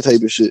could do that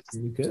type of shit.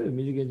 You could.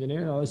 Music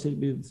engineering, all that shit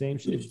be the same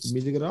shit.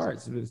 Music of the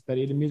arts.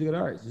 Study the music of the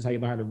arts. Just how you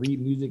learn how to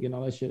read music and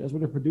all that shit. That's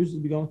what the producers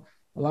be going.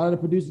 A lot of the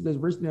producers that's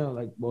rich now,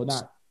 like, well,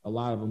 not a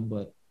lot of them,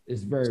 but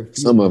it's very few.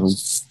 Some of them.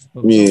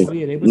 But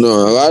yeah. No,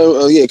 a lot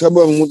of, a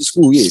couple of them went to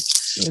school, yeah.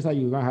 That's how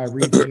you learn how to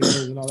read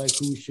music and all that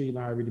cool shit. You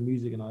learn how to read the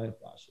music and all that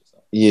shit. So.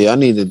 Yeah,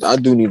 I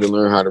do need to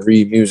learn how to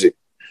read music.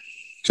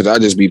 Because I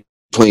just be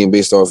playing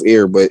based off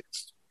air, but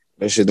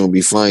that shit don't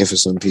be flying for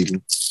some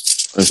people.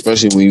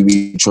 Especially when you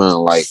be trying to,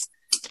 like,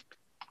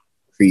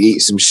 create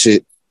some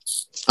shit.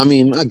 I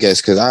mean, I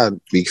guess because I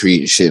be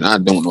creating shit and I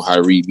don't know how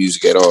to read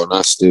music at all, and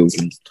I still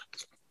can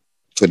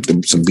put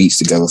some beats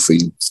together for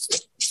you.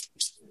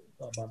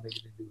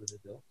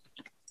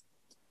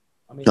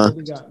 I mean,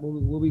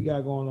 what we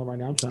got going on right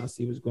now? I'm trying to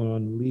see what's going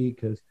on in the league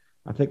because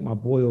I think my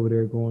boy over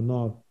there going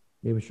off.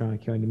 They was trying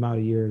to carry him out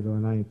of years,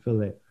 and I didn't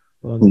feel it.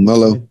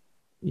 Melo.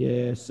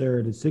 Yeah,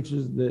 sir. The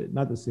Sixers,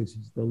 not the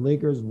Sixers, the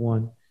Lakers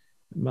won.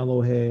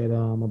 Melo had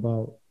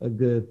about a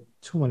good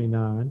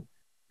 29.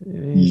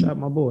 And he shot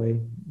my boy.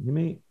 You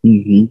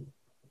mean?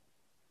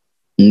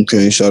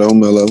 Okay, shout out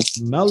Melo.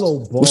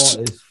 Melo ball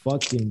is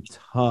fucking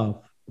tough,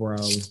 bro.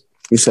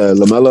 You said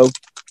LaMelo?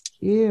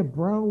 Yeah,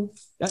 bro.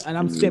 And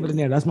I'm stepping in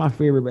there. That's my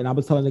favorite. And I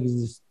was telling niggas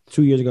this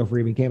 2 years ago for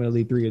even came in the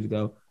league 3 years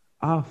ago.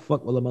 I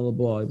fuck with LaMelo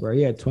Ball, bro.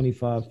 He had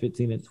 25,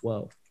 15, and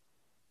 12.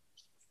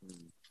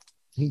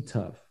 He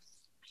tough.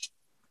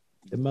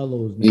 The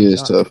Mellows, man. He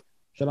is tough.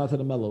 Shout out to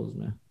the Mellows,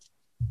 man.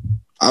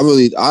 I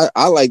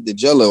like the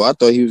Jello. I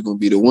thought he was gonna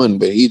be the one,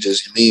 but he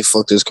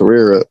fucked his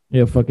career up.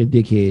 You're a fucking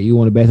dickhead. You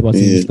want a basketball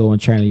team to store in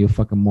China, you're a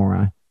fucking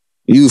moron.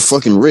 You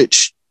fucking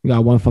rich. You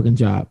got one fucking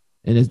job.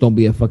 And just don't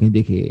be a fucking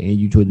dickhead. And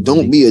you chose to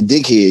don't be a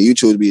dickhead. You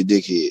chose to be a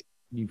dickhead.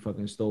 You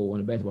fucking stole on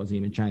a basketball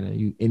team in China.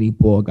 You any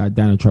boy got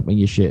Donald Trump in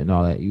your shit and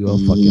all that. You a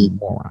fucking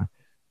moron.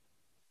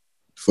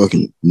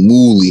 Fucking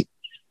mooly.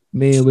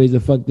 Man, ways to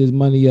fuck this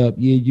money up.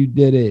 Yeah, you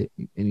did it.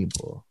 Any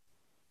boy.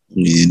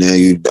 Yeah, now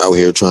you out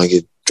here trying to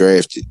get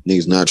drafted.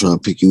 Niggas not trying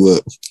to pick you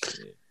up.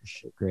 Yeah,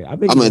 shit, great. I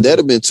mean, that'd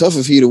have been tough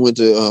if he'd have went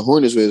to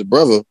Hornets with his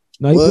brother.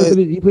 No,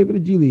 he played for the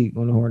G League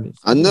on the Hornets.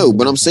 I know,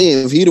 but I'm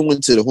saying if he'd have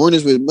went to the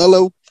Hornets with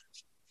Melo,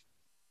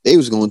 they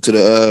was going to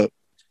the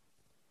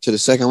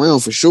second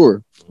round for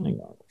sure.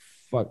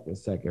 Fuck the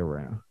second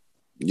round.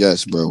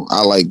 Yes, bro.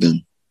 I like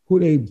them. Who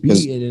they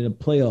beating in the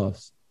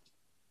playoffs?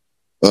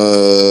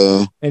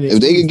 If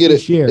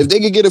they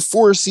could get a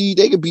 4 seed,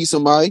 they could beat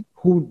somebody.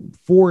 Who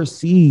 4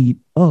 seed?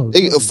 Oh,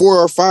 They a 4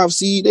 or 5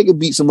 seed. They could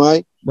beat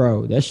somebody.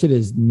 bro, that shit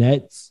is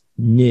Nets,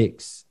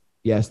 Knicks.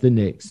 Yes, the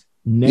Knicks.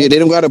 Nets, Yeah, they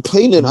don't got to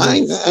play none.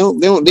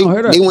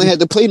 They won't have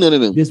to play none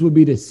of them. This would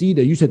be the seed.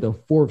 You said the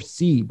 4th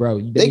seed, bro.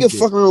 They can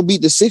fuck around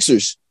beat the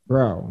Sixers.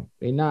 Bro,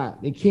 they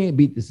can't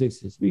beat the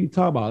Sixers. We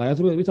talk about like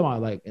we talking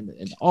about like in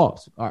the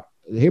offs. All right,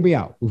 hear me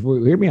out.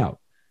 Hear me out.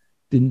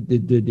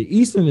 The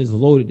Eastern is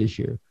loaded this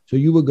year, so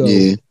you would go.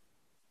 Yeah.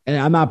 And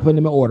I'm not putting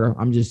them in order.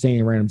 I'm just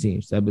saying random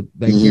teams that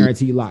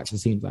guarantee locks. It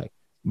seems like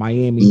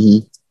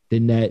Miami, the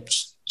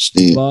Nets,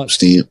 Bucks,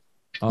 the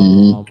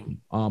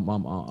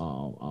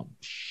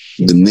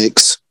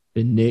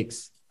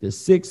Knicks, the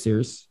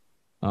Sixers.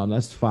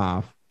 That's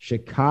 5.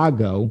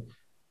 Chicago.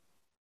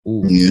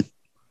 Ooh. Yeah.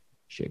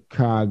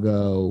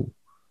 Chicago.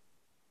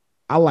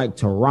 I like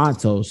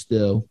Toronto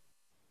still.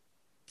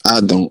 I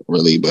don't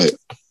really, but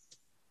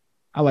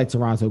I like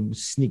Toronto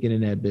sneaking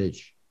in that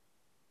bitch.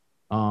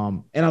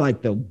 And I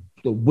like the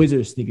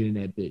Wizards sneaking in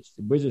that bitch.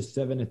 The Wizards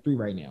 7-3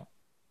 right now.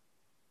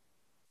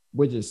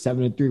 Wizards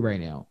 7-3 right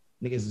now.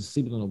 Niggas is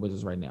sleeping on the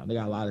Wizards right now. They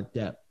got a lot of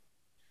depth.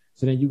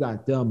 So then you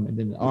got them, and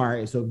then all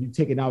right. So if you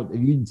take it out,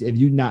 if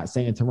you're not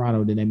saying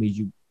Toronto, then that means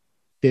then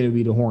it'll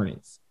be the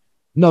Hornets.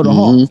 No, the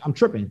Hawks. I'm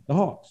tripping. The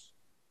Hawks.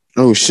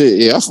 Oh shit!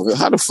 Yeah, I forgot.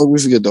 How the fuck we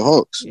forget the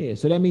Hawks? Yeah,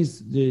 so that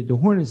means the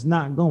Hornets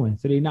not going.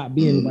 So they not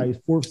being anybody's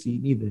 4th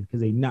seed either because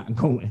they not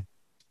going.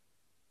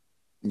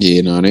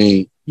 Yeah, no, they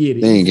ain't. Yeah,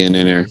 they ain't getting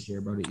in there.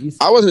 Year, bro.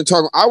 I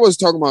was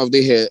talking about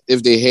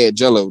if they had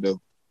Jello though.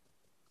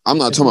 I'm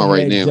not talking about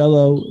right now.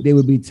 Jello, they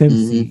would be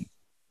 10th seed.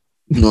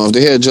 No, if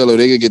they had Jello,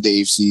 they could get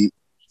the 8th seed.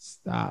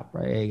 Stop,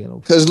 right?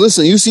 Because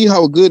listen, you see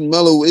how good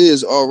Melo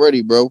is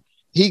already, bro.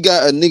 He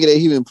got a nigga that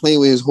he been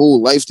playing with his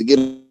whole life to get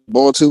a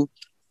ball to.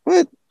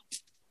 What?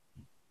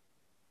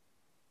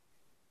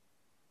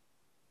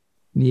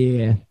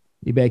 Yeah,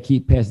 you better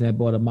keep passing that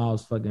ball to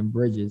Miles fucking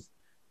Bridges.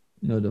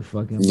 You know the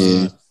fucking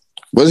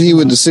Wasn't he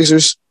with the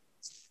Sixers?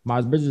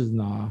 Miles Bridges,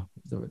 nah.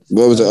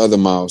 What was the other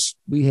Miles?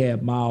 We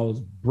had Miles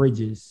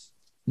Bridges.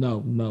 No,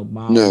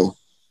 Miles. No,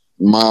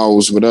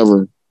 Miles,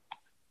 whatever.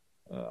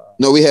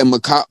 No, we had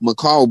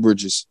McCall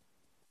Bridges.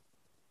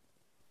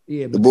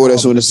 Yeah, the boy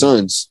that's on the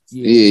Suns.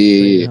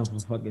 Yeah. From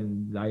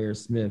fucking Zaire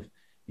Smith.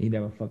 He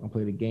never fucking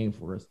played a game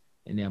for us.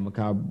 And then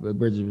McCall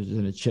Bridges was just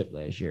in a chip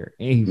last year.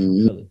 And he's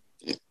from Philly.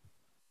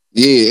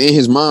 Yeah, and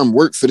his mom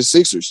worked for the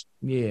Sixers.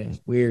 Yeah,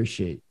 weird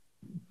shit.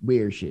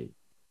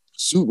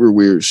 Super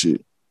weird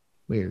shit.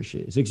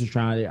 Sixers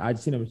trying. I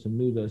seen them with some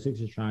news though.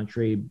 Sixers trying to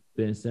trade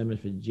Ben Simmons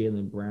for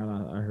Jaylen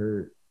Brown. I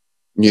heard.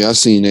 Yeah, I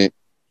seen that.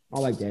 I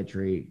like that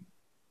trade.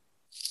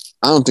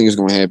 I don't think it's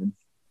gonna happen.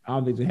 I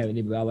don't think it's gonna happen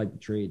either, but I like the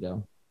trade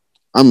though.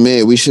 I'm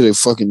mad. We should have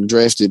fucking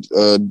drafted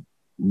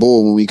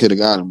Bull when we could have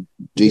got him.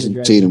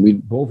 Jason Tatum.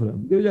 Both of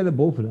them. We drafted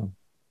both of them.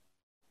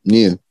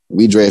 Yeah,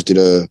 we drafted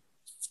the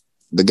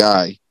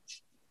guy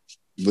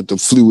with the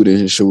fluid in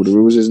his shoulder.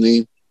 What was his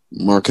name?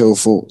 Markelle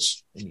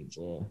Fultz.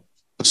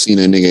 I've seen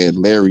that nigga at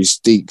Larry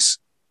Steaks.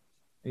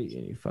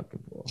 Any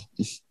fucking ball.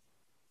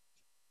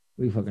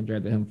 We fucking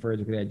drafted him first.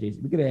 We could have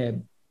Jason. We could have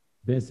had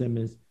Ben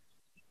Simmons,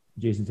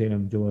 Jason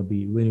Tatum, Joel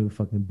Embiid. We didn't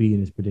fucking be in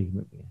this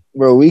predicament, man.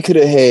 Bro, we could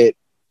have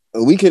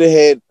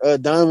had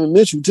Donovan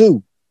Mitchell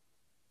too.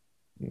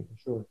 Yeah, for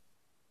sure.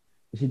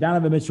 See,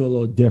 Donovan Mitchell a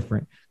little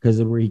different because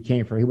of where he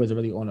came from. He wasn't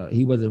really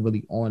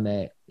on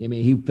that. I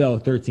mean, he fell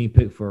 13th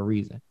pick for a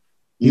reason.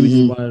 He was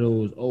just one of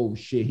those, oh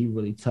shit, he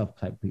really tough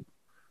type people.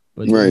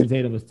 But Jason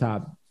Tatum was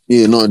top.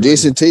 Yeah, no,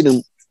 Jason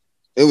Tatum.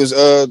 It was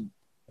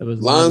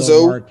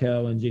Lonzo,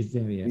 Markelle, and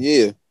Jason Tatum.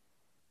 Yeah.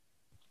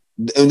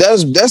 And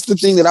that's the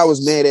thing that I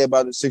was mad at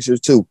about the Sixers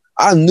too.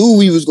 I knew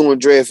we was going to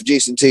draft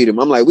Jason Tatum.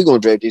 I'm like, we're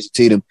going to draft Jason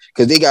Tatum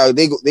because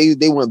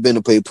they want Ben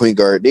to play point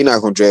guard. They're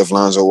not going to draft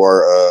Lonzo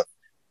or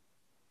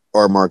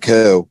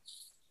Markelle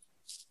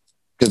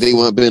because they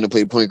want Ben to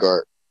play point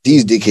guard.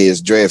 These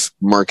dickheads draft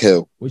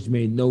Markelle, which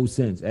made no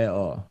sense at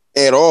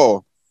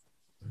all.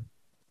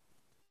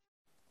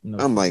 No.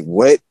 I'm like,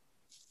 what?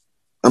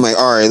 I'm like,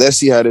 all right, let's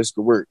see how this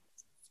could work.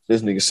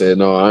 This nigga said,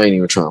 no, I ain't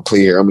even trying to play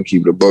here. I'm gonna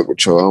keep it a buck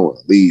with y'all. I want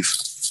to leave.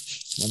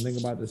 One thing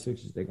about the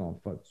Sixers, they gonna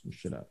fuck some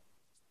shit up.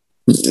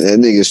 That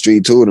nigga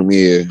straight told him,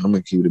 yeah, I'm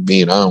gonna keep it a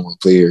bean. I don't want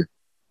to play here.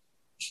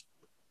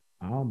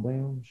 I don't blame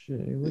him.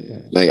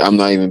 Shit. Like, I'm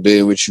not even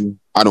bidding with you.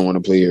 I don't want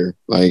to play here.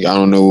 Like, I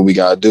don't know what we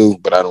gotta do,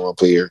 but I don't want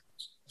to play here.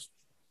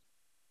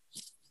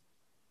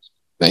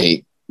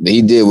 Like,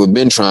 he did what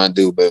Ben trying to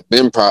do, but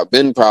Ben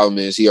problem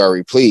is he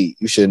already played.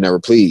 You should have never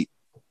played.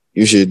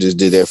 You should have just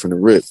did that from the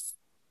rip.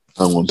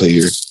 I don't want to play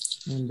here.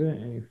 Man,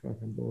 Ben ain't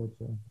fucking bored,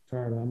 so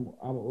tired. I'm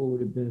over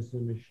the Ben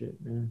Simmons shit,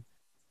 man.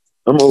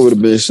 I'm over the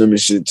Ben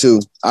Simmons shit too.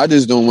 I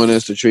just don't want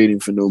us to trade him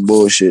for no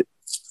bullshit.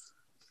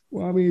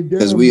 Well, I mean,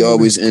 because we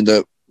always end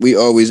up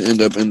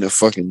in the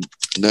fucking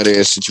nut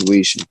ass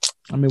situation.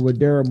 I mean, with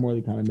Daryl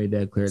Morey kind of made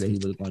that clear that he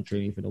was going to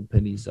trade him for no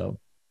penny, so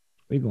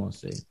we gonna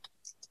see.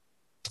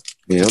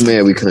 Yeah, I'm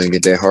mad we couldn't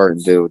get that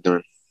Harden deal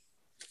done.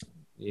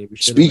 Yeah,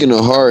 speaking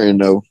of Harden,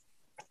 though,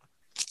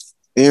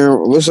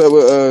 Aaron, what's up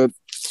with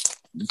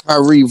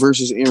Kyrie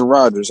versus Aaron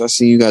Rodgers? I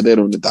see you got that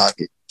on the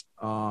docket.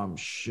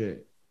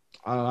 Shit.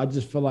 I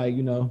just feel like,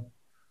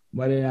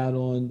 why they not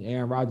on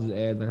Aaron Rodgers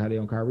ads like how they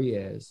on Kyrie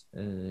ads.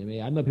 And I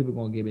mean, I know people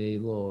gonna give me a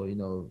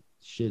little,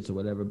 shits or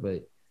whatever,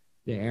 but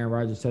then Aaron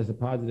Rodgers tested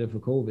positive for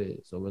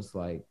COVID. So it's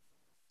like,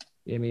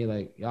 I mean,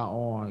 like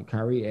y'all on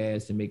Kyrie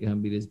ads and making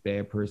him be this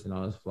bad person,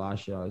 all this fly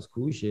shit, all this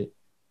cool shit.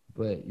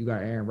 But you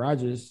got Aaron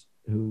Rodgers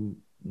who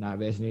not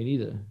vaccinated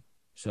either.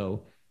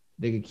 So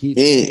they could keep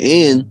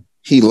and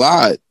he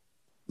lied.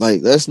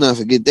 Like, let's not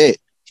forget that.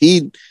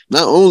 He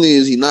not only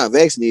is he not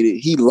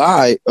vaccinated, he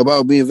lied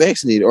about being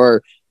vaccinated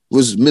or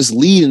was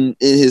misleading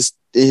in his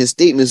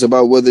statements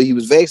about whether he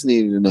was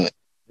vaccinated or not.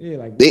 Yeah,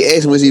 like they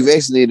asked him, was he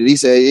vaccinated? He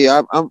said,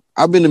 "Yeah,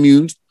 I've been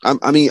immune.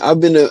 I've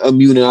been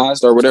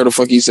immunized or whatever the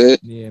fuck he said."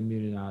 Yeah,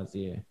 immunized.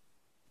 Yeah.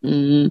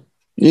 Mm-hmm.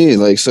 Yeah,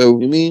 like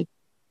so.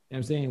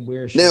 I'm saying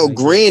where now, like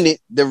granted,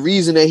 the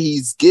reason that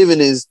he's given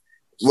is,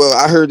 well,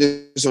 I heard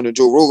this on the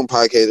Joe Rogan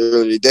podcast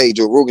earlier today.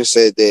 Joe Rogan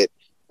said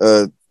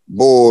that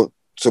boy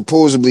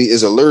supposedly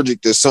is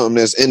allergic to something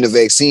that's in the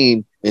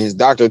vaccine, and his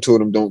doctor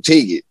told him don't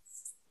take it.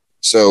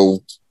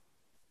 So,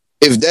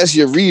 if that's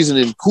your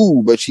reasoning,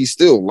 cool, but she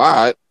still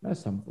lied.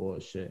 That's some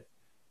bullshit.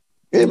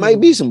 It might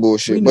be some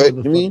bullshit, we know but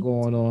what the fuck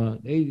going on.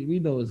 We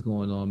know what's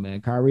going on,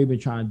 man. Kyrie been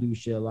trying to do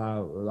shit a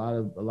lot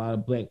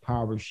of black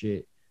power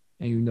shit,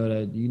 and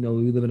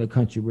we live in a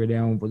country where they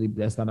don't really.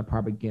 That's not a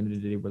propaganda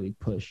that they really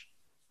push.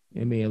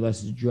 I mean,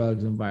 unless it's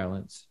drugs and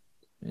violence.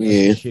 And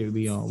yeah, shit we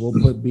be on. We'll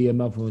put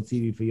BMF on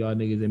TV for y'all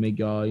niggas and make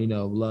y'all,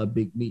 love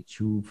Big Meech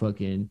who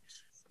fucking,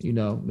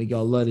 make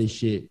y'all love this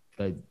shit.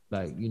 And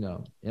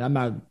I'm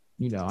not,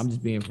 I'm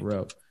just being for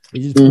real. They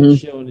just put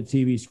shit on the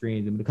TV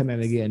screens and come out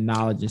and get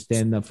knowledge and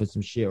standing up for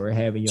some shit or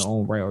having your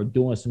own right or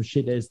doing some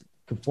shit that's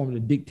conforming to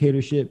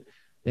dictatorship.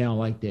 They don't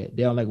like that.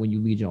 They don't like when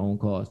you lead your own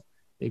cause.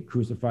 They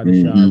crucify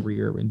the shot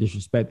rear and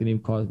disrespecting him,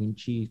 calling him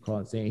cheese,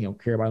 saying he don't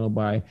care about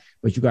nobody.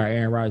 But you got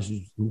Aaron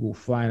Rodgers who go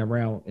flying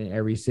around in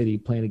every city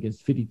playing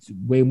against 52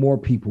 way more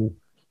people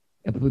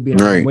and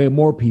being around way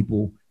more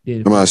people.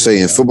 I'm about to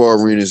say in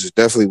football arenas is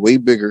definitely way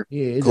bigger.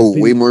 Yeah, it's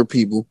way more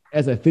people.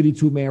 As a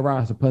 52-man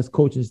roster plus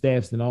coaching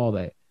staffs and all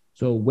that.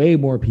 So way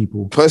more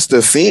people. Plus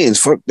the fans.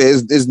 Fuck,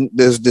 there's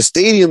the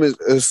stadium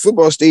is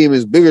football stadium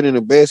is bigger than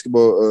a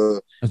basketball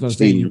That's what I'm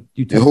stadium.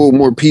 saying. You hold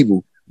more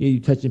people. Yeah, you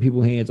touching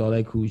people's hands, all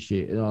that cool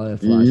shit and all that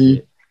fly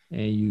shit.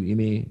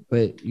 And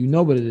but you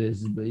know what it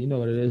is. But you know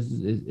what it is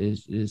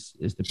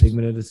the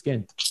pigment of the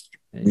skin.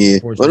 And yeah.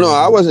 Well, no,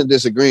 I wasn't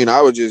disagreeing.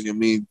 I was just,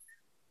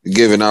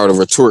 giving out a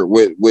retort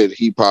what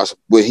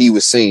he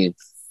was saying.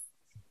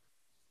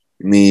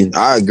 I mean,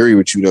 I agree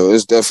with you though.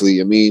 It's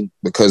definitely,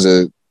 because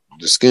of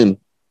the skin.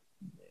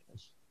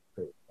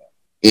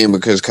 And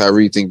because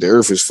Kyrie think the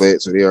earth is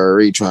flat, so they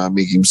already trying to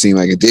make him seem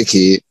like a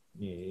dickhead.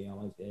 Yeah, I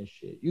don't like that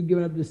shit. You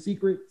giving up the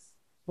secrets?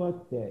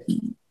 Fuck that.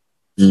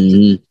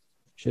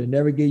 Should have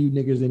never gave you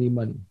niggas any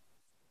money.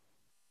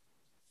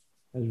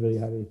 That's really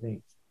how they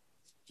think.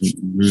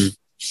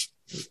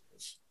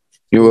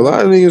 A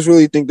lot of niggas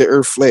really think the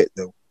earth flat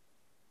though.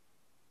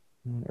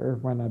 The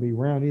earth might not be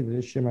round either.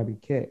 This shit might be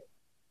cat.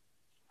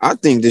 I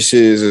think this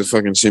shit is a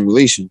fucking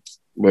simulation,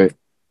 but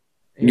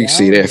you can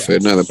see that for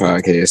another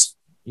podcast.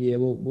 Yeah,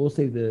 we'll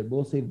save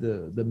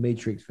the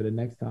Matrix for the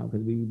next time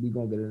because we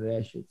gonna get into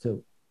that shit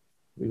too.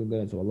 We gonna get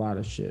into a lot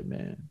of shit,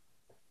 man.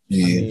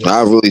 Yeah,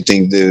 I really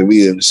think that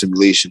we in a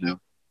simulation though.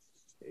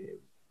 Yeah,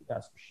 we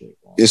got some shit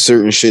going. There's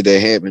certain shit that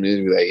happened.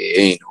 It's like,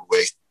 ain't no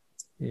way.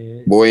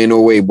 Yeah. Boy, ain't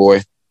no way,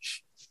 boy.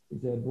 He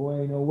said,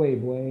 boy, ain't no way,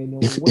 boy, ain't no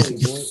way,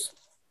 boy.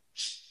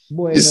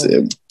 Boy,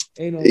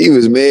 ain't no he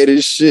was mad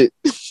as shit.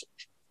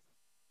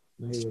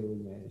 No, he was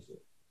mad as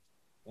shit.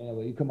 Ain't no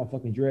way. You cut my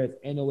fucking dreads.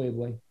 Ain't no way,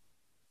 boy.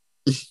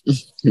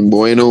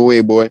 Boy, ain't no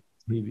way, boy.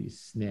 He be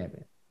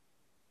snapping.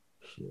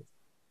 Shit.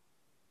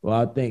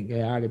 Well, I think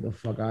I get the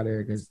fuck out of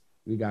here because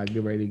we gotta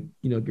get ready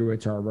to, get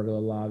ready to our regular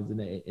lives in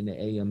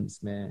the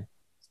AMs, man.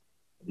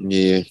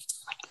 Yeah.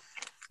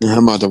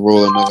 I'm about to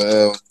roll another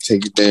L,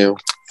 take it down.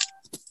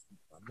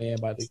 My man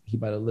he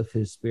about to lift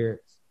his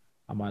spirits.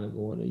 I'm about to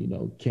go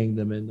into,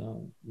 Kingdom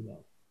and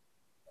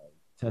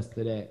test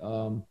to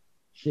that.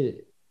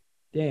 Shit.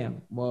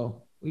 Damn.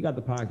 Well, we got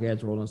the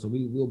podcast rolling, so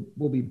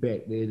we'll be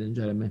back, ladies and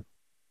gentlemen.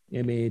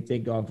 I mean,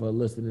 thank y'all for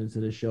listening to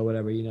the show,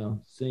 whatever,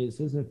 send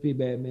some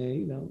feedback,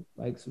 man,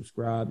 like,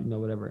 subscribe,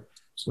 whatever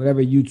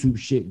YouTube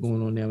shit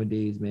going on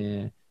nowadays,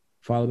 man.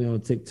 Follow me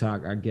on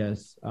TikTok, I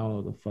guess. I don't know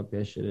what the fuck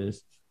that shit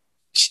is.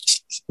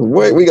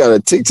 What? We got a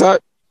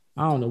TikTok?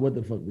 I don't know what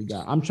the fuck we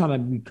got. I'm trying to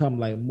become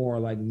like more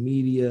like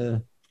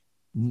media,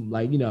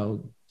 like,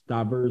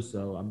 diverse.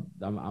 So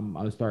I'm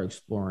gonna start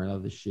exploring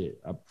other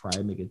shit. I'll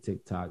probably make a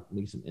TikTok,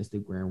 make some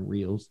Instagram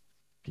reels,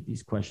 get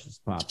these questions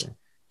popping.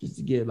 Just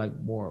to get like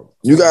more.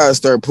 You guys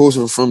start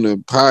posting from the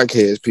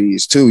podcast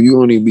page too. You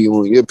only be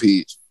on your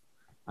page.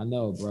 I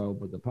know, bro,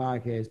 but the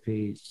podcast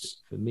page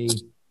for me,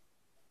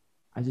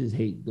 I just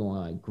hate doing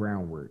like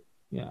groundwork.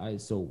 Yeah,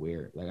 it's so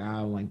weird. Like I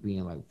don't like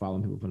being like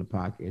following people from the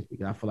podcast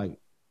because I feel like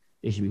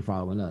they should be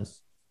following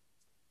us.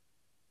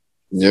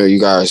 Yeah, you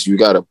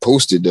gotta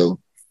post it though.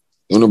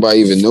 Don't nobody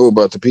even know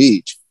about the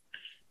page.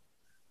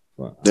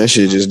 That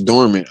shit just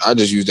dormant. I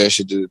just use that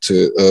shit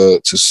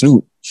to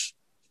snoop.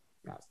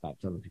 Gotta stop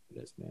telling people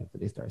this, man.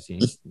 But they start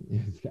seeing.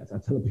 Gotta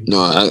stop telling people.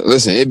 No,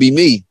 listen, it be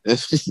me.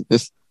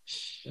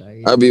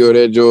 I be on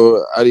that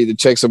Joe. I need to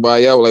check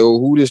somebody out. Like,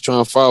 who just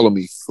trying to follow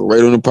me? Go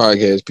right on the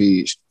podcast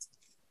page.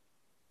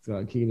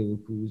 So Kicking It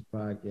with Coos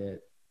podcast.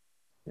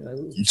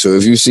 So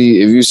if you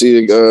see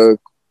the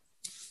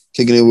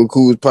Kicking It with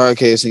Coos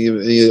podcast and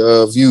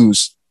your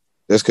views,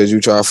 that's because you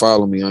try to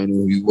follow me. I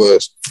knew who you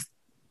was.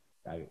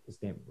 I get the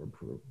stamp of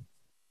approval.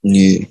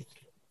 Yeah.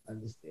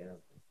 Understand.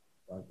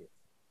 Fuck it.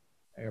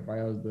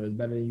 Everybody else, but it's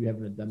better than you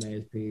having a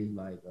dumbass page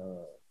like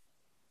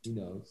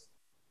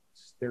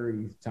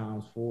 30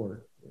 times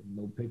 4 with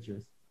no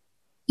pictures.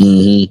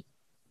 Mm-hmm.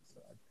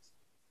 So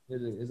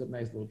it's a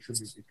nice little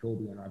tribute to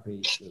Kobe on our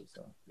page too.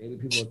 So maybe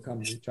people will come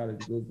and try to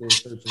go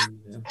search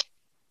and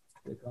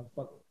they come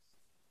fuck us.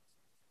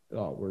 It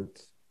all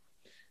works.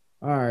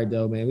 All right,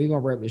 though, man. We're gonna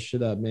wrap this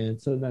shit up, man.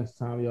 Until next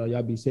time,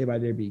 y'all be safe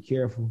out there, be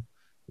careful.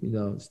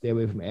 Stay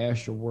away from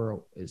Astro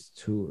World. It's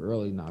too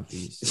early now,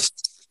 please.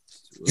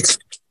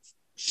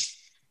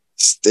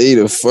 Stay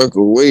the fuck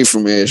away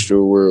from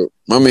Astro World.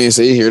 My man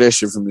say he hear that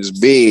shit from his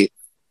bed.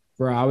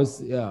 Bro, I was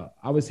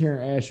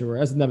hearing Astro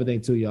World. That's another thing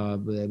too, y'all.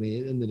 But I mean,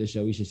 at the end of the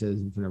show, we should say this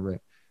in front of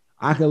it.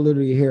 I could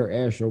literally hear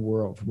Astro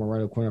World from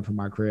around the corner from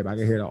my crib. I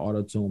could hear the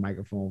auto-tune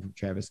microphone from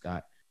Travis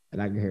Scott, and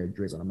I could hear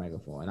Drake on the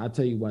microphone. And I'll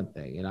tell you one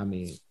thing, and I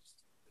mean,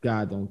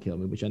 God don't kill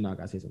me, but y'all know I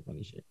gotta say some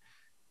funny shit.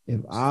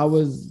 If I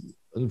was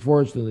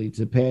unfortunately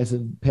to pass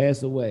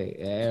away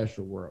at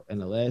Astro World,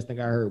 and the last thing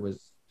I heard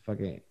was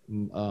fucking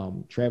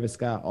Travis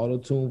Scott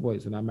auto-tune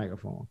voice on that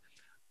microphone,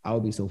 I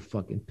would be so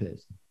fucking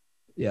pissed.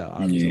 Yeah,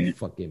 I'd be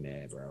so fucking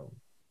mad, bro.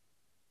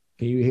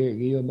 Can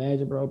you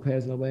imagine, bro,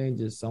 passing away and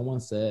just someone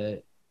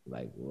said,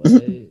 like, what?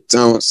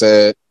 Someone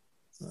said.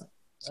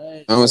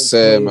 I'm a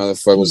sad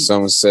motherfucker.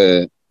 Someone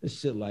said. This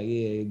shit like,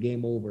 yeah,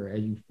 game over as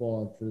you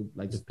fall to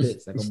like the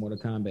pits, like a Mortal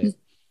Kombat.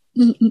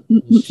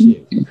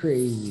 Shit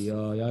crazy,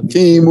 y'all. Y'all be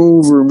game careful.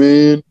 Over,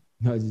 man.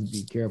 Y'all just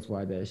be careful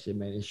about that shit,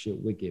 man. This shit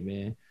wicked,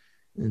 man.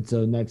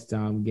 Until next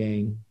time,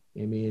 gang.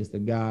 I mean, it's the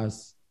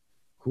guys,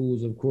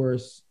 Coos, of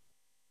course.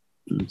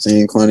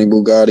 Saying Cloney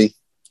Bugatti.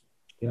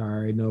 Yeah, I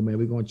already know, man.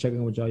 We're gonna check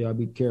in with y'all. Y'all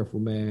be careful,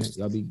 man.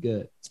 Y'all be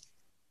good.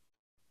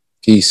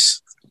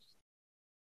 Peace.